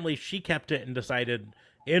 Apparently, she kept it and decided,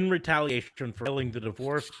 in retaliation for filing the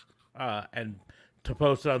divorce, and to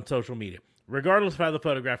post it on social media. Regardless of how the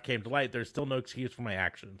photograph came to light, there's still no excuse for my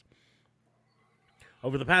actions.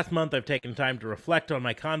 Over the past month, I've taken time to reflect on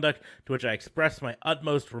my conduct, to which I express my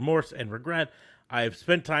utmost remorse and regret. I've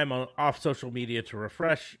spent time off social media to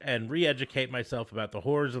refresh and re-educate myself about the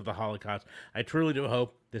horrors of the Holocaust. I truly do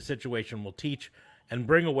hope this situation will teach and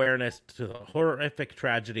bring awareness to the horrific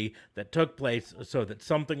tragedy that took place so that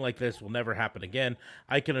something like this will never happen again.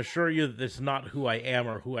 I can assure you that this is not who I am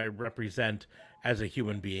or who I represent as a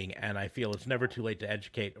human being, and I feel it's never too late to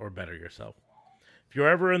educate or better yourself. If you're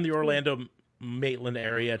ever in the Orlando Maitland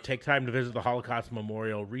area, take time to visit the Holocaust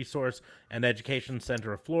Memorial Resource and Education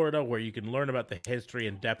Center of Florida, where you can learn about the history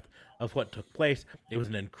and depth of what took place. It was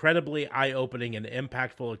an incredibly eye-opening and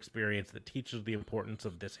impactful experience that teaches the importance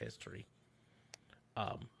of this history.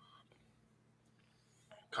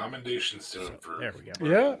 Commendations to him for. There we go.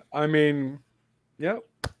 Yeah, I mean, yep.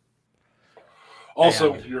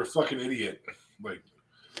 Also, you're a fucking idiot. Like,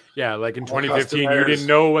 Yeah, like in Holocaust 2015, you deniers. didn't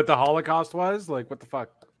know what the Holocaust was? Like, what the fuck?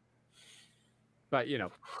 But, you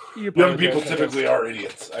know. You young probably people did. typically are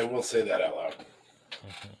idiots. I will say that out loud.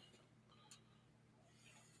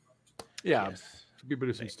 Yeah, Yes. people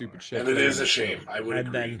do some stupid shit. And it is a shame. I would And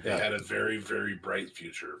agree. then- They had a very, very bright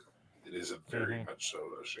future. It is a very much so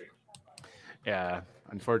a shame. Yeah,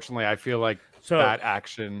 unfortunately, I feel like So- that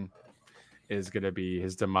action is going to be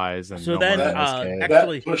his demise. And So no then, one in this game.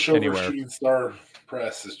 actually- That pushover anywhere. shooting star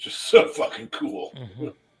press is just so fucking cool.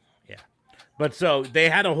 Yeah. But so they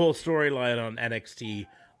had a whole storyline on NXT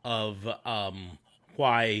of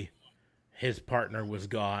why his partner was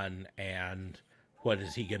gone and what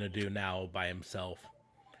is he going to do now by himself.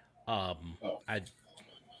 I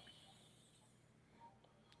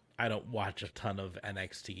don't watch a ton of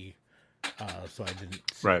NXT, so I didn't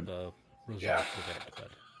see Right. the results Yeah. of it. But,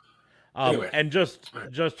 Anyway. and just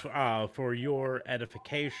for your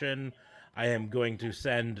edification, I am going to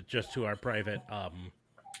send just to our private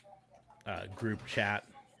group chat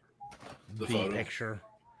The the photo. picture.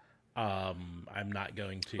 I'm not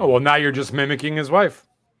going to. Oh, well, now you're just mimicking his wife.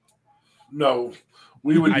 No,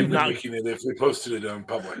 we would be I'm not- mimicking it if we posted it on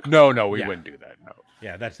public. No, we Yeah. wouldn't do that. No.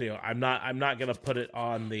 Yeah, that's the. I'm not gonna put it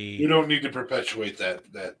on You the. don't need to perpetuate that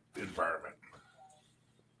environment.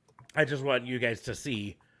 I just want you guys to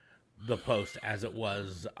see the post as it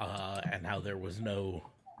was, and how there was no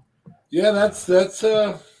Yeah, that's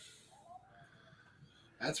no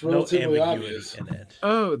relatively ambiguity obvious. in it.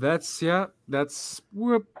 Oh, that's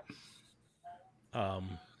whoop.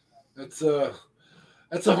 That's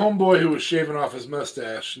a homeboy who was shaving off his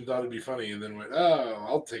mustache and thought it'd be funny, and then went, "Oh,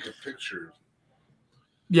 I'll take a picture."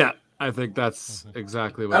 Yeah, I think that's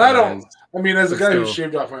exactly what. And I it don't. is. I mean, as a But guy who still.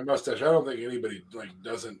 shaved off my mustache, I don't think anybody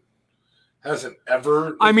hasn't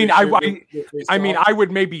ever. I mean, if they shaved their face I mean, off. I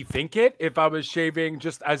would maybe think it if I was shaving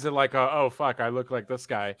just as in like oh fuck, I look like this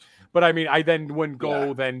guy. But I mean, I then wouldn't go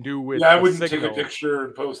Yeah. then do with I the wouldn't signal, take a picture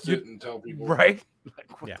and post it and tell people. right?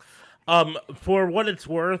 Like, what Yeah. the For what it's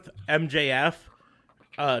worth, MJF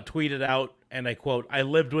tweeted out, and I quote, "I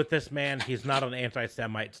lived with this man. He's not an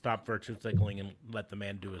anti-Semite. Stop virtue signaling and let the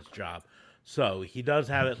man do his job." So he does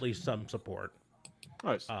have at least some support.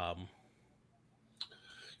 Nice.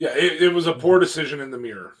 Yeah, it was a poor decision in the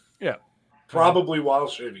mirror. Yeah. Probably while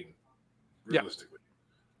shaving. Yeah. Realistically.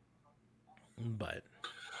 But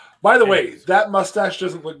By the way, that mustache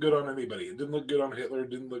doesn't look good on anybody. It didn't look good on Hitler. It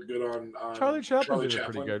didn't look good on Charlie Chaplin did it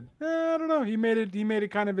pretty good. I don't know. He made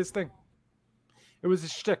it kind of his thing. It was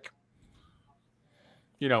his shtick.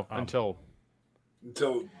 You know, until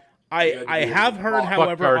Until I have heard, Buck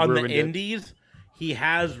however, Card on the ruined it. Indies, he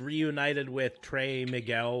has reunited with Trey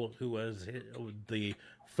Miguel, who was the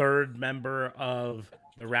third member of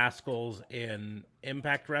the Rascals in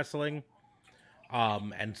Impact Wrestling.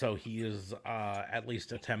 And so he is at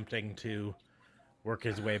least attempting to work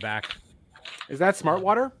his way back. is that Smart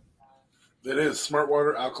Water? it is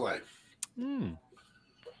Smartwater Alkali.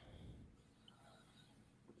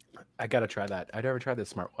 I gotta try that. I'd never tried this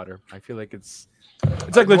Smart Water. I feel like it's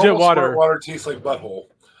like legit Normal water. Smart water tastes like butthole,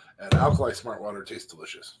 and Alkali Smart Water tastes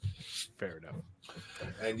delicious. Fair enough.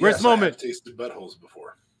 And Where's yes, Moment? I have tasted buttholes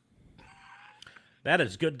before. That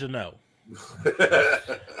is good to know.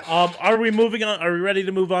 Are we moving on? Are we ready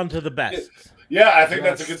to move on to the best? Yeah, I think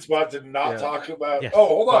that's a Yes. good spot to not Yeah. talk about. Yes. Oh,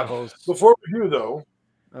 hold on. Buttholes. Before we do, though,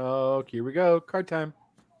 Oh, here we go. Card time.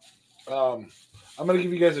 I'm going to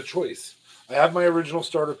give you guys a choice. I have my original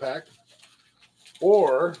starter pack.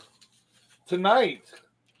 Or tonight,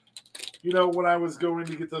 when I was going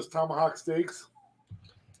to get those tomahawk steaks,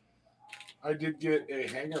 I did get a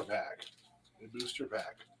hanger pack, a booster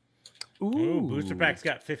pack. Ooh, booster pack's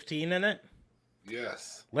got 15 in it?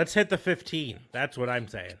 Yes. Let's hit the 15. That's what I'm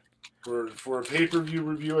saying. For a pay-per-view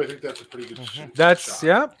review, I think that's a pretty good shot.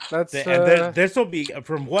 That's And this will be,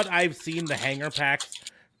 from what I've seen, the hanger packs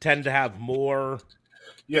tend to have more.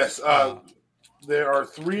 Yes, there are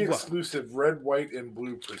 3 exclusive red, white, and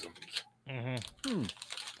blue prisms.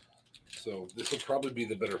 So this will probably be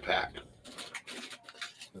the better pack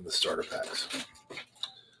than the starter packs.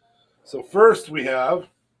 So first we have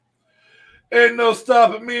Ain't No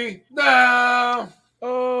Stopping Me Now.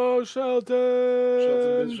 Oh,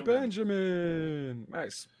 Shelton Benjamin. Benjamin.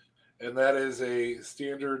 Nice. And that is a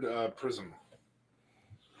standard prism.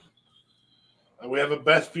 And we have a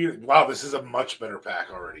Beth Phoenix. Wow, this is a much better pack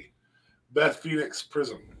already. Beth Phoenix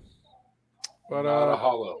prism. But Not a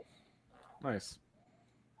hollow. Nice.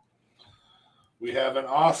 We have an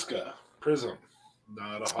Oscar prism.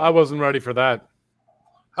 Not a hollow. I wasn't ready for that.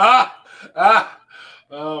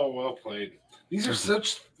 Oh, well played. These are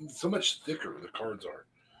so much thicker, the cards are.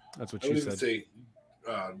 That's what I she would even said. say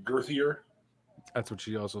girthier. That's what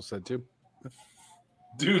she also said too.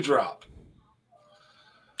 Dewdrop.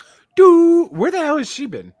 Dude, where the hell has she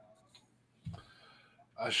been?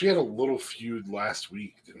 She had a little feud last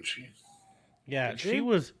week, didn't she? Yeah,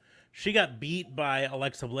 Did she got beat by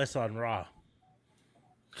Alexa Bliss on Raw.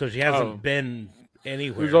 So she hasn't been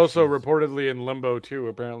anywhere. Who's also reportedly in limbo too,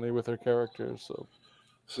 apparently, with her character.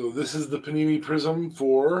 So this is the Panini Prism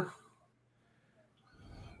for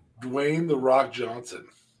Dwayne "The Rock" Johnson.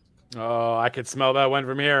 Oh, I could smell that one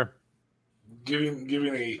from here. Giving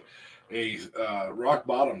a rock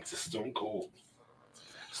bottom to Stone Cold.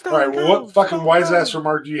 All right, well, what fucking wise ass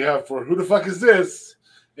remark do you have for who the fuck is this?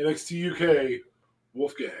 NXT UK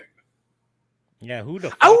Wolfgang. Yeah, who the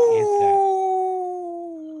fuck is that?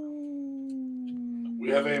 We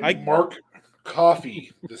have a Mark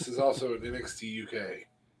Coffey. This is also an NXT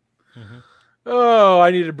UK. Oh, I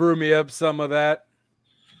need to brew me up some of that.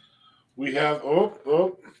 We have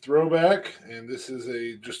throwback, and this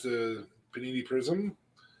is just a Panini Prism.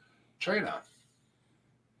 China.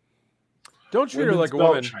 Don't treat her Women's like a belt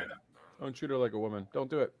woman. China. Don't treat her like a woman. Don't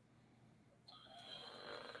do it.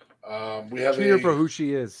 We have Treat her for who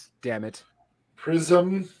she is. Damn it.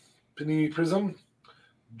 Prism, Panini Prism,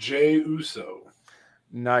 Jey Uso.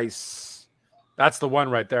 Nice. That's the one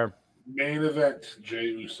right there. Main event, Jey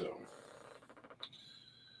Uso.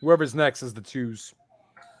 Whoever's next is the twos.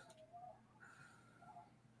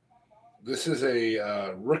 This is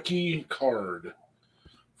a rookie card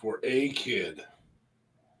for A Kid.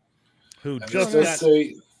 Who And just this got, does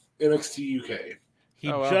say NXT UK.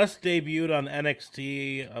 he Oh, wow. just debuted on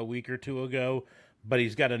NXT a week or two ago, but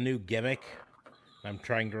he's got a new gimmick. I'm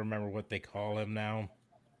trying to remember what they call him now.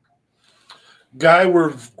 Guy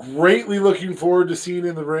we're greatly looking forward to seeing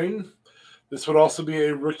in the ring. This would also be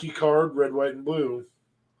a rookie card, red, white, and blue.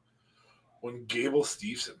 One Gable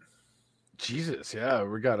Steveson. Jesus, yeah,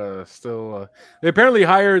 we gotta still. They apparently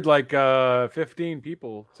hired like 15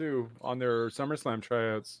 people too on their SummerSlam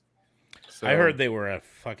tryouts. So, I heard they were a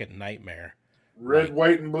fucking nightmare. Red,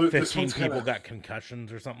 white, and blue. This 15 one's people kinda, got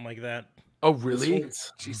concussions or something like that. Oh, this really?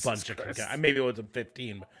 one's Jesus Bunch of Christ. concussions. Maybe it wasn't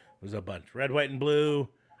 15, but it was a bunch. Red, white, and blue.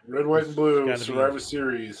 Red, white, and blue. Gotta be- Survivor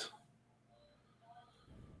Series.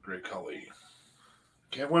 Great Khali.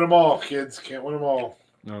 Can't win them all, kids. Can't win them all.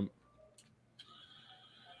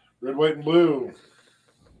 Red, white, and blue.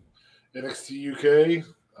 NXT UK.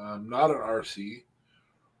 Not an RC.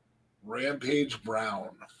 Rampage Brown.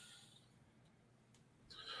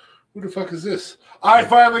 Who the fuck is this? I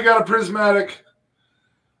finally got a prismatic.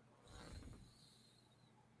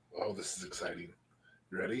 Oh, this is exciting.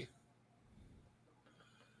 You ready?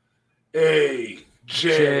 AJ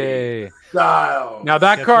Jay. Styles. Now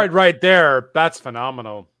that Guess card what? right there, that's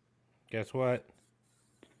phenomenal. Guess what?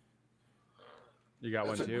 You got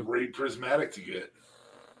That's one a too. great prismatic to get.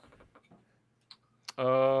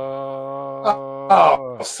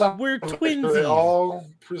 Some We're are they twinsies. all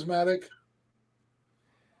prismatic.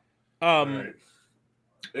 All right.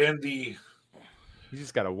 And the You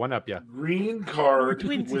just got a one up, yeah. green card We're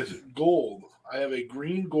twinsies. with gold. I have a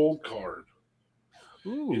green gold card.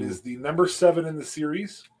 Ooh. It is the number 7 in the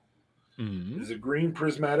series. It Mhm. is a green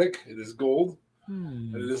prismatic. It is gold.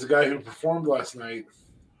 And it is a guy who performed last night,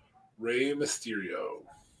 Rey Mysterio.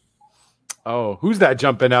 Oh, who's that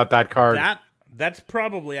jumping out that card? That's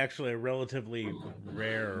probably actually a relatively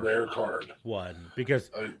rare Rare card. one because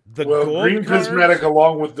Uh, the well, gold green cards, prismatic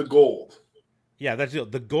along with the gold. Yeah, that's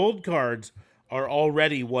the gold cards are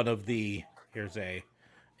already one of the. Here's a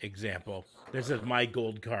example. This is my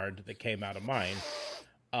gold card that came out of mine.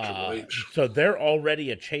 Triple H. So they're already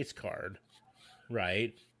a chase card,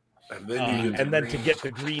 right? And then you get and then to get the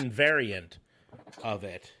green variant of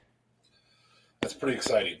it. That's pretty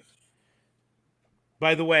exciting.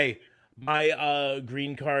 By the way, my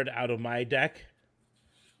green card out of my deck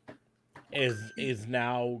is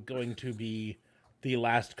now going to be the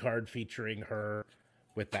last card featuring her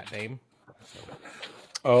with that name.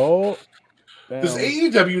 Oh. Does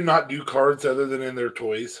AEW not do cards other than in their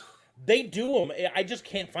toys? They do them. I just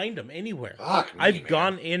can't find them anywhere. Fuck me, I've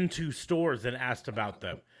gone into stores and asked about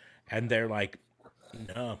them, and they're like,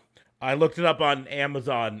 no. I looked it up on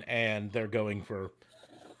Amazon, and they're going for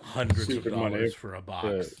hundreds Stupid of dollars money. for a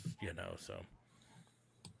box, so.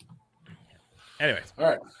 Anyways. All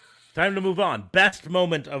right. Time to move on. Best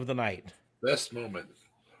moment of the night. Best moment.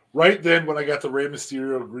 Right then when I got the Rey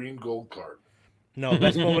Mysterio green gold card. No,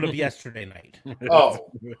 best moment of yesterday night.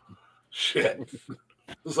 Oh, shit.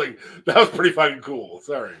 It was like, that was pretty fucking cool.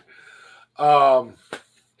 Sorry.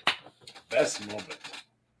 Best moment.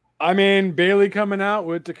 I mean, Bailey coming out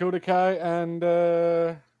with Dakota Kai and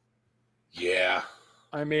Yeah.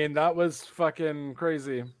 I mean, that was fucking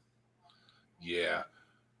crazy. Yeah.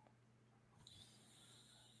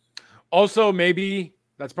 Also, maybe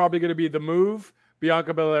that's probably going to be the move.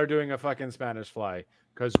 Bianca Belair doing a fucking Spanish fly.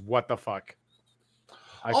 Because what the fuck?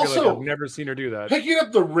 I feel Also, like I've never seen her do that. Picking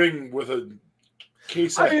up the ring with a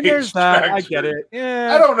case I mean, there's that. I get it.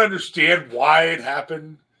 Yeah. I don't understand why it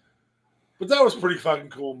happened, but that was a pretty fucking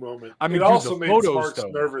cool moment. I mean, it dude, also the made photos, Sparks though.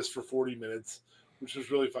 nervous for 40 minutes, which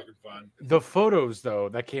was really fucking fun. The photos, though,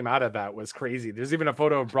 that came out of that was crazy. There's even a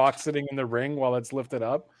photo of Brock sitting in the ring while it's lifted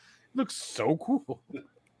up. It looks so cool.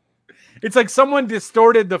 It's like someone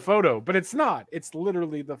distorted the photo, but it's not. It's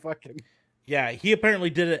literally the fucking... Yeah, he apparently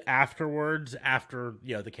did it afterwards, after,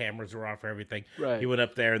 the cameras were off for everything. Right. He went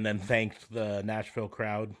up there and then thanked the Nashville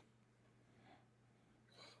crowd.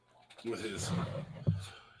 With his...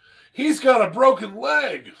 He's got a broken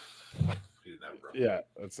leg! He didn't have a broken Yeah,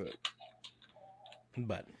 that's it.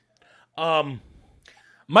 But,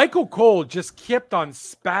 Michael Cole just kept on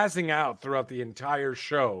spazzing out throughout the entire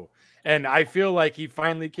show. And I feel like he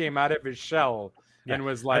finally came out of his shell and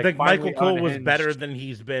was like, I think Michael Cole was unhinged. better than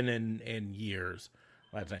he's been in years.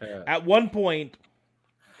 Let's say. Yeah. At one point,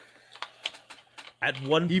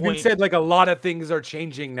 He even said like a lot of things are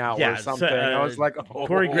changing now Yeah, or so, something. I was like, oh.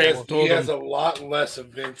 Corey Graves He has a lot less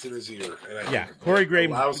events in his ear. And I think Corey that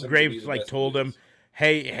allows Graves, him to be the like best told he him, is.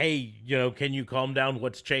 hey, can you calm down?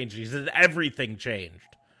 What's changed? He says everything changed.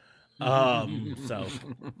 So,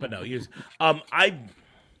 but no, he was.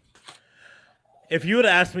 If you had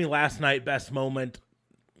asked me last night, best moment,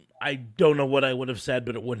 I don't know what I would have said,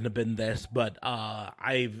 but it wouldn't have been this. But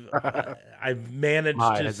I've managed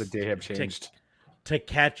My, has the day have changed? to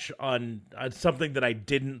catch on something that I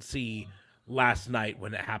didn't see last night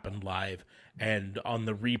when it happened live, and on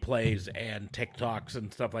the replays and TikToks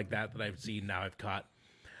and stuff like that I've seen now. I've caught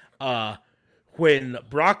when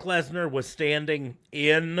Brock Lesnar was standing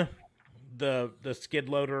in the skid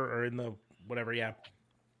loader or in the whatever,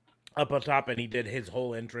 up on top, and he did his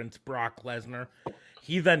whole entrance, Brock Lesnar.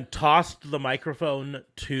 He then tossed the microphone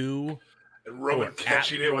to And Roman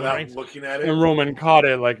catching it Roman without Reigns. looking at it. And Roman caught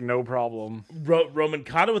it like no problem. Roman,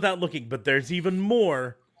 caught it without looking, but there's even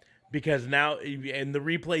more, because now in the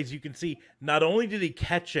replays you can see not only did he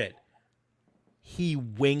catch it, he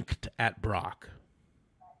winked at Brock.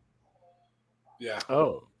 Yeah.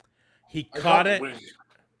 Oh. He I caught the it, wing.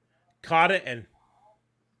 and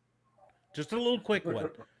just a little quick one.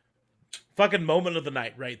 Fucking moment of the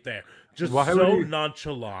night right there. Just Why so would he-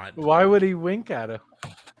 nonchalant. Why would he wink at him?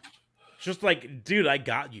 Just like, dude, I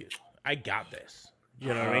got you. I got this.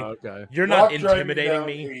 You know what I mean? Okay. You're not Brock driving intimidating down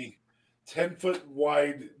me. A 10-foot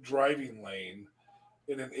wide driving lane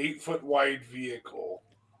in an 8-foot wide vehicle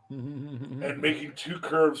and making 2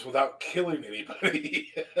 curves without killing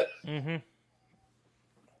anybody. Mm-hmm.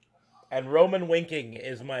 And Roman winking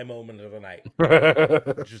is my moment of the night.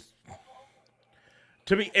 Just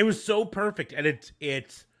to me, it was so perfect, and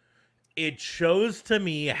it shows to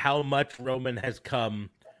me how much Roman has come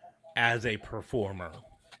as a performer.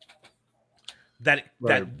 That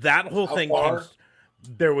whole How thing far? comes.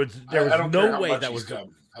 There was I don't care no how way much that he's was.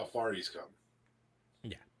 come, how far he's come.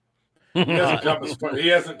 Yeah. He hasn't come as far. He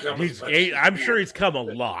hasn't come as much. I'm sure he's come a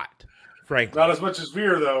lot, frankly. Not as much as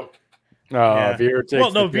Veer, though. Yeah. Veer takes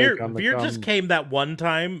Well, no, the cake Veer on the just cum. came that one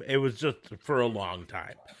time. It was just for a long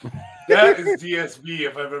time. That is DSB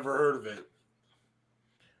if I've ever heard of it.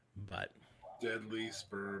 But Deadly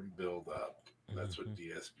sperm buildup. That's what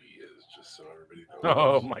DSP is, just so everybody knows.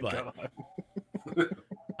 Oh my god.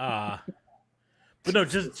 But no,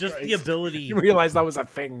 just the ability. You realize that was a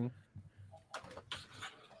thing.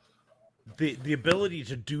 The ability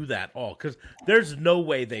to do that all, because there's no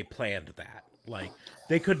way they planned that. Like,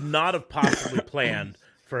 they could not have possibly planned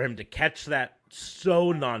for him to catch that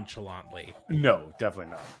so nonchalantly. No,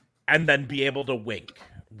 definitely not. And then be able to wink,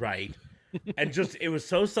 right? And just, it was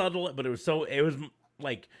so subtle, but it was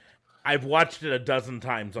like, I've watched it a dozen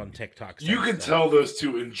times on TikTok. You can tell those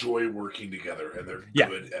two enjoy working together, and they're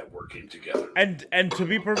good at working together. And to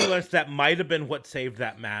be perfectly honest, that might have been what saved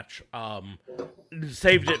that match.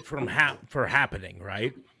 Saved it from happening,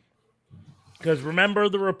 right? Because remember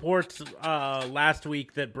the reports last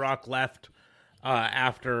week that Brock left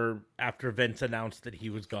after Vince announced that he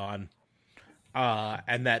was gone,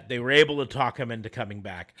 and that they were able to talk him into coming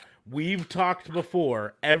back. We've talked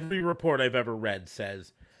before. Every report I've ever read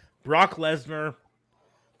says Brock Lesnar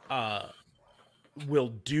will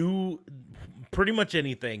do pretty much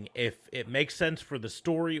anything if it makes sense for the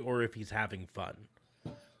story or if he's having fun,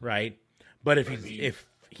 right? But if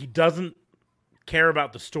he doesn't care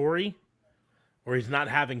about the story or he's not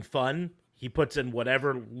having fun, he puts in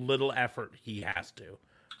whatever little effort he has to,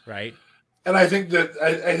 right? And I think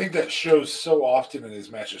that shows so often in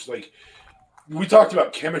his matches. Like, we talked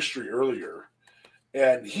about chemistry earlier,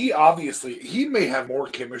 and he may have more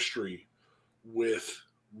chemistry with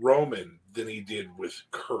Roman than he did with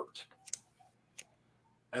Kurt.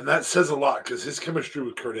 And that says a lot because his chemistry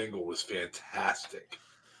with Kurt Angle was fantastic.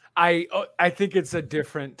 I think it's a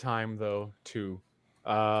different time though too.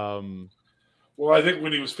 Well, I think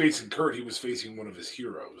when he was facing Kurt, he was facing one of his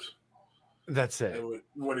heroes. That's it. And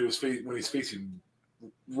when he's facing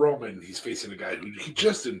Roman, he's facing a guy who he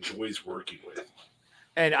just enjoys working with.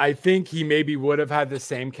 And I think he maybe would have had the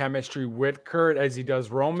same chemistry with Kurt as he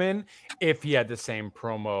does Roman if he had the same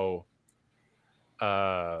promo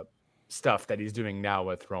stuff that he's doing now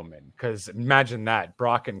with Roman. Because imagine that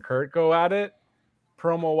Brock and Kurt go at it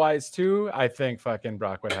promo wise too. I think fucking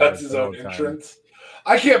Brock would have his own entrance.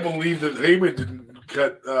 I can't believe that Heyman didn't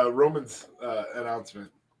cut Roman's announcement.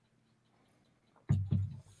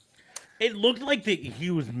 It looked like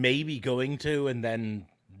he was maybe going to, and then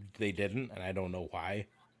they didn't, and I don't know why.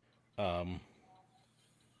 But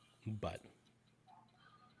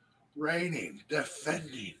reigning,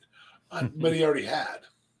 defending, but he already had.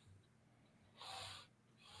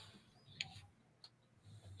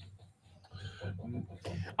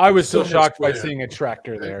 I was still shocked by seeing a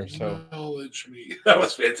tractor there. So acknowledge me. That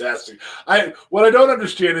was fantastic. What I don't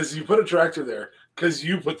understand is you put a tractor there because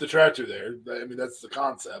you put the tractor there. I mean, that's the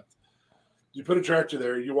concept. You put a tractor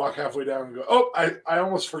there, you walk halfway down and go, oh, I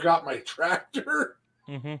almost forgot my tractor.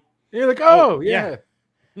 Mm-hmm. You're like, oh, yeah.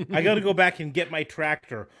 I got to go back and get my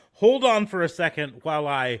tractor. Hold on for a second while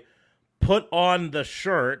I put on the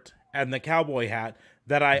shirt and the cowboy hat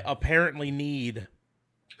that I apparently need.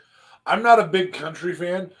 I'm not a big country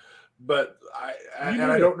fan, but I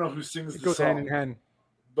don't know who sings the song. Hand in hand.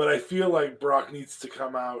 But I feel like Brock needs to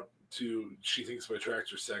come out to "She Thinks My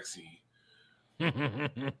Tractor's Sexy"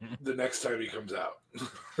 the next time he comes out.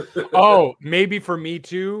 Oh, maybe for me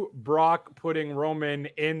too. Brock putting Roman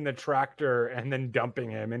in the tractor and then dumping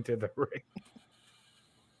him into the ring.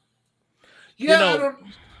 Yeah,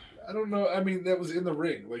 I don't know. I mean, that was in the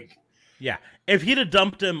ring. Like, yeah, if he'd have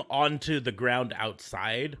dumped him onto the ground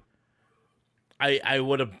outside, I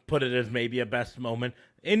would have put it as maybe a best moment.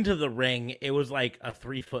 Into the ring, it was like a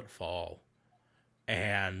 3-foot fall,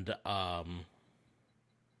 and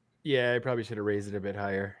yeah, I probably should have raised it a bit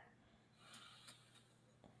higher.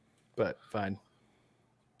 But fine.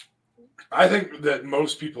 I think that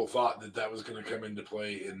most people thought that was going to come into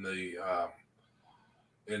play in the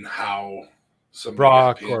in how somebody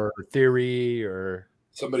Brock or Theory or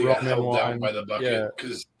somebody got held down by the bucket.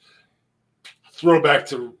 Because throwback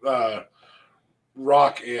to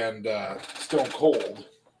Rock and Stone Cold.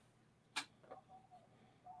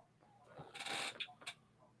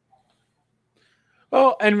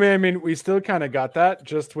 Well, and I mean, we still kind of got that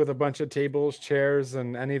just with a bunch of tables, chairs,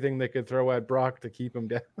 and anything they could throw at Brock to keep him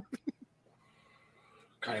down.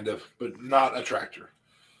 Kind of, but not a tractor.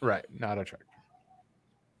 Right, not a tractor.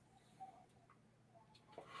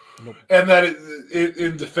 Nope. And that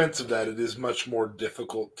in defense of that, it is much more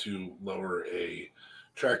difficult to lower a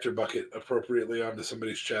tractor bucket appropriately onto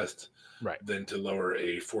somebody's chest than to lower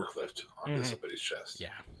a forklift onto somebody's chest. Yeah.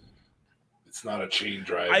 It's not a chain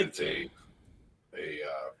drive, it's a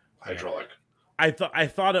hydraulic. I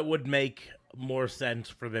thought it would make more sense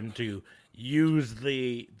for them to use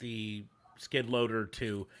the skid loader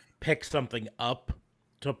to pick something up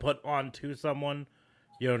to put onto someone.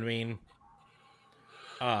 You know what I mean?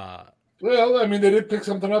 Well, I mean, they did pick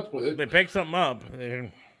something up with it. They picked something up.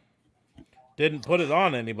 They didn't put it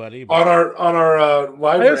on anybody. On our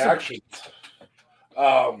live I also- reactions,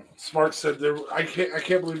 Smart said I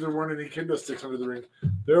can't believe there weren't any kendo sticks under the ring.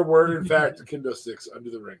 There were, in fact, kendo sticks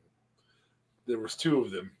under the ring. There was 2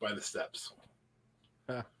 of them by the steps.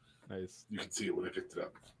 Nice. You can see it when I picked it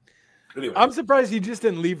up. Anyway, I'm surprised he just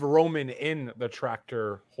didn't leave Roman in the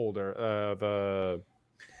tractor holder,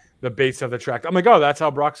 the base of the tractor. I'm like, oh, that's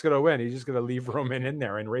how Brock's gonna win. He's just gonna leave Roman in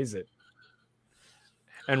there and raise it.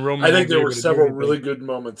 And Roman, I think there won't were be able to do several anything. really good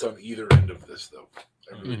moments on either end of this, though.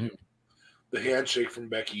 I really Mm-hmm. do. The handshake from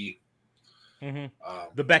Becky.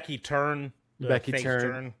 The Becky turn. The Becky face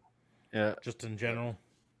turn. Yeah. Just in general.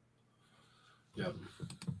 Yep.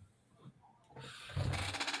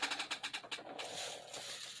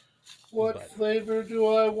 What flavor do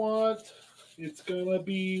I want? It's gonna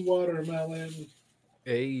be watermelon.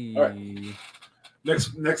 Hey. All right.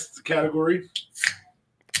 Next category.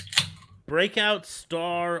 Breakout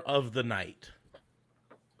star of the night.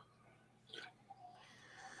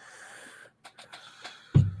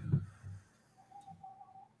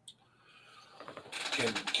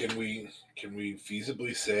 Can we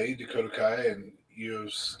feasibly say Dakota Kai and Io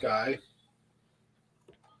Sky?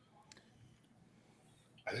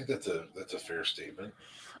 I think that's a fair statement.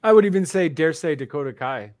 I would even dare say Dakota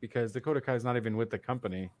Kai, because Dakota Kai is not even with the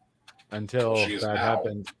company until She is that now.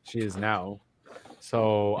 happened. She is now.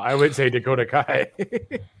 So I would say Dakota Kai.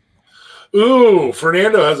 Ooh,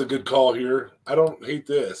 Fernando has a good call here. I don't hate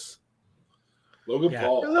this. Logan Yeah.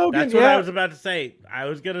 Paul. Logan, That's what yeah. I was about to say. I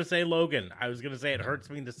was going to say Logan. I was going to say it hurts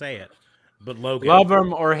me to say it. But Logan. Love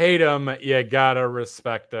him or hate him, you gotta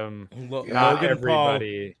respect him. Lo- Yeah, Not Logan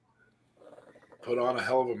everybody. Put on a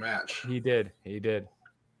hell of a match. He did. He did. Paul.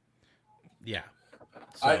 Yeah.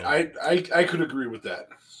 So, I could agree with that.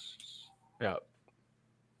 Yeah.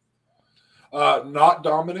 Not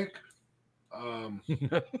Dominic.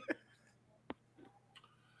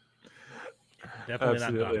 definitely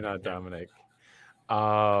Absolutely not not Dominic.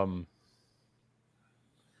 Dominic.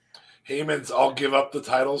 Heyman's I'll give up the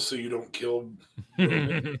titles so you don't kill.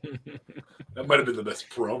 That might have been the best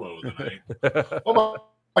promo of the night. Oh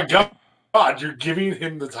my God, you're giving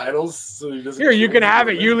him the titles so he doesn't. Here, you kill can have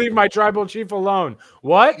it. Roman? You leave my tribal chief alone.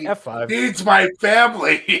 What? He F5. needs my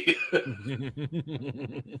family.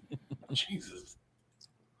 Jesus.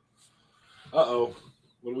 Uh-oh.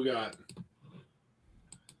 What do we got?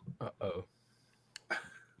 Uh-oh.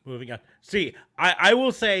 Moving on. See, I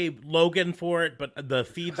will say Logan for it, but the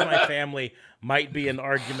feeds my family might be an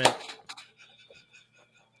argument.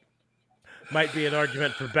 Might be an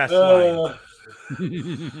argument for best line.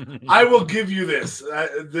 I will give you this.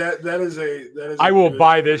 That is a. I will good-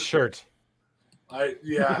 buy this shirt.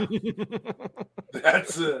 Yeah.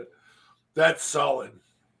 That's solid.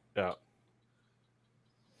 Yeah.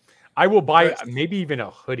 I will buy That's- maybe even a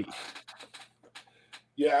hoodie.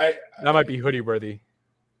 Yeah, That might be hoodie worthy.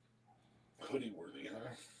 hoodie worthy,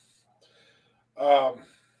 huh?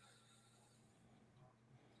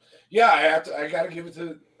 Yeah, I gotta give it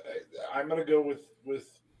to. I'm gonna go with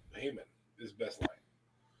Heyman. His best line.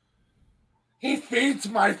 He feeds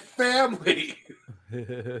my family.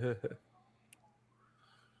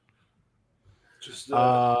 Just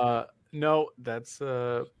No, that's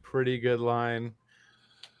a pretty good line.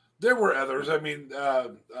 there were others. I mean, I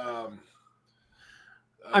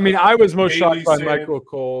was most Bailey shocked by saying- Michael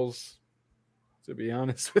Cole's, to be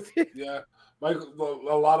honest with you. Yeah, Michael.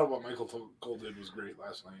 A lot of what Michael Cole did was great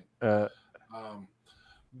last night.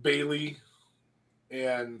 Bailey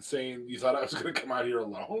and saying, "You thought I was going to come out here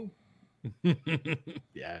alone?"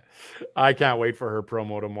 Yeah, I can't wait for her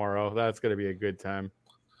promo tomorrow. That's going to be a good time.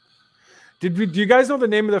 Do you guys know the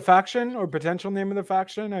name of the faction or potential name of the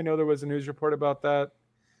faction? I know there was a news report about that,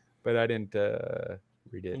 but I didn't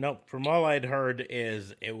read it. Nope. From all I'd heard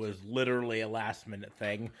is it was literally a last minute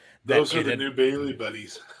thing. that Those are it the had- new Bailey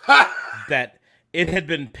buddies. That it had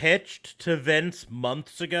been pitched to Vince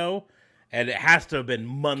months ago, and it has to have been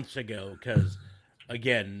months ago because,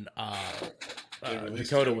 again, They released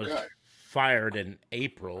Dakota Joe was Guy. fired in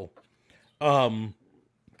April.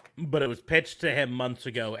 But it was pitched to him months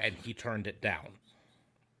ago, and he turned it down.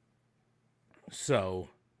 So,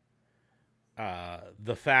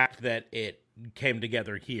 the fact that it came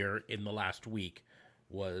together here in the last week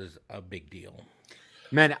was a big deal.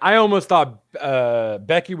 Man, I almost thought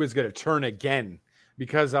Becky was going to turn again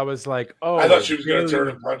because I was like, oh, I thought she was going to Bayley-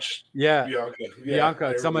 turn and punch Yeah, Bianca.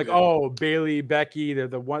 Bianca. So I'm like, really did. oh, Bailey, Becky,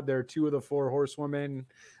 they're 2 of the 4 horsewomen.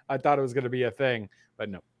 I thought it was going to be a thing, but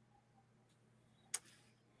no.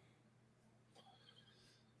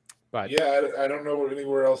 But Yeah, I don't know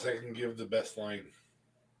anywhere else I can give the best line.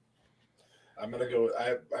 I'm gonna go.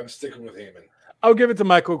 I'm sticking with Heyman. I'll give it to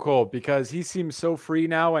Michael Cole because he seems so free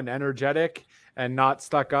now and energetic and not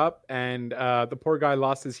stuck up. And the poor guy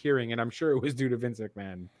lost his hearing, and I'm sure it was due to Vince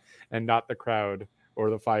McMahon and not the crowd or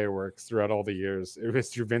the fireworks throughout all the years. It was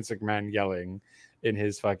through Vince McMahon yelling in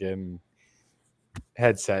his fucking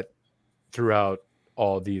headset throughout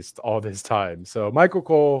all this time. So Michael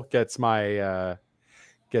Cole gets my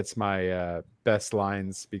best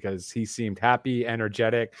lines because he seemed happy,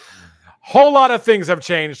 energetic. Whole lot of things have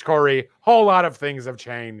changed, Corey. Whole lot of things have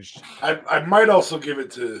changed. I might also give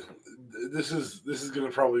it to. This is going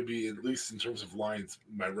to probably be, at least in terms of lines,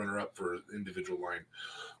 my runner-up for individual line,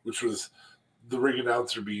 which was the ring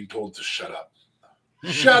announcer being told to shut up.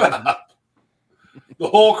 Shut up! The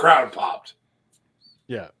whole crowd popped.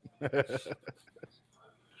 Yeah.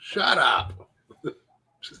 Shut up!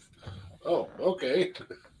 Oh, okay.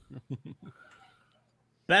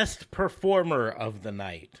 Best performer of the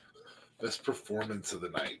night. Best performance of the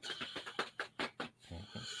night.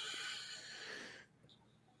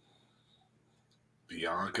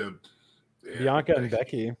 Bianca and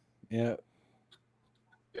Becky. Yeah.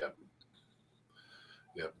 Yep.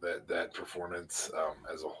 That performance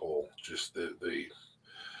as a whole, just the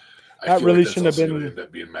I feel really like shouldn't have been. End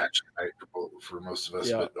up being match night for most of us,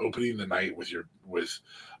 Yeah. But opening the night with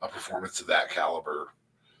a performance of that caliber,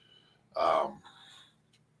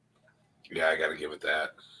 yeah, I got to give it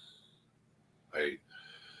that.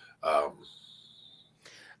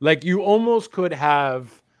 Like you almost could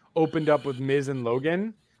have opened up with Miz and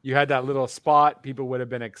Logan. You had that little spot. People would have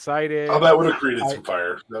been excited. Oh, that would have created some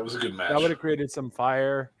fire. That was a good match. That would have created some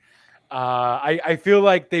fire. I feel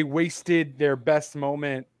like they wasted their best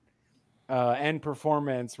moment and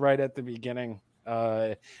performance right at the beginning.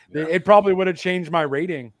 It probably would have changed my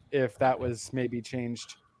rating if that was maybe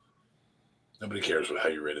changed. Nobody cares how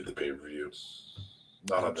you rated the pay-per-view.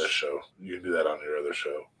 Not on this show. You can do that on your other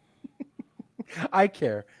show. I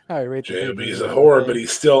care. How I rate the JOB is a whore, but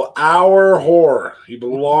he's still our whore. He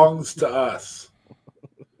belongs to us.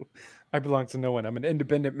 I belong to no one. I'm an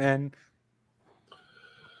independent man.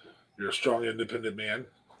 You're a strong, independent man.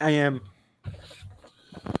 I am.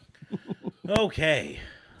 Okay.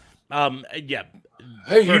 Yeah.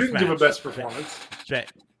 Hey, you didn't give a best performance.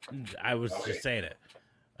 I was just saying it.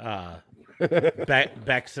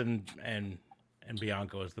 Bex and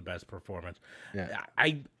Bianca was the best performance. Yeah.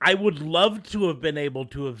 I would love to have been able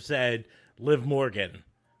to have said Liv Morgan,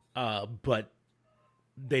 but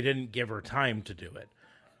they didn't give her time to do it.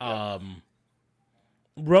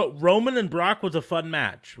 Roman and Brock was a fun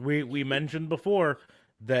match. We mentioned before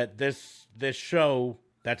that this show,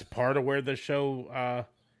 that's part of where the show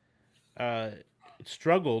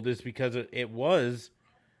struggled, is because it was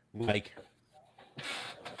like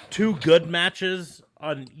two good matches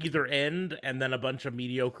on either end and then a bunch of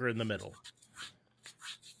mediocre in the middle.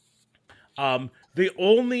 The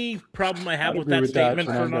only problem I have with that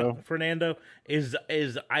statement, Fernando, is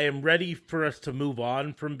I am ready for us to move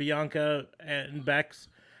on from Bianca and Bex,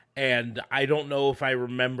 and I don't know if I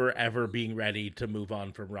remember ever being ready to move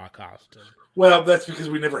on from Rock Austin. Well, that's because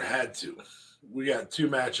we never had to. We got 2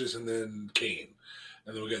 matches and then Kane,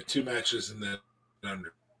 and then we got 2 matches and then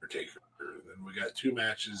Undertaker, and then we got 2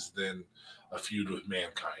 matches, then a feud with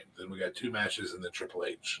Mankind, then we got 2 matches and then Triple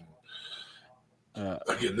H.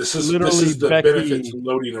 Again, this is the benefit to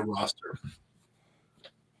loading a roster.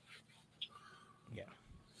 Yeah,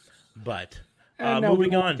 but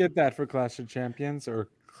moving on, get that for Clash of Champions or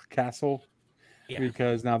Castle,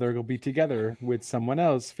 because now they're going to be together with someone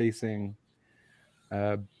else facing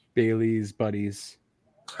Bailey's buddies.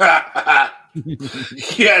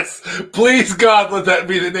 Yes, please God, let that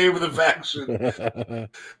be the name of the faction.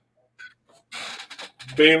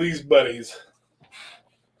 Bailey's buddies.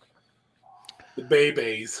 The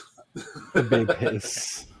Babies. The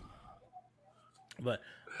Babies. But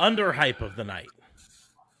underhype of the night.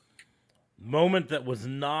 Moment that was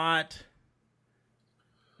not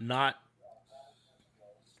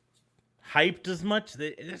hyped as much.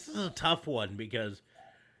 This is a tough one because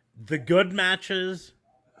the good matches,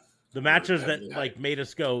 the matches that like made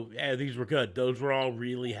us go, yeah, these were good. Those were all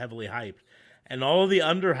really heavily hyped. And all the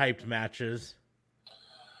underhyped matches.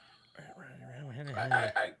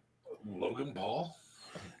 Logan Paul?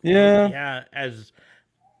 Yeah.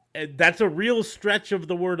 That's a real stretch of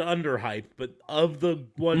the word underhyped, but of the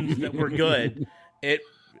ones that were good,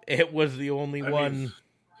 it was the only one.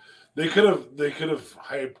 They could have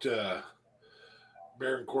hyped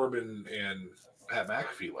Baron Corbin and Pat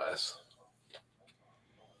McAfee less.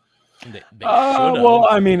 They well,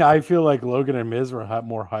 I mean, I feel like Logan and Miz were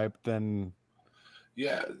more hyped than.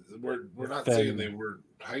 Yeah, we're not saying they were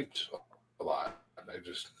hyped a lot.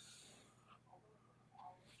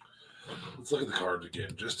 Let's look at the cards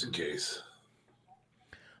again, just in case.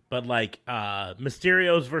 But like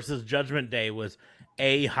Mysterio's versus Judgment Day was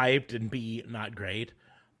A, hyped, and B, not great.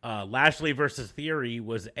 Lashley versus Theory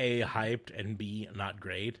was A, hyped, and B, not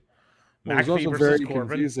great. Well, it was McAfee also versus very Corbin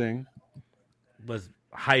confusing. was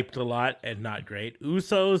hyped a lot and not great.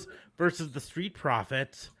 Usos versus the Street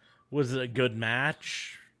Profits was a good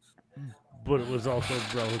match, but it was also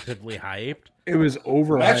relatively hyped. It was The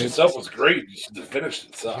overhyped. match itself was great. The finish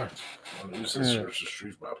it sucked. On Usos versus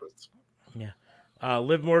Street Profits. Yeah.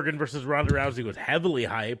 Liv Morgan versus Ronda Rousey was heavily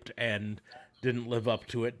hyped and didn't live up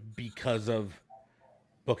to it because of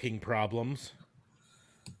booking problems.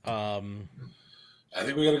 I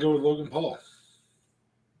think we got to go with Logan Paul.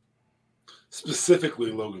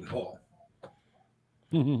 Specifically, Logan Paul.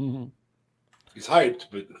 He's hyped,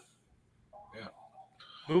 but yeah.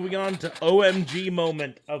 Moving on to OMG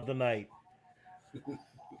moment of the night.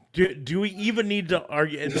 Do we even need to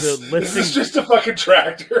argue the This lifting? is just a fucking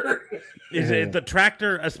tractor. Is it the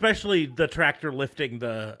tractor, especially the tractor lifting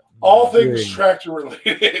the All things Ring. tractor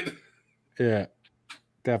related. Yeah,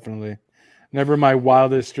 definitely. Never my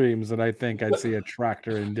wildest dreams that I think I'd see a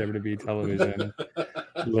tractor in WWE television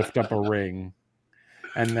lift up a ring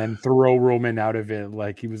and then throw Roman out of it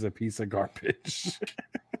like he was a piece of garbage.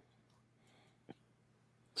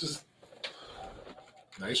 Just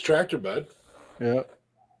nice tractor, bud. Yeah.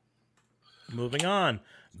 Moving on.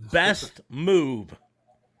 Best move.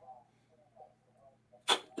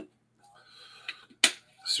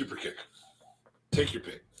 Super kick. Take your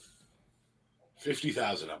pick.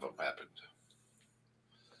 50,000 of them happened.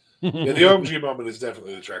 Yeah, the OMG moment is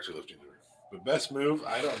definitely the tractor lifting. But best move,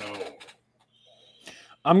 I don't know.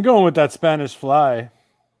 I'm going with that Spanish fly.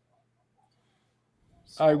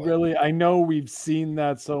 Solid. I know we've seen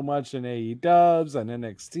that so much in AEW and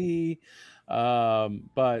NXT,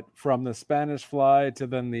 but from the Spanish fly to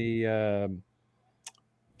then the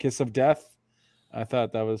kiss of death, I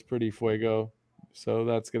thought that was pretty fuego. So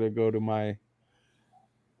that's going to go to my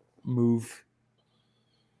move.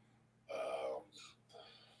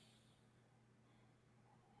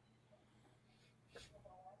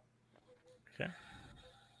 Okay.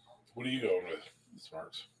 What are you going with,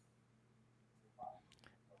 Smarts?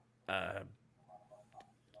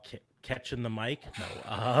 Catching the mic?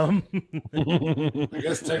 No. I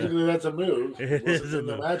guess technically that's a move. It It is wasn't a in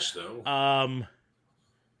the move. match, though.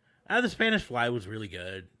 The Spanish fly was really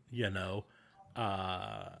good, you know.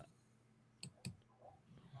 I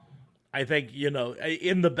think, you know,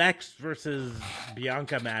 in the Bex versus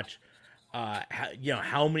Bianca match, you know,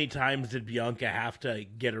 how many times did Bianca have to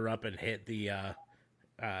get her up and hit the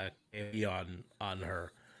on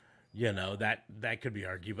her? You know, that could be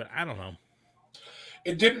argued, but I don't know.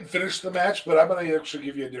 It didn't finish the match, but I'm going to actually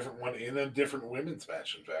give you a different one in a different women's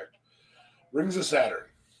match, in fact. Rings of Saturn.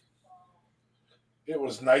 It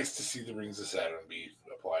was nice to see the Rings of Saturn be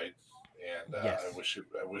applied, and Yes. I wish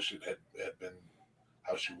it had been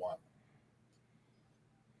how she won.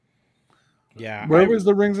 Yeah. Where was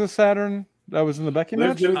the Rings of Saturn? That was in the Becky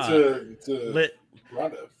Liv match? did it to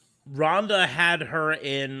Ronda. Ronda had her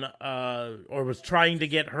in, or was trying to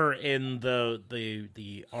get her in the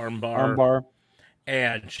armbar, Armbar.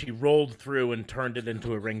 and she rolled through and turned it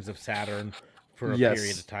into a Rings of Saturn for a Yes.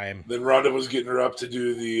 period of time. Then Ronda was getting her up to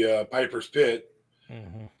do the Piper's Pit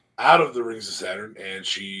Mm-hmm. out of the Rings of Saturn, and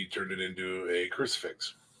she turned it into a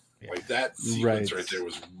crucifix. Yeah. Like that sequence Right. right there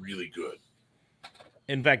was really good.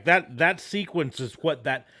 In fact, that sequence is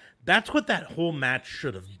that's what that whole match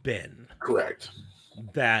should have been. Correct.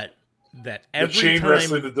 That The every chain time,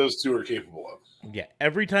 wrestling that those two are capable of. yeah,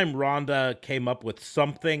 every time Ronda came up with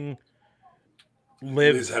something,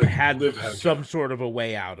 Liv Liv had had a some sort of a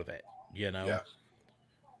way out of it. You know, Yeah.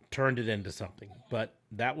 turned it into something. But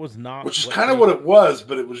that was not, Which is kind of what it was,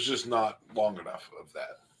 but it was just not long enough of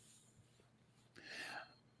that.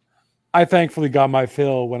 I thankfully got my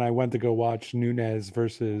fill when I went to go watch Nunes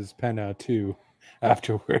versus Penna 2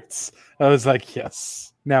 afterwards. I was like,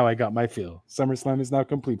 yes, now I got my fill. SummerSlam is now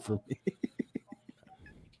complete for me.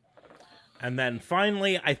 And then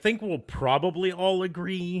finally, I think we'll probably all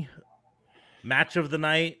agree, match of the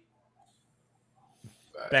night,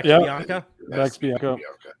 Becky Yep. Bianca. Bex Bianca,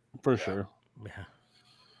 for sure. Yeah. I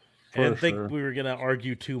For didn't think sure. we were gonna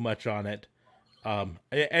argue too much on it.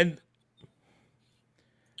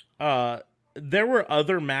 There were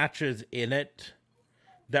other matches in it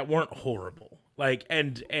that weren't horrible. Like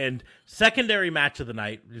and secondary match of the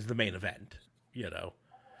night is the main event, you know.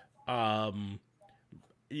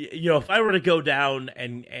 You know, if I were to go down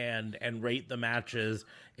and rate the matches,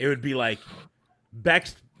 it would be like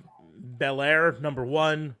Bex Belair number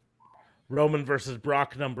 1, Roman versus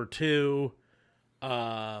Brock number 2,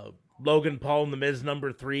 Logan Paul and The Miz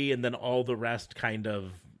number 3, and then all the rest kind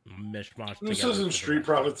of mishmash together. Usos and Street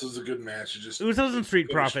Profits was a good match. Usos and Street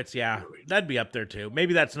Profits, yeah. That'd be up there too.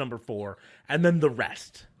 Maybe that's number 4. And then the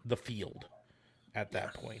rest, the field, at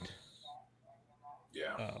that point.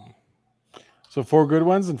 Yeah. So 4 good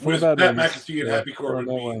ones and 4 With bad Pat ones. McAfee and Happy Corbin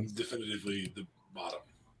being definitively the bottom.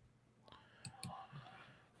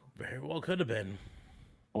 Very well could have been.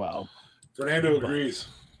 Wow. Fernando agrees.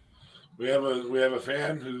 We have a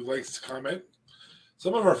fan who likes to comment.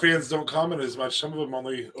 Some of our fans don't comment as much. Some of them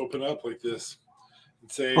only open up like this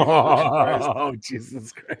and say, "Oh,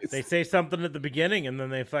 Jesus Christ!" They say something at the beginning and then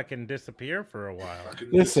they fucking disappear for a while.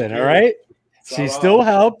 Listen, all right. She still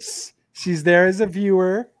helps. She's there as a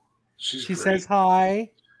viewer. She says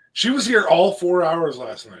hi. She was here all 4 hours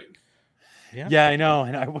last night. Yeah, I know,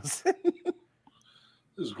 and I was. It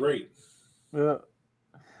was great. Yeah.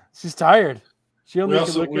 She's tired. We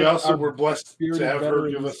also were blessed to have her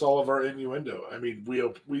give us all of our innuendo. I mean, we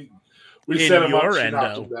set him up, she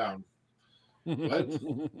knocked him down. What?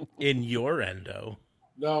 In your endo.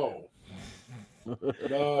 No.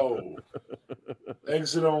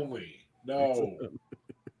 Exit only. No.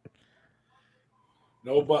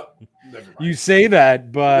 No, but never mind. You say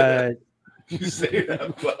that, but you say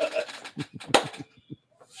that, but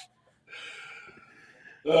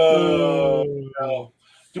no.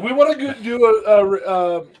 Do we want to do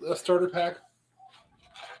a starter pack?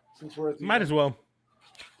 Since we're at the Might as well.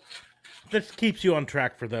 This keeps you on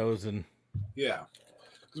track for those, and yeah,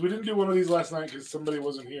 because we didn't do one of these last night because somebody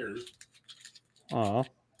wasn't here. Aw.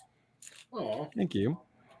 Thank you.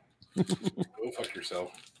 Go fuck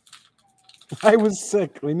yourself. I was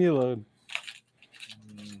sick. Leave me alone.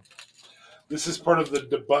 This is part of the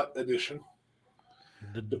debut edition.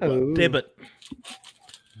 The debut.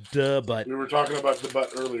 Debut. We were talking about debut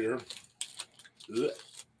earlier. Ugh.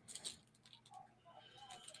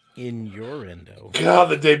 In your endo. God,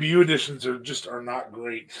 the debut editions are not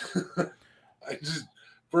great.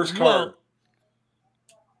 First card. Well,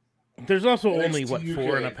 there's also NXT only UK.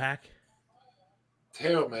 4 in a pack.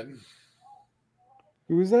 Tailman.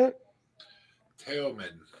 Who was that?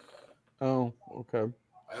 Tailman. Oh, okay.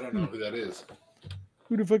 I don't know who that is.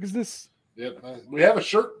 Who the fuck is this? Yep, we have a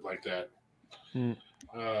shirt like that. Hmm.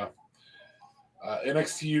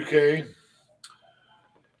 NXT UK.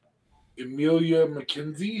 Emilia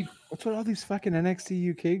McKenzie. What's with all these fucking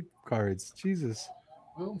NXT UK cards? Jesus.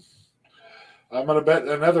 Well, I'm gonna bet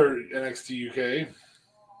another NXT UK.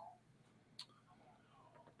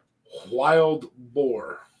 Wild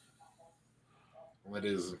Boar. Well, that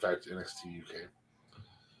is in fact NXT UK.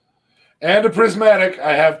 And a prismatic.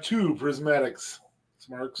 I have 2 prismatics.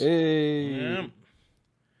 Smarks. Hey. Yeah.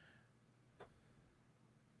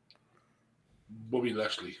 Bobby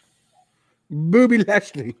Lashley. Booby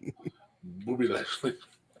Lashley. Bobby Lashley.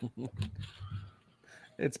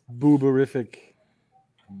 It's booberific.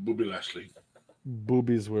 Bobby Lashley.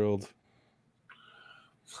 Boobies world.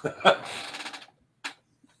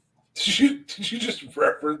 Did you just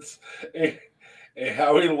reference a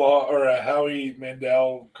Howie Law or a Howie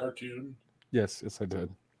Mandel cartoon? Yes, I did.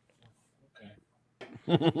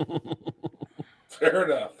 Okay. Fair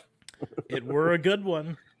enough. It were a good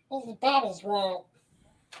one. This is Bobby's World.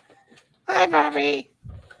 Hi, Bobby.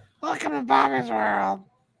 Welcome to Bobby's World.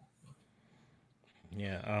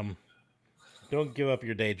 Yeah, don't give up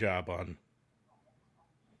your day job on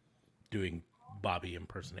doing Bobby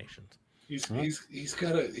impersonations. He's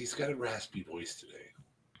got a raspy voice today.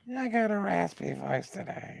 I got a raspy voice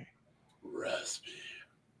today. Raspy.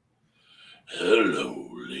 Hello,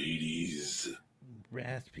 ladies.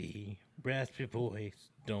 Raspy voice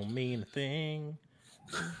don't mean a thing.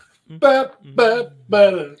 You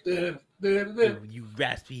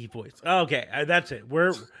raspy voice. Okay, that's it.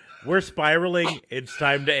 We're spiraling. It's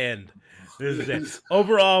time to end. This is it.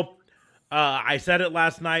 Overall, I said it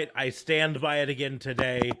last night. I stand by it again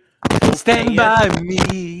today. Stand by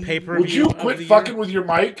me. Pay-per-view. Would you quit fucking with your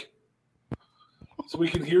mic so we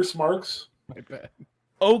can hear Smarks? My bad.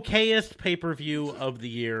 Okayest pay-per-view of the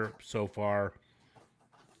year so far.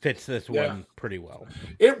 Fits this one pretty well.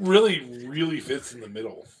 It really, really fits in the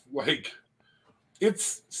middle. Like,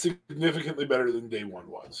 it's significantly better than Day One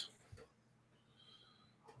was.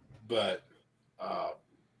 But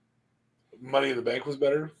Money in the Bank was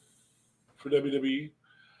better for WWE.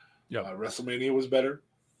 Yeah, WrestleMania was better.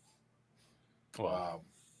 Are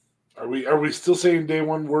we still saying Day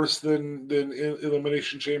One worse than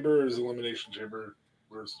Elimination Chamber, or is Elimination Chamber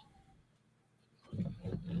worse? I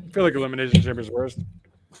feel like Elimination Chamber is worse.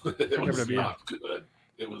 It was not good.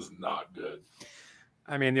 It was not good.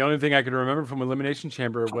 I mean, the only thing I could remember from Elimination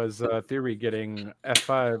Chamber was Theory getting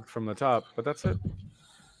F5 from the top, but that's it.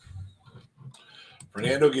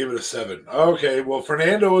 Fernando gave it a 7. Okay, well,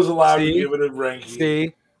 Fernando is allowed to See? give it a ranking.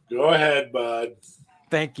 See? Go ahead, bud.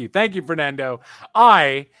 Thank you, Fernando.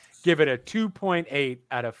 I give it a 2.8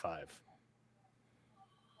 out of 5.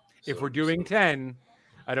 If we're doing 10,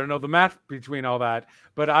 I don't know the math between all that,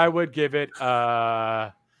 but I would give it 6.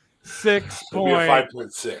 It'd be a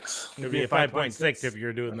 5.6. It'd be a 5.6 if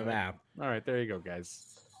you're doing the math. All right, there you go, guys.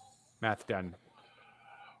 Math done.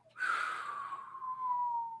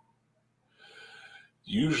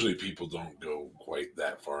 Usually people don't go quite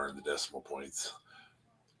that far in the decimal points.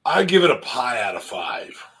 I give it a pi out of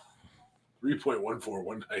 5.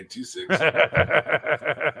 3.141926.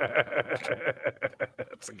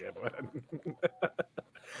 That's a good one.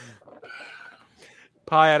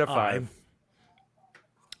 Pi out of 5.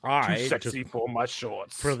 I Too sexy for my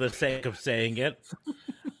shorts. For the sake of saying it,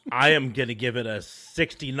 I am going to give it a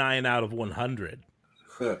 69 out of 100.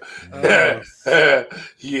 Yeah.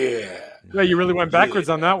 Yeah, you really went backwards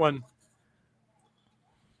on that one.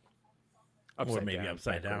 Or maybe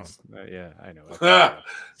upside down. Yeah, I know.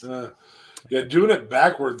 Yeah, doing it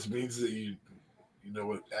backwards means that you know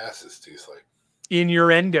what asses taste like. In your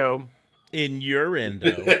endo. In your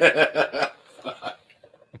endo.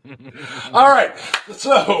 All right.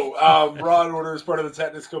 So, Raw and Order is part of the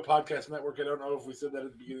Technisco Podcast Network. I don't know if we said that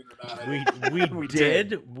at the beginning or not. We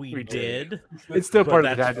did. It's still But part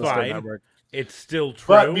of the that's Technisco fine. Network. It's still true.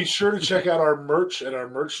 But be sure to check out our merch at our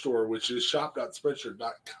merch store, which is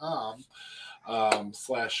shop.spreadshirt.com / Raw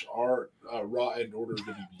and Order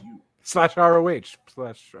WBU. /ROH.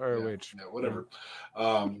 Yeah, whatever.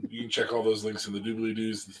 You can check all those links in the doobly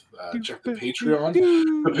doos. Check the Patreon.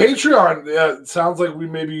 The Patreon sounds like we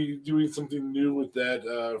may be doing something new with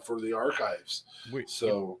that for the archives. We're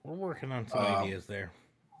working on some ideas there.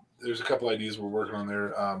 There's a couple ideas we're working on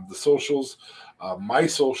there. The socials. My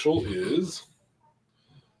social is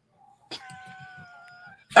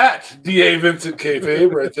at DA Vincent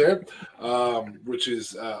Kayfabe right there, which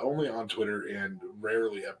is only on Twitter and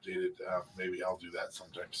rarely updated. Maybe I'll do that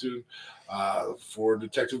sometime soon. For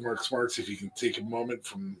Detective Mark Smarts, if he can take a moment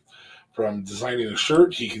from designing a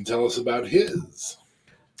shirt, he can tell us about his.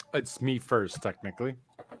 It's me first, technically.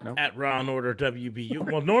 No? At Raw and Order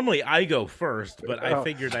WBU. Well, normally I go first, but I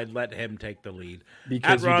figured I'd let him take the lead.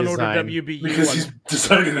 Because at Raw and Order WBU. Because he's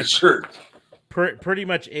designing a shirt. Pretty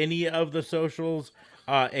much any of the socials,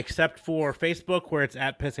 except for Facebook, where it's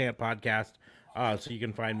at Pissant Podcast. So you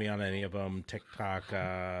can find me on any of them, TikTok,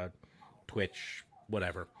 Twitch,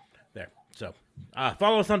 whatever. There. So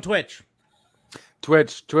follow us on Twitch.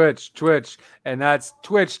 Twitch, and that's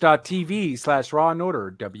twitch.tv / Raw and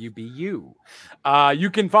Order WBU. You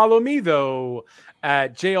can follow me, though,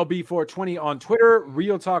 at JLB420 on Twitter.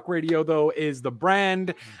 Real Talk Radio, though, is the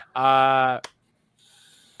brand.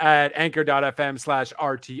 At anchor.fm /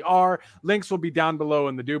 RTR. Links will be down below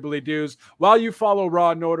in the doobly doos. While you follow Raw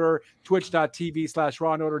and Order, twitch.tv /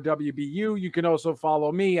 Raw and Order WBU. You can also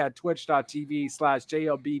follow me at twitch.tv /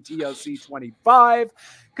 JLBTLC25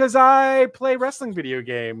 because I play wrestling video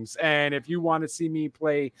games. And if you want to see me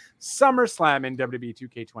play SummerSlam in WWE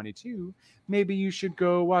 2K22, maybe you should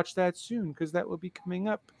go watch that soon because that will be coming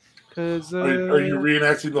up. Because Are you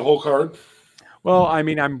reenacting the whole card? Well, I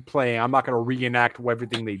mean, I'm playing. I'm not going to reenact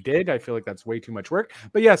everything they did. I feel like that's way too much work.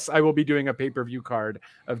 But yes, I will be doing a pay-per-view card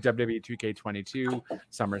of WWE 2K22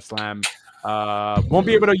 SummerSlam. Won't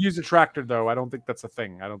be able to use a tractor, though. I don't think that's a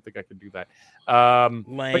thing. I don't think I could do that.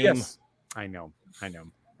 Lame. But yes, I know. I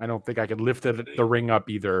don't think I could lift the ring up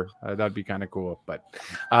either. That'd be kind of cool. But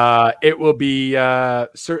it will be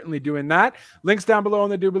certainly doing that. Links down below in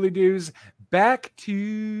the doobly doos. Back to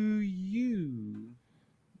you.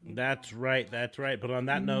 That's right. But on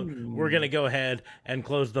that note, we're going to go ahead and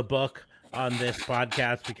close the book on this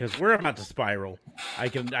podcast because we're about to spiral. I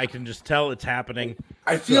can just tell it's happening.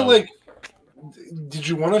 I feel like, did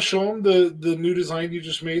you want to show them the new design you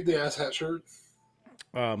just made, the ass hat shirt?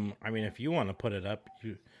 I mean, if you want to put it up,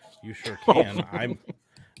 you sure can.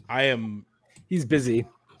 I am. He's busy.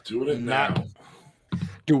 Doing it now.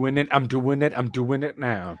 Doing it. I'm doing it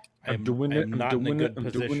now. I'm not in a good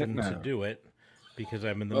position to do it. Because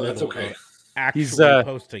I'm in the middle of actually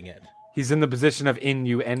posting it. He's in the position of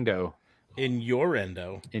innuendo.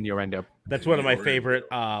 Innuendo. That's one of my favorite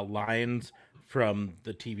lines from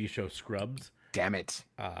the TV show Scrubs. Damn it.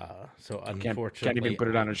 So unfortunately... Can't even put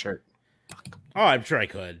it on a shirt. Oh, I'm sure I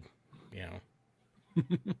could. You know.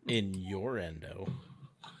 Innuendo.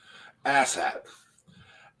 Asshat.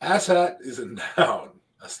 Asshat is a noun.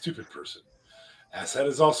 A stupid person. Asshat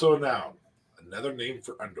is also a noun. Another name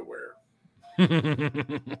for underwear.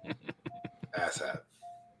 Asshat.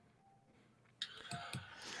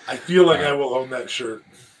 I feel like I will own that shirt.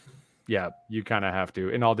 Yeah, you kind of have to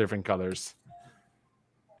in all different colors.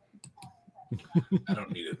 I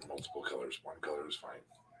don't need it in multiple colors. One color is fine.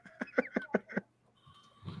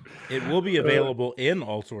 It will be available in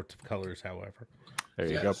all sorts of colors, however. There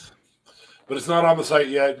you go. But it's not on the site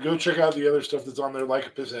yet. Go check out the other stuff that's on there, like a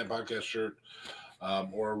Pissant Podcast shirt,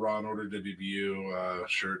 or a Raw and Order WBU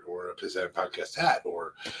shirt, or a Pissant Podcast hat,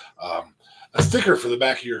 or a sticker for the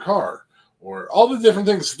back of your car, or all the different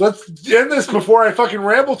things. Let's end this before I fucking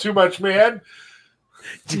ramble too much, man.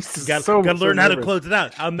 Jesus, Gotta learn how to close it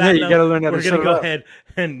out. On that you gotta learn how to we're gonna shut go it up. ahead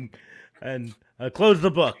and close the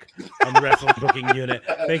book on the wrestling booking unit.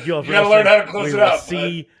 Thank you all for You gotta learn listening. how to close We it will out,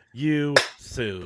 see you soon.